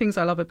know, one of the things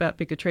I love about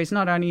Bigger Trees,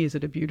 not only is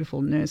it a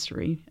beautiful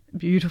nursery,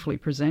 beautifully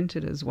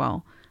presented as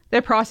well,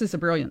 their prices are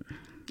brilliant.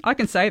 I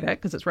can say that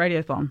because it's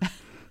Radiothon.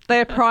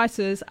 Their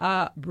prices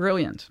are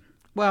brilliant.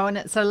 Well, and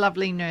it's a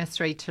lovely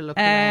nursery to look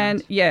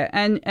around. around. Yeah,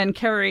 and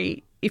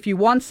Kerry, if you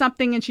want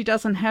something and she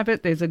doesn't have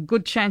it, there's a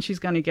good chance she's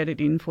going to get it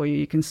in for you.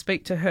 You can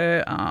speak to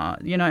her,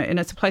 and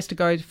it's a place to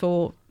go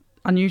for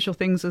unusual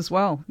things as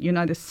well. You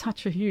know, there's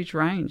such a huge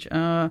range.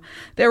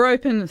 They're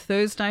open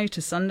Thursday to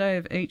Sunday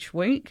of each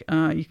week.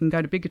 You can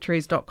go to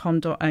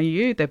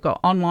biggertrees.com.au. They've got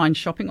online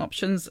shopping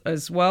options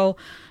as well.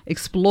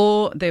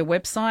 Explore their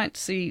website.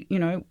 See,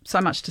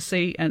 so much to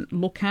see and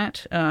look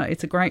at.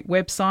 It's a great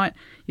website.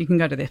 You can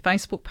go to their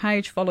Facebook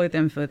page, follow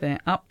them for their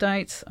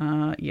updates.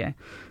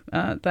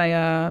 They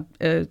are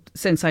a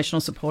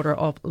sensational supporter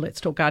of Let's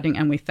Talk Gardening,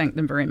 and we thank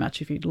them very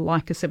much. If you'd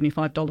like a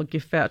 $75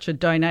 gift voucher,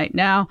 donate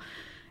now.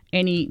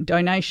 Any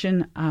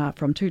donation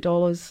from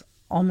 $2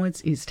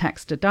 onwards is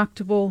tax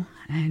deductible,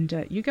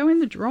 and you go in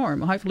the draw,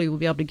 and hopefully we'll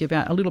be able to give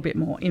out a little bit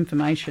more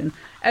information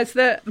as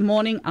the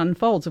morning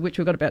unfolds, of which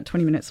we've got about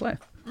 20 minutes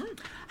left.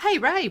 Hey,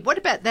 Ray, what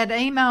about that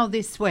email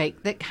this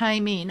week that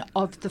came in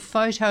of the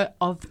photo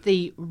of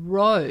the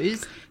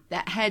rose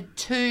that had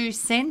 2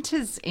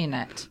 centres in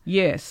it?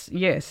 Yes.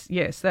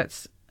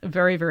 That's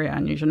very, very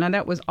unusual. Now,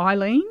 that was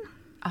Eileen.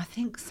 I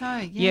think so,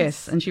 yes.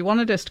 Yes, and she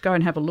wanted us to go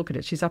and have a look at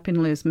it. She's up in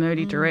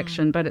Lesmurdy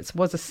direction, but it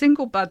was a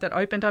single bud that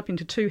opened up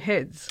into 2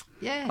 heads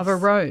of a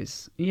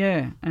rose.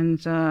 Yeah, and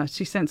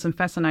she sent some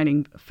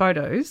fascinating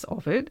photos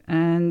of it.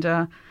 And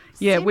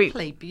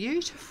simply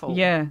beautiful.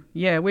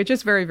 Yeah, we're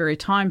just very, very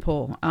time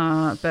poor,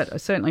 but I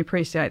certainly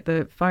appreciate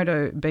the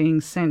photo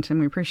being sent,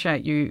 and we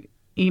appreciate you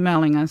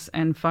emailing us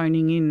and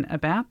phoning in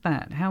about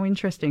that. How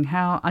interesting,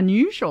 how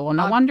unusual. And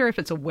I wonder if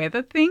it's a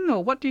weather thing,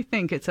 or what do you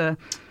think? It's a...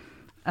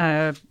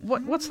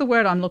 what's the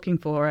word I'm looking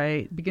for?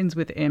 Begins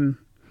with M.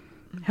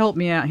 Help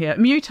me out here.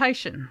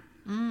 Mutation.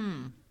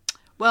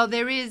 Well,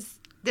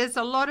 there's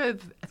a lot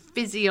of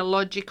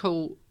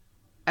physiological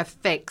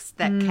effects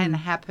that can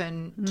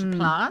happen to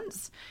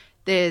plants.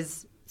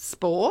 There's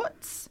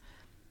sports.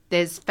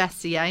 There's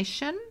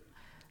fasciation.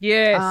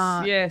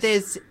 Yes.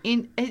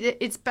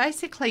 It's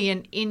basically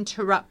an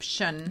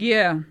interruption.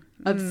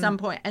 Of some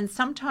point, and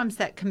sometimes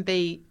that can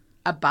be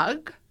a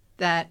bug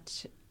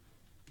that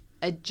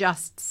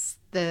adjusts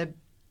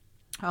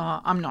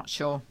I'm not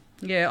sure.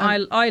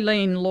 Yeah,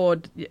 Eileen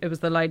Lord, it was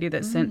the lady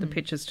that sent the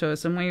pictures to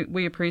us, and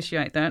we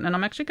appreciate that. And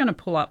I'm actually going to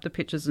pull up the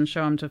pictures and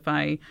show them to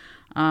Faye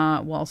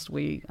whilst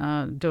we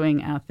are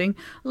doing our thing.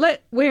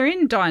 We're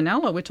in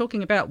Dianella. We're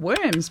talking about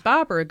worms.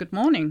 Barbara, good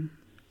morning.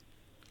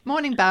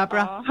 Morning,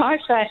 Barbara. Hi,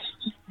 Faye.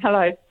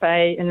 Hello,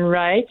 Faye and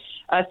Ray.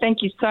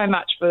 Thank you so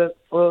much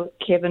for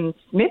Kevin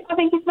Smith, I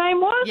think his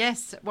name was.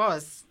 Yes, it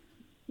was.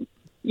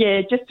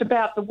 Yeah, just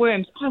about the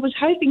worms. I was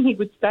hoping he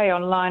would stay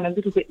online a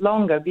little bit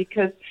longer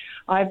because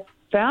I've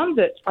found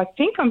that I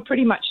think I'm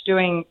pretty much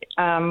doing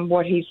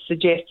what he's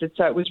suggested.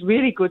 So it was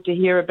really good to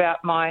hear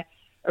about my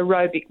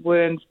aerobic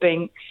worms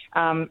being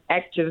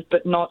active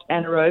but not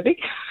anaerobic.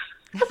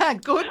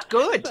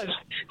 Good.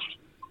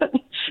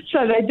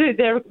 So they do.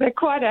 They're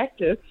quite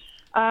active.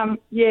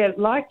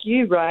 Like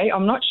you, Ray,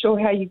 I'm not sure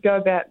how you go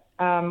about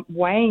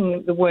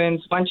weighing the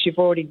worms once you've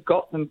already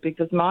got them,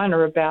 because mine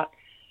are about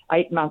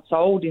 8 months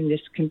old in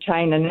this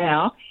container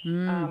now,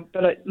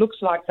 but it looks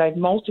like they've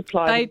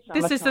multiplied.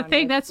 This is the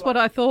thing. That's what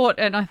I thought,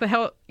 and I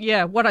thought,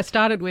 what I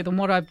started with and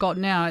what I've got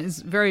now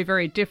is very,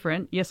 very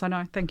different. Yes, I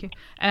know. Thank you.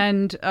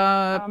 And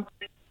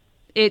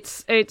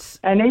it's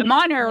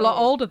mine are a lot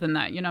older than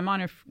that.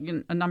 Mine are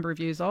a number of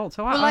years old.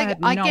 So I had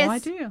no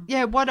idea.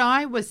 Yeah, what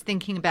I was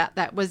thinking about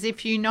that was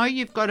if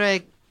you've got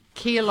a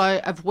kilo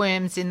of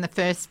worms in the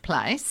first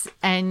place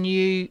and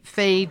you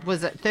feed,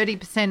 was it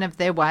 30% of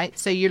their weight,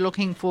 so you're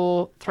looking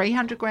for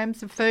 300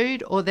 grams of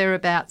food or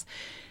thereabouts.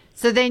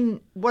 So then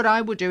what I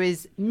will do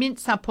is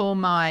mince up all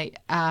my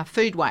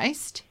food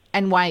waste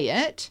and weigh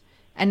it,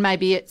 and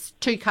maybe it's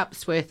 2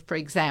 cups worth, for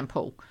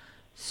example.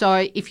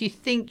 So if you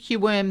think your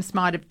worms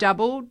might have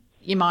doubled,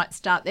 you might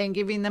start then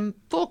giving them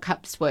 4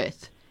 cups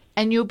worth,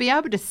 and you'll be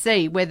able to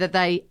see whether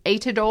they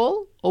eat it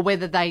all or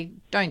whether they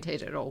don't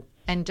eat it all,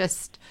 and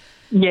just...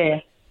 Yeah.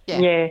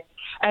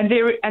 And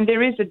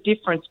there is a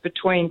difference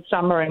between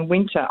summer and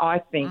winter, I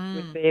think,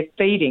 with their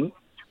feeding.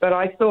 But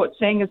I thought,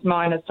 seeing as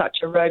mine are such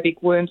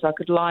aerobic worms, I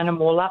could line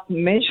them all up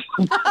and measure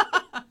them.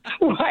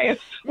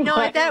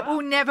 That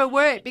will never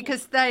work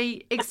because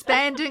they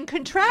expand and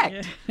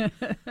contract.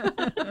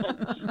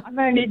 I'm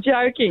only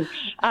joking.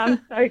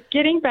 So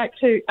getting back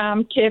to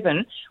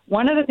Kevin,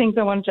 one of the things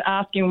I wanted to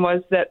ask him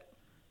was that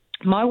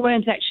my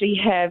worms actually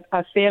have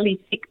a fairly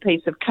thick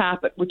piece of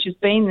carpet, which has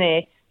been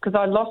there because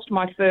I lost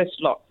my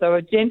first lot. So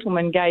a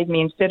gentleman gave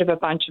me, instead of a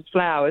bunch of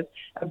flowers,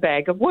 a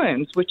bag of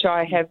worms, which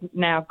I have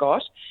now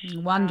got.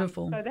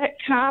 Wonderful. So that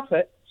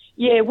carpet,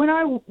 when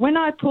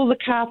I pull the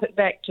carpet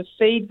back to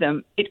feed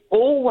them, it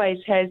always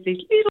has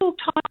these little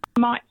tiny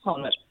mites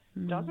on it.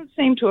 Doesn't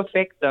seem to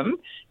affect them.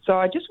 So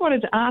I just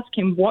wanted to ask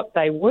him what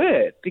they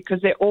were, because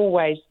they're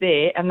always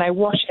there and they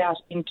wash out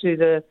into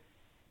the,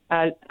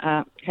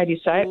 how do you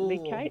say it,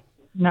 leachate?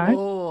 No?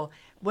 Oh,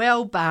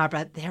 well,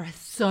 Barbara, there are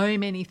so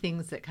many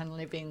things that can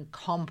live in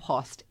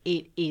compost.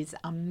 It is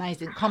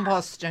amazing.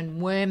 Compost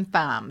and worm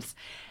farms.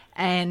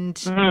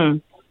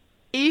 And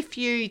if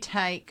you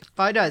take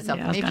photos of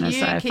them, if you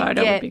can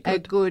get a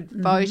good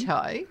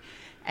photo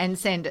and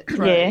send it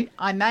through,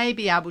 I may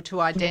be able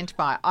to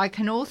identify. I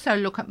can also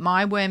look at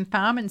my worm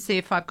farm and see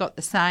if I've got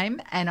the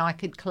same, and I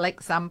could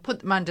collect some,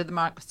 put them under the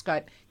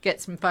microscope, get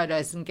some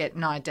photos and get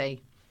an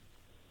ID.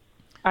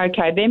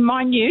 Okay, they're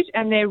minute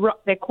and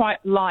they're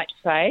quite light,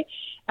 Faye.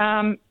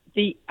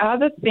 The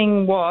other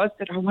thing was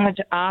that I wanted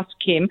to ask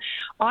him,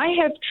 I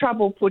have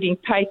trouble putting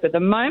paper. The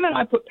moment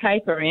I put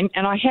paper in,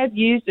 and I have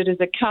used it as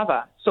a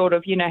cover, sort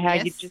of, how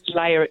you just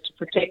layer it to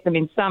protect them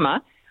in summer,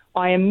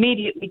 I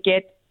immediately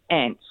get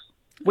ants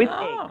with eggs.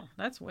 Oh,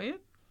 that's weird.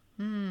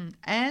 Ants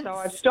so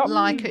I've stopped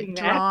like using it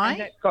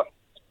dry? That,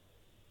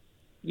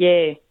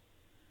 yeah.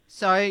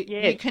 So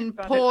you can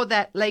pour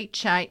that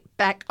leachate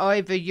back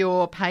over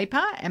your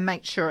paper and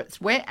make sure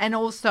it's wet, and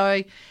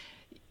also...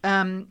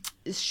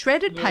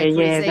 shredded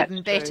paper is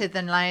even better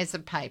than layers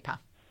of paper.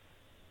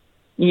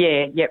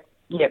 Yep.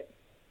 Yeah,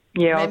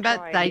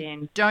 remember,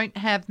 they don't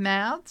have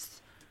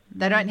mouths.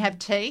 They don't have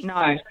teeth.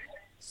 No.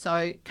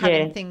 So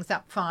cutting things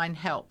up fine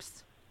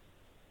helps.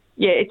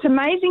 Yeah, it's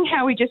amazing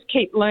how we just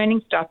keep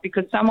learning stuff,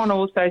 because someone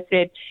also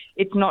said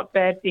it's not a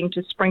bad thing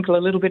to sprinkle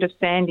a little bit of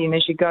sand in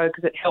as you go,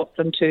 because it helps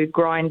them to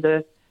grind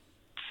the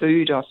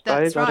food, I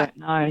suppose. That's right. I don't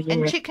know. Yeah.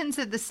 And chickens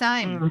are the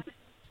same.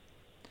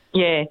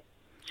 Yeah.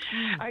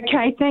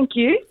 Okay, thank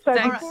you. So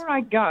Thanks. Before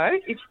I go,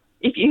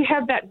 if you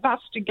have that bus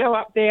to go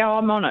up there,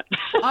 I'm on it.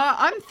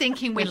 I'm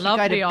thinking we can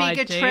go to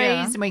bigger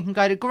trees, and we can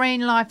go to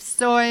Green Life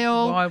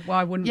Soil.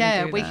 Why wouldn't we do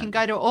that? Yeah, we can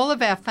go to all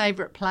of our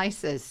favourite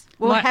places.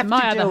 We'll my have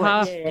my to other do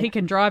half, it. he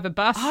can drive a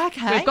bus.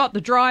 Okay. We've got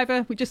the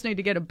driver. We just need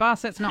to get a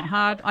bus. That's not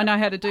hard. I know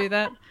how to do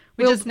that.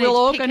 We'll just need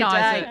to pick a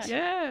organise it. date.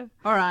 Yeah.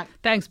 All right.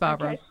 Thanks,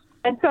 Barbara. Okay.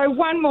 And so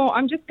one more,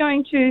 I'm just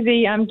going to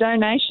the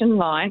donation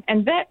line,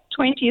 and that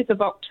 20th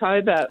of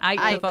October.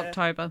 8th of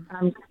October.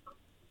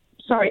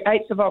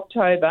 8th of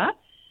October.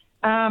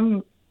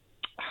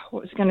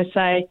 What was I going to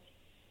say?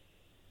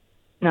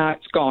 No,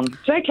 it's gone.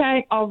 It's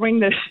okay. I'll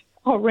ring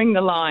I'll ring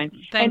the line.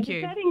 Thank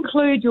you. Does that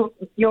include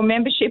your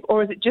membership,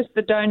 or is it just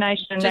the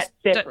donation and that's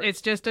separate?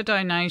 It's just a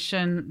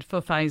donation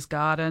for Faye's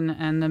Garden,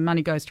 and the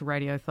money goes to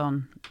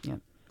Radiothon. Yep.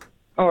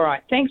 All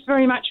right. Thanks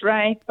very much,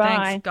 Ray. Bye.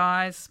 Thanks,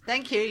 guys.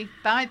 Thank you.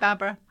 Bye,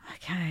 Barbara.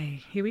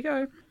 Okay, here we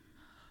go.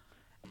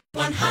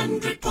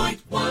 100.1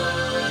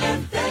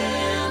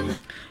 FM.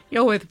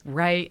 You're with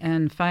Ray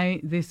and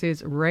Faye. This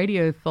is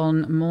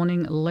Radiothon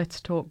Morning Let's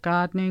Talk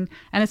Gardening.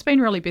 And it's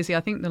been really busy. I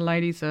think the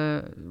ladies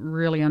are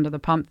really under the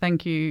pump.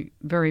 Thank you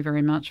very,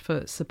 very much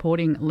for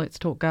supporting Let's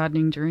Talk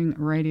Gardening during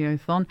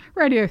Radiothon.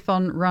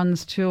 Radiothon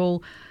runs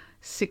till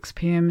 6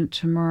 p.m.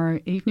 tomorrow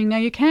evening. Now,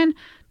 you can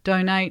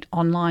donate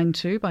online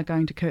too by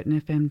going to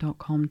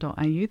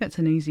curtinfm.com.au. That's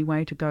an easy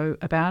way to go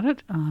about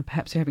it.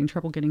 Perhaps you're having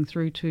trouble getting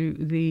through to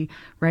the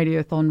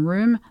Radiothon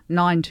room.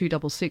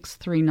 9266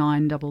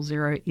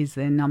 3900 is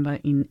their number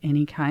in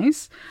any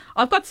case.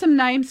 I've got some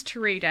names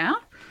to read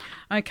out.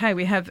 Okay,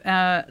 we have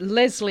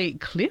Leslie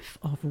Cliff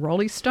of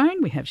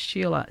Rollystone. We have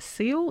Sheila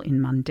Seal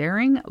in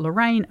Mundaring,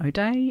 Lorraine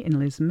O'Day in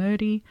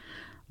Lismurdy,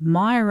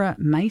 Myra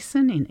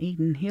Mason in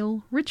Eden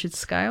Hill, Richard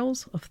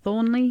Scales of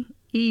Thornley,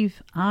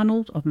 Eve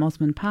Arnold of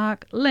Mosman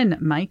Park, Len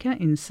Maker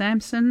in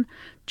Samson,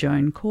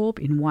 Joan Korb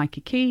in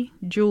Waikiki,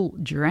 Jewel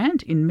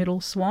Durant in Middle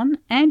Swan,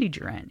 Andy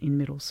Durant in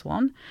Middle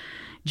Swan,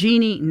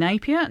 Jeannie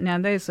Napier, now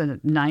there's a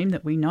name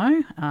that we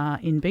know,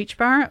 in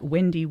Beachborough,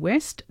 Wendy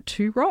West,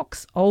 Two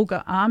Rocks,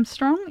 Olga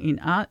Armstrong in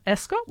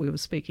Ascot, we were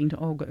speaking to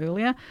Olga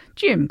earlier,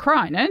 Jim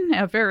Crinan,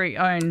 our very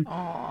own,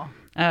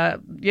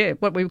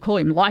 what we would call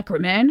him, Lycra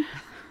Man,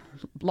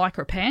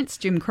 Lycra Pants,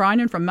 Jim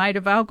Crinan from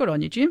Maida Vale. Good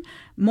on you, Jim.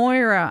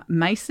 Moira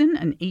Mason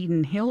in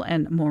Eden Hill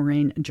and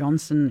Maureen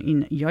Johnson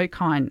in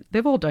Yokine.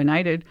 They've all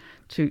donated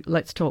to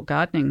Let's Talk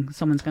Gardening.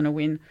 Someone's going to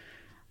win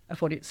a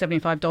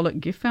 $75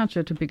 gift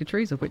voucher to Bigger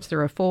Trees, of which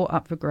there are 4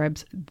 up for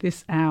grabs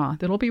this hour.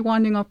 That'll be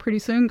winding off pretty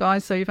soon,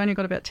 guys, so you've only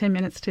got about 10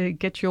 minutes to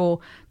get your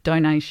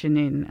donation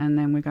in, and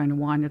then we're going to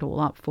wind it all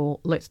up for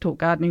Let's Talk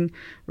Gardening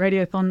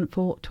Radiothon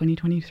for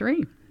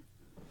 2023.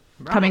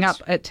 Right. Coming up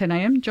at 10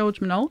 a.m, George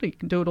Minoldi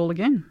can do it all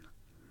again.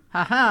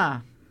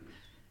 Aha.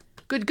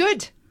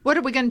 Good. What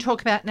are we going to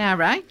talk about now,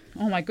 Ray?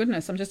 Oh, my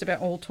goodness. I'm just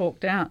about all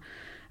talked out.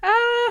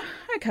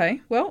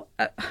 Okay. Well,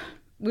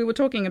 we were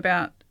talking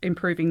about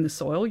improving the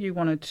soil. You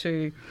wanted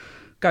to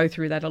go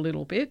through that a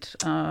little bit.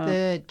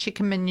 The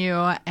chicken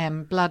manure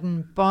and blood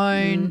and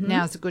bone. Mm-hmm.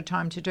 Now's a good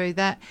time to do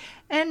that.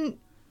 And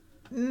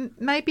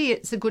maybe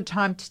it's a good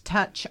time to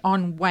touch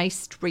on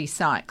waste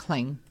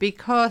recycling,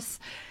 because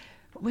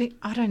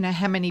I don't know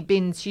how many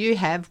bins you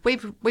have.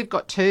 We've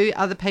got 2.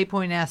 Other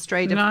people in our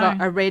street have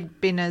got a red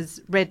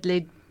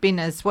lid bin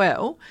as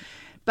well.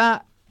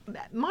 But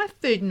my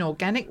food and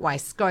organic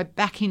waste go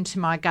back into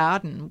my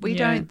garden. We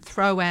don't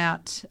throw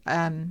out.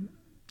 Our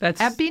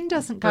bin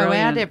doesn't go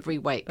out every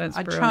week.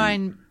 I try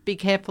and be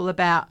careful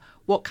about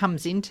what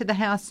comes into the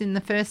house in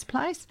the first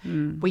place.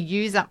 We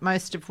use up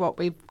most of what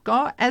we've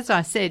got. As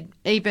I said,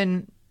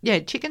 even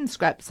chicken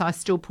scraps I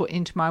still put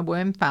into my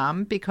worm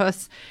farm,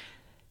 because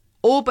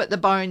all but the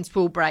bones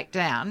will break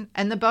down,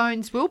 and the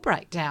bones will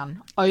break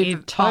down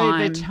over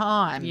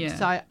time. Yeah.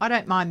 So I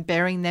don't mind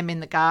burying them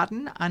in the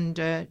garden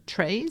under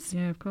trees.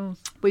 Yeah, of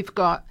course. We've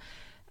got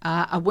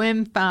a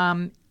worm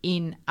farm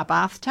in a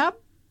bathtub.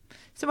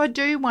 So I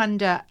do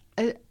wonder,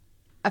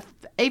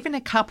 even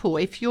a couple,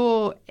 if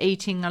you're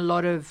eating a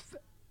lot of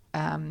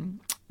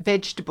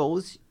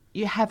vegetables,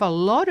 you have a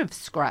lot of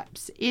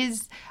scraps.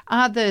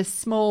 Are the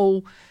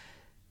small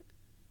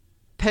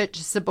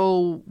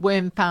purchasable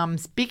worm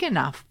farms big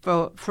enough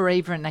for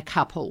even a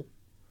couple?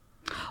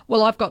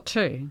 Well, I've got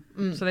 2.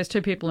 So there's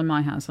 2 people in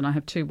my house, and I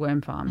have 2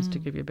 worm farms to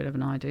give you a bit of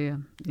an idea.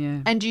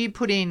 Yeah. And do you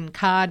put in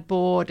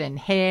cardboard and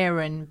hair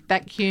and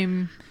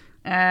vacuum?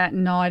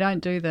 No, I don't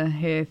do the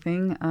hair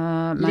thing.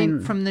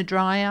 Lint from the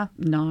dryer?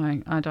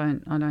 No, I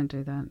don't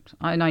do that.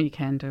 I know you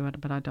can do it,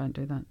 but I don't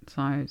do that.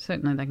 So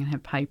certainly they can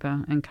have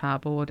paper and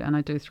cardboard, and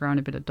I do throw in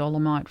a bit of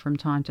dolomite from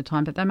time to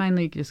time, but they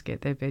mainly just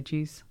get their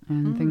veggies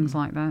and things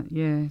like that.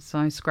 Yeah,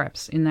 so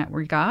scraps in that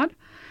regard.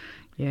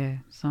 Yeah,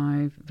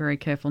 so very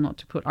careful not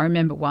to put. I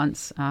remember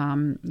once,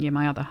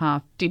 my other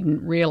half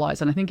didn't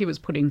realise, and I think he was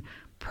putting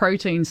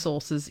protein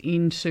sources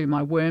into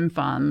my worm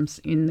farms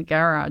in the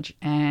garage,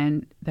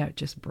 and that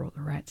just brought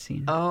the rats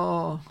in.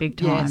 Oh, big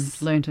time.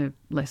 Yes. Learned a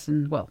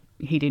lesson. Well,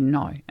 he didn't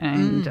know,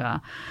 and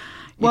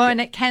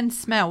and it can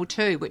smell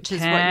too, which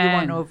is what you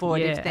want to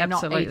avoid if they're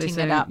not eating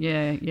it up.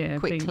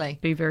 Quickly.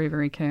 Be very,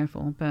 very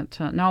careful. But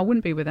no, I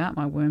wouldn't be without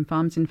my worm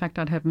farms. In fact,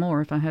 I'd have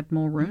more if I had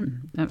more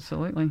room.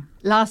 Absolutely.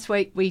 Last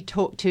week we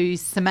talked to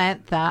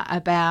Samantha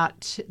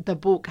about the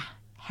book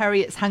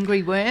Harriet's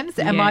Hungry Worms,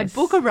 and my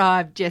book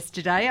arrived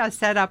yesterday. I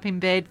sat up in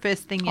bed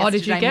first thing yesterday morning. Oh,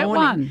 did you get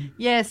one?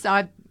 Yes,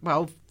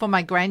 for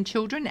my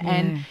grandchildren,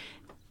 and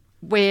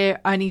we're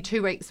only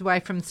 2 weeks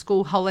away from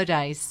school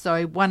holidays.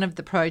 So one of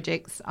the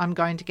projects I'm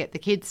going to get the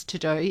kids to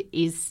do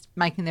is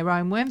making their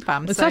own worm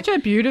farm. It's such a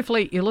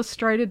beautifully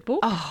illustrated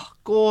book. Oh,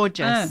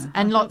 gorgeous.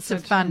 And lots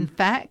of fun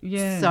facts.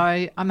 Yeah.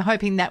 So I'm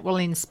hoping that will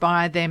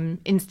inspire them.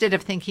 Instead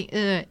of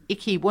thinking,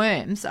 icky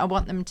worms, I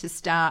want them to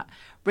start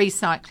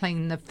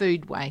recycling the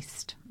food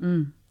waste.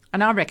 And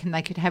I reckon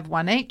they could have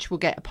one each. We'll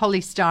get a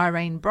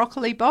polystyrene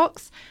broccoli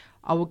box.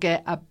 I will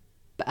get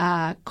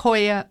a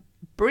coir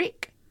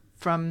brick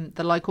from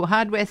the local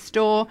hardware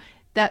store.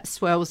 That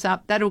swells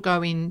up. That'll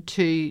go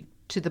into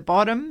the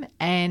bottom,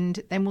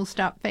 and then we'll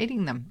start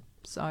feeding them.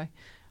 So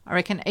I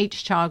reckon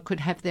each child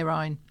could have their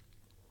own.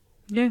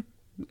 Yeah,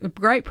 a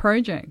great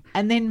project.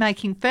 And then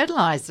making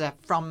fertiliser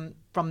from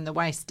the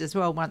waste as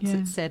well once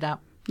it's set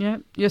up. Yeah,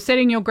 you're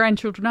setting your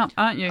grandchildren up,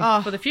 aren't you,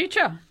 for the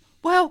future?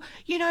 Well,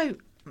 you know,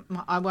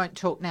 I won't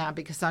talk now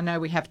because I know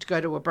we have to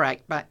go to a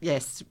break. But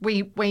yes,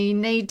 we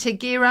need to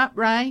gear up,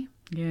 Ray.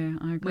 Yeah,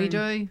 I agree. We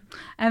do.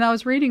 And I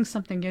was reading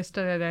something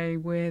yesterday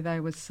where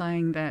they were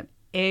saying that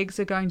eggs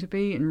are going to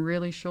be in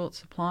really short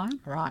supply.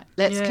 Right.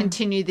 Let's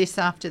continue this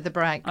after the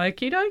break.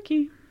 Okie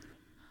dokie.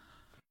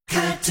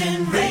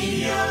 Curtin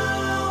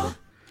Radio.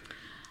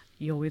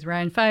 You're with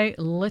Ray and Faye.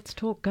 Let's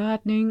talk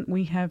gardening.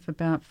 We have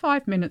about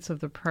 5 minutes of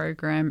the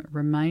program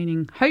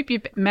remaining. Hope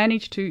you've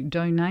managed to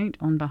donate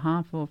on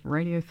behalf of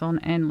Radiothon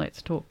and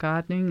Let's Talk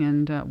Gardening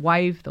and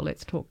wave the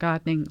Let's Talk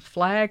Gardening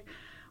flag.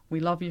 We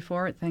love you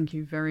for it. Thank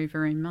you very,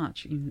 very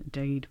much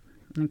indeed.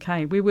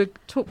 Okay, we're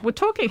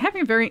talking,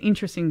 having a very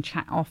interesting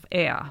chat off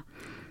air.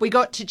 We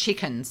got to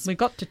chickens.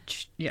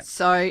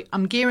 So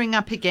I'm gearing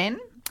up again.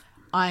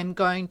 I'm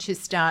going to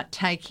start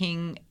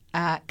taking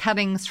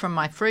cuttings from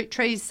my fruit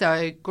trees,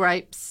 so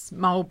grapes,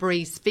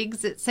 mulberries,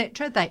 figs,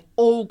 etc. They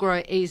all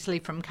grow easily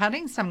from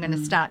cuttings. So I'm going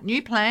to start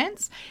new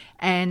plants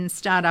and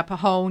start up a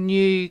whole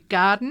new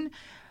garden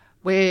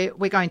where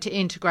we're going to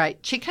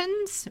integrate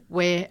chickens,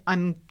 where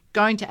I'm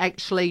going to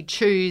actually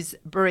choose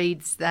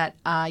breeds that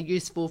are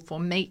useful for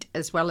meat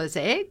as well as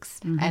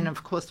eggs. And,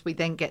 of course, we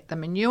then get the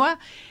manure.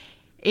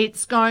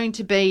 It's going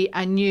to be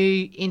a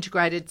new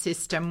integrated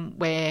system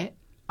where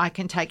I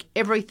can take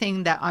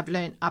everything that I've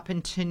learnt up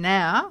until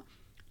now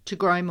to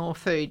grow more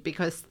food,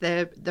 because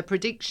the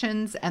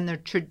predictions and the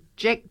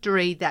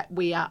trajectory that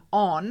we are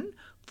on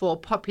for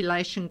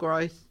population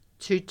growth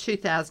to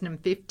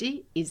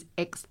 2050 is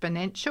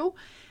exponential.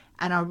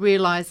 And I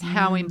realise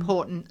how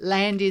important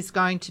land is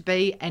going to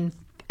be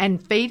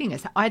and feeding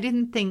us. I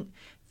didn't think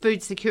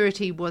food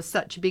security was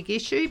such a big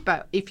issue,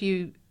 but if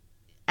you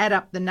add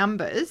up the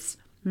numbers,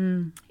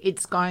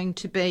 it's going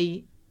to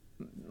be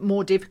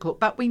more difficult.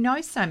 But we know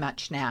so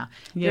much now.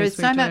 There is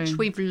so much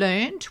we've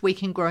learned. We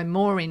can grow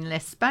more in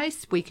less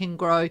space. We can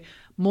grow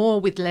more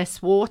with less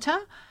water.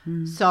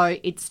 So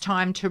it's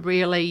time to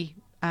really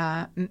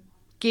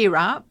gear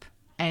up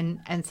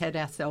and set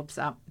ourselves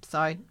up.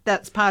 So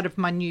that's part of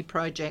my new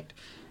project,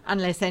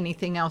 unless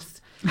anything else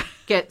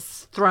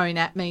gets thrown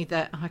at me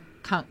that I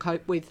can't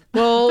cope with.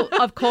 Well,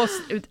 of course,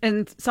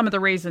 and some of the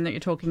reason that you're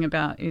talking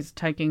about is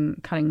taking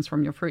cuttings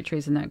from your fruit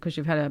trees and that, because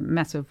you've had a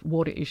massive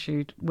water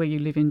issue where you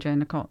live in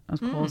Jandakot,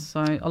 of course.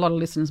 So a lot of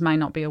listeners may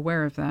not be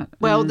aware of that.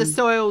 Well, the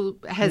soil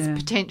has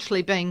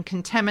potentially been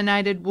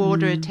contaminated.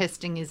 Water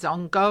testing is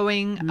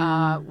ongoing.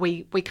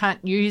 We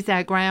can't use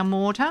our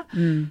groundwater.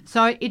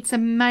 So it's a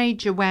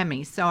major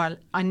whammy. So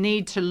I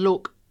need to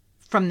look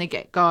from the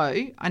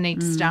get-go. I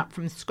need to start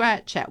from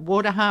scratch at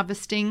water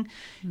harvesting.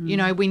 You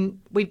know,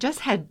 we've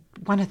just had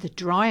one of the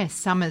driest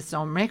summers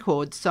on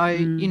record. So,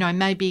 you know,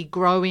 maybe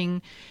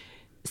growing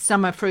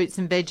summer fruits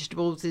and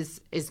vegetables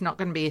is not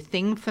going to be a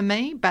thing for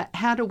me. But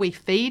how do we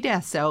feed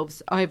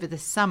ourselves over the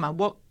summer?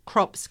 What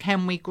crops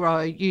can we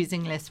grow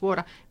using less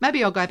water?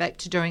 Maybe I'll go back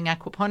to doing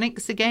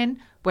aquaponics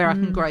again, where I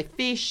can grow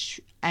fish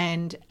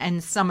and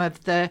some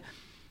of the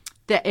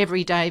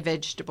everyday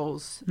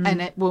vegetables.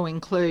 And it will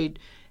include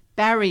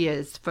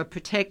barriers for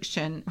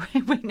protection.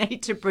 We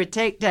need to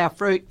protect our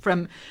fruit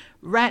from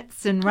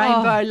rats and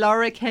rainbow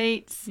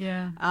lorikeets.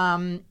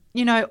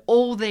 You know,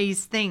 all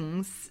these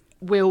things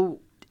will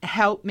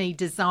help me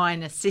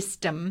design a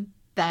system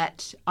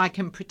that I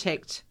can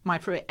protect my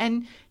fruit.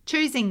 And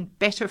choosing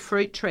better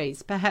fruit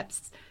trees,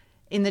 perhaps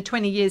in the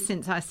 20 years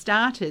since I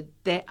started,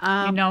 there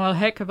are... You know a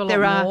heck of a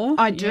lot more.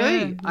 I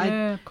do.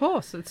 Yeah, of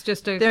course. It's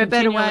just a there are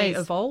better ways.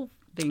 Evolve.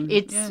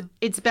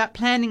 It's about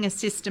planning a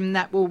system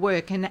that will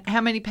work. And how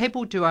many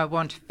people do I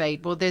want to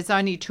feed? Well, there's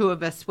only 2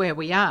 of us where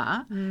we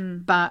are.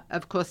 But,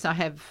 of course, I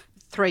have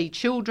 3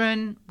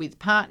 children with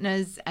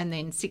partners and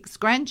then 6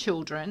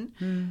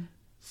 grandchildren.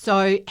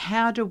 So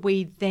how do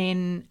we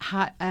then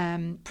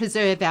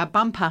preserve our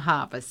bumper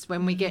harvest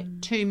when we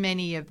get too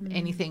many of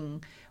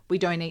anything? We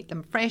don't eat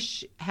them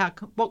fresh.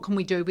 What can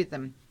we do with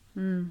them?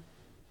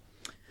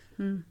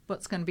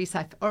 What's going to be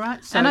safe? All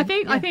right. So, and I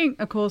think,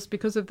 of course,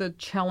 because of the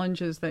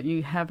challenges that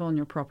you have on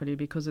your property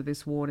because of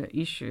this water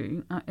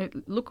issue,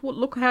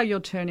 look how you're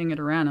turning it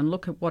around and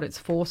look at what it's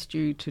forced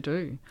you to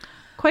do.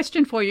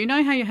 Question for you: you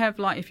know how you have,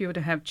 like, if you were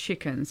to have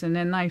chickens and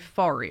then they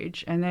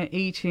forage and they're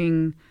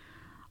eating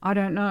I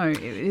don't know.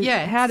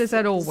 How does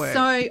that all work?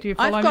 So Do you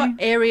follow I've got me?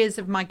 areas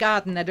of my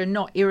garden that are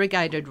not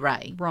irrigated,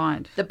 Ray.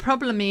 Right. The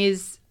problem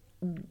is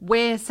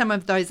where some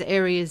of those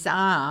areas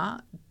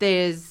are,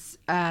 there's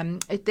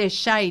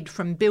shade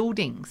from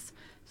buildings.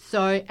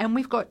 So, and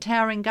we've got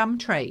towering gum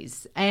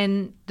trees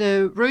and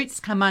the roots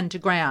come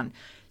underground.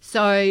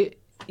 So,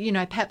 you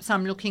know, perhaps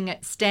I'm looking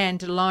at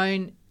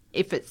standalone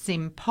if it's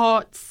in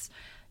pots,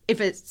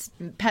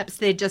 perhaps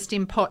they're just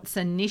in pots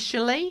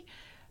initially.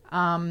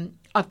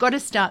 I've got to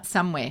start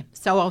somewhere.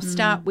 So I'll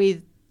start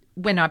with,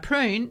 when I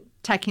prune,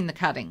 taking the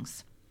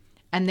cuttings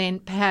and then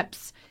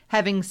perhaps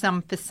having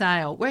some for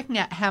sale, working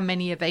out how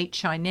many of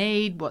each I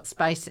need, what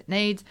space it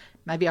needs.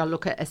 Maybe I'll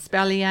look at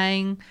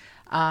espaliering,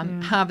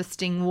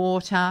 harvesting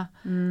water.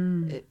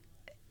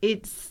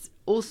 It's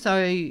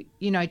also,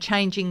 you know,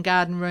 changing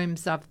garden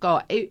rooms I've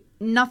got.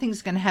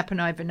 Nothing's going to happen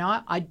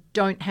overnight. I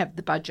don't have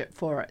the budget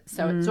for it.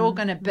 So it's all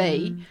going to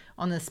be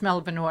on the smell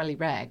of an oily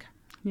rag.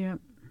 Yep.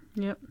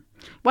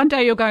 One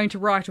day you're going to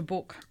write a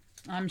book.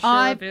 I'm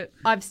sure of it.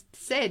 I've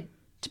said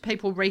to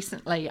people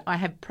recently, I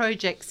have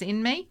projects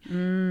in me,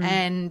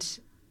 and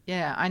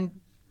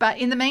but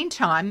in the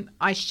meantime,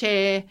 I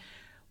share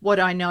what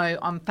I know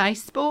on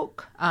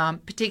Facebook,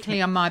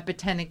 particularly on my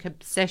Botanic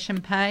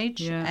Obsession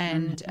page,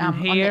 and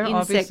here, on the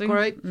insect obviously.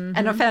 group.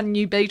 And I found a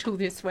new beetle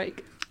this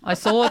week. I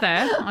saw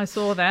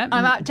that.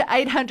 I'm up to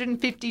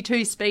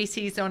 852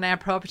 species on our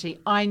property.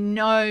 I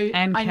know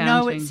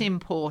it's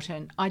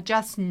important. I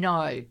just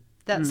know.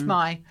 That's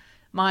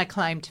my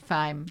claim to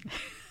fame.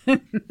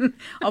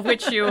 of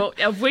which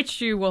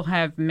you will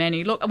have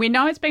many. Look, we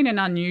know it's been an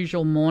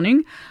unusual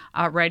morning,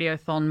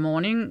 Radiothon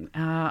morning.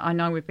 I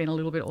know we've been a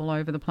little bit all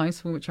over the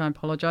place, for which I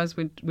apologise.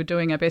 We're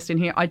doing our best in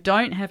here. I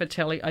don't have a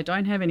tally. I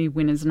don't have any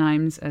winners'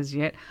 names as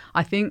yet.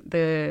 I think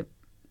the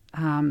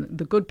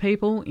good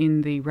people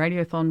in the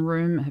Radiothon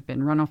room have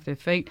been run off their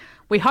feet.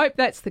 We hope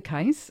that's the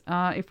case.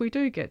 If we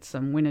do get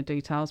some winner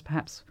details,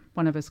 perhaps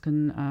one of us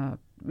can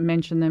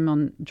mention them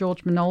on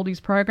George Minoldi's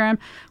program,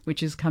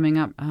 which is coming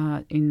up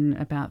in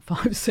about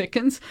 5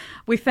 seconds.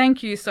 We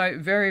thank you so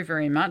very,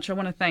 very much. I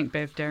want to thank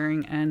Bev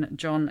Daring and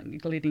John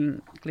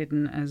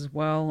Glidden as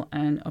well,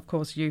 and of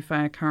course you,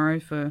 Faye Caro,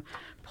 for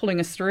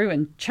pulling us through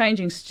and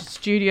changing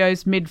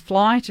studios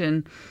mid-flight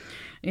and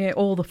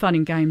all the fun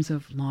and games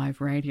of live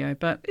radio.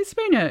 But it's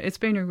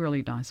been a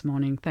really nice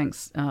morning.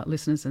 Thanks,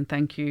 listeners, and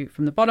thank you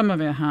from the bottom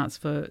of our hearts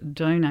for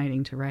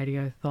donating to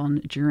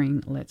Radiothon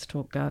during Let's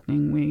Talk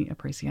Gardening. We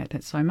appreciate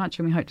that so much,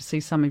 and we hope to see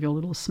some of your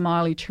little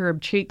smiley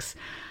cherub cheeks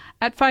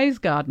at Faye's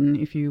Garden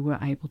if you were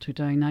able to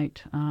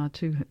donate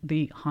to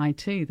the high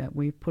tea that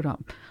we've put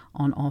up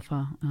on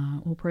offer.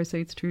 All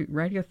proceeds to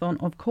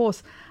Radiothon, of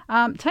course.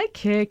 Take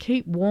care,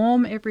 keep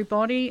warm,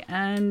 everybody,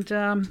 and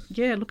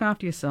look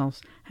after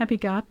yourselves. Happy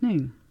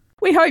gardening.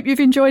 We hope you've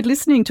enjoyed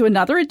listening to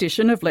another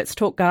edition of Let's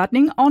Talk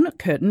Gardening on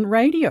Curtin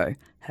Radio.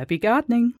 Happy gardening.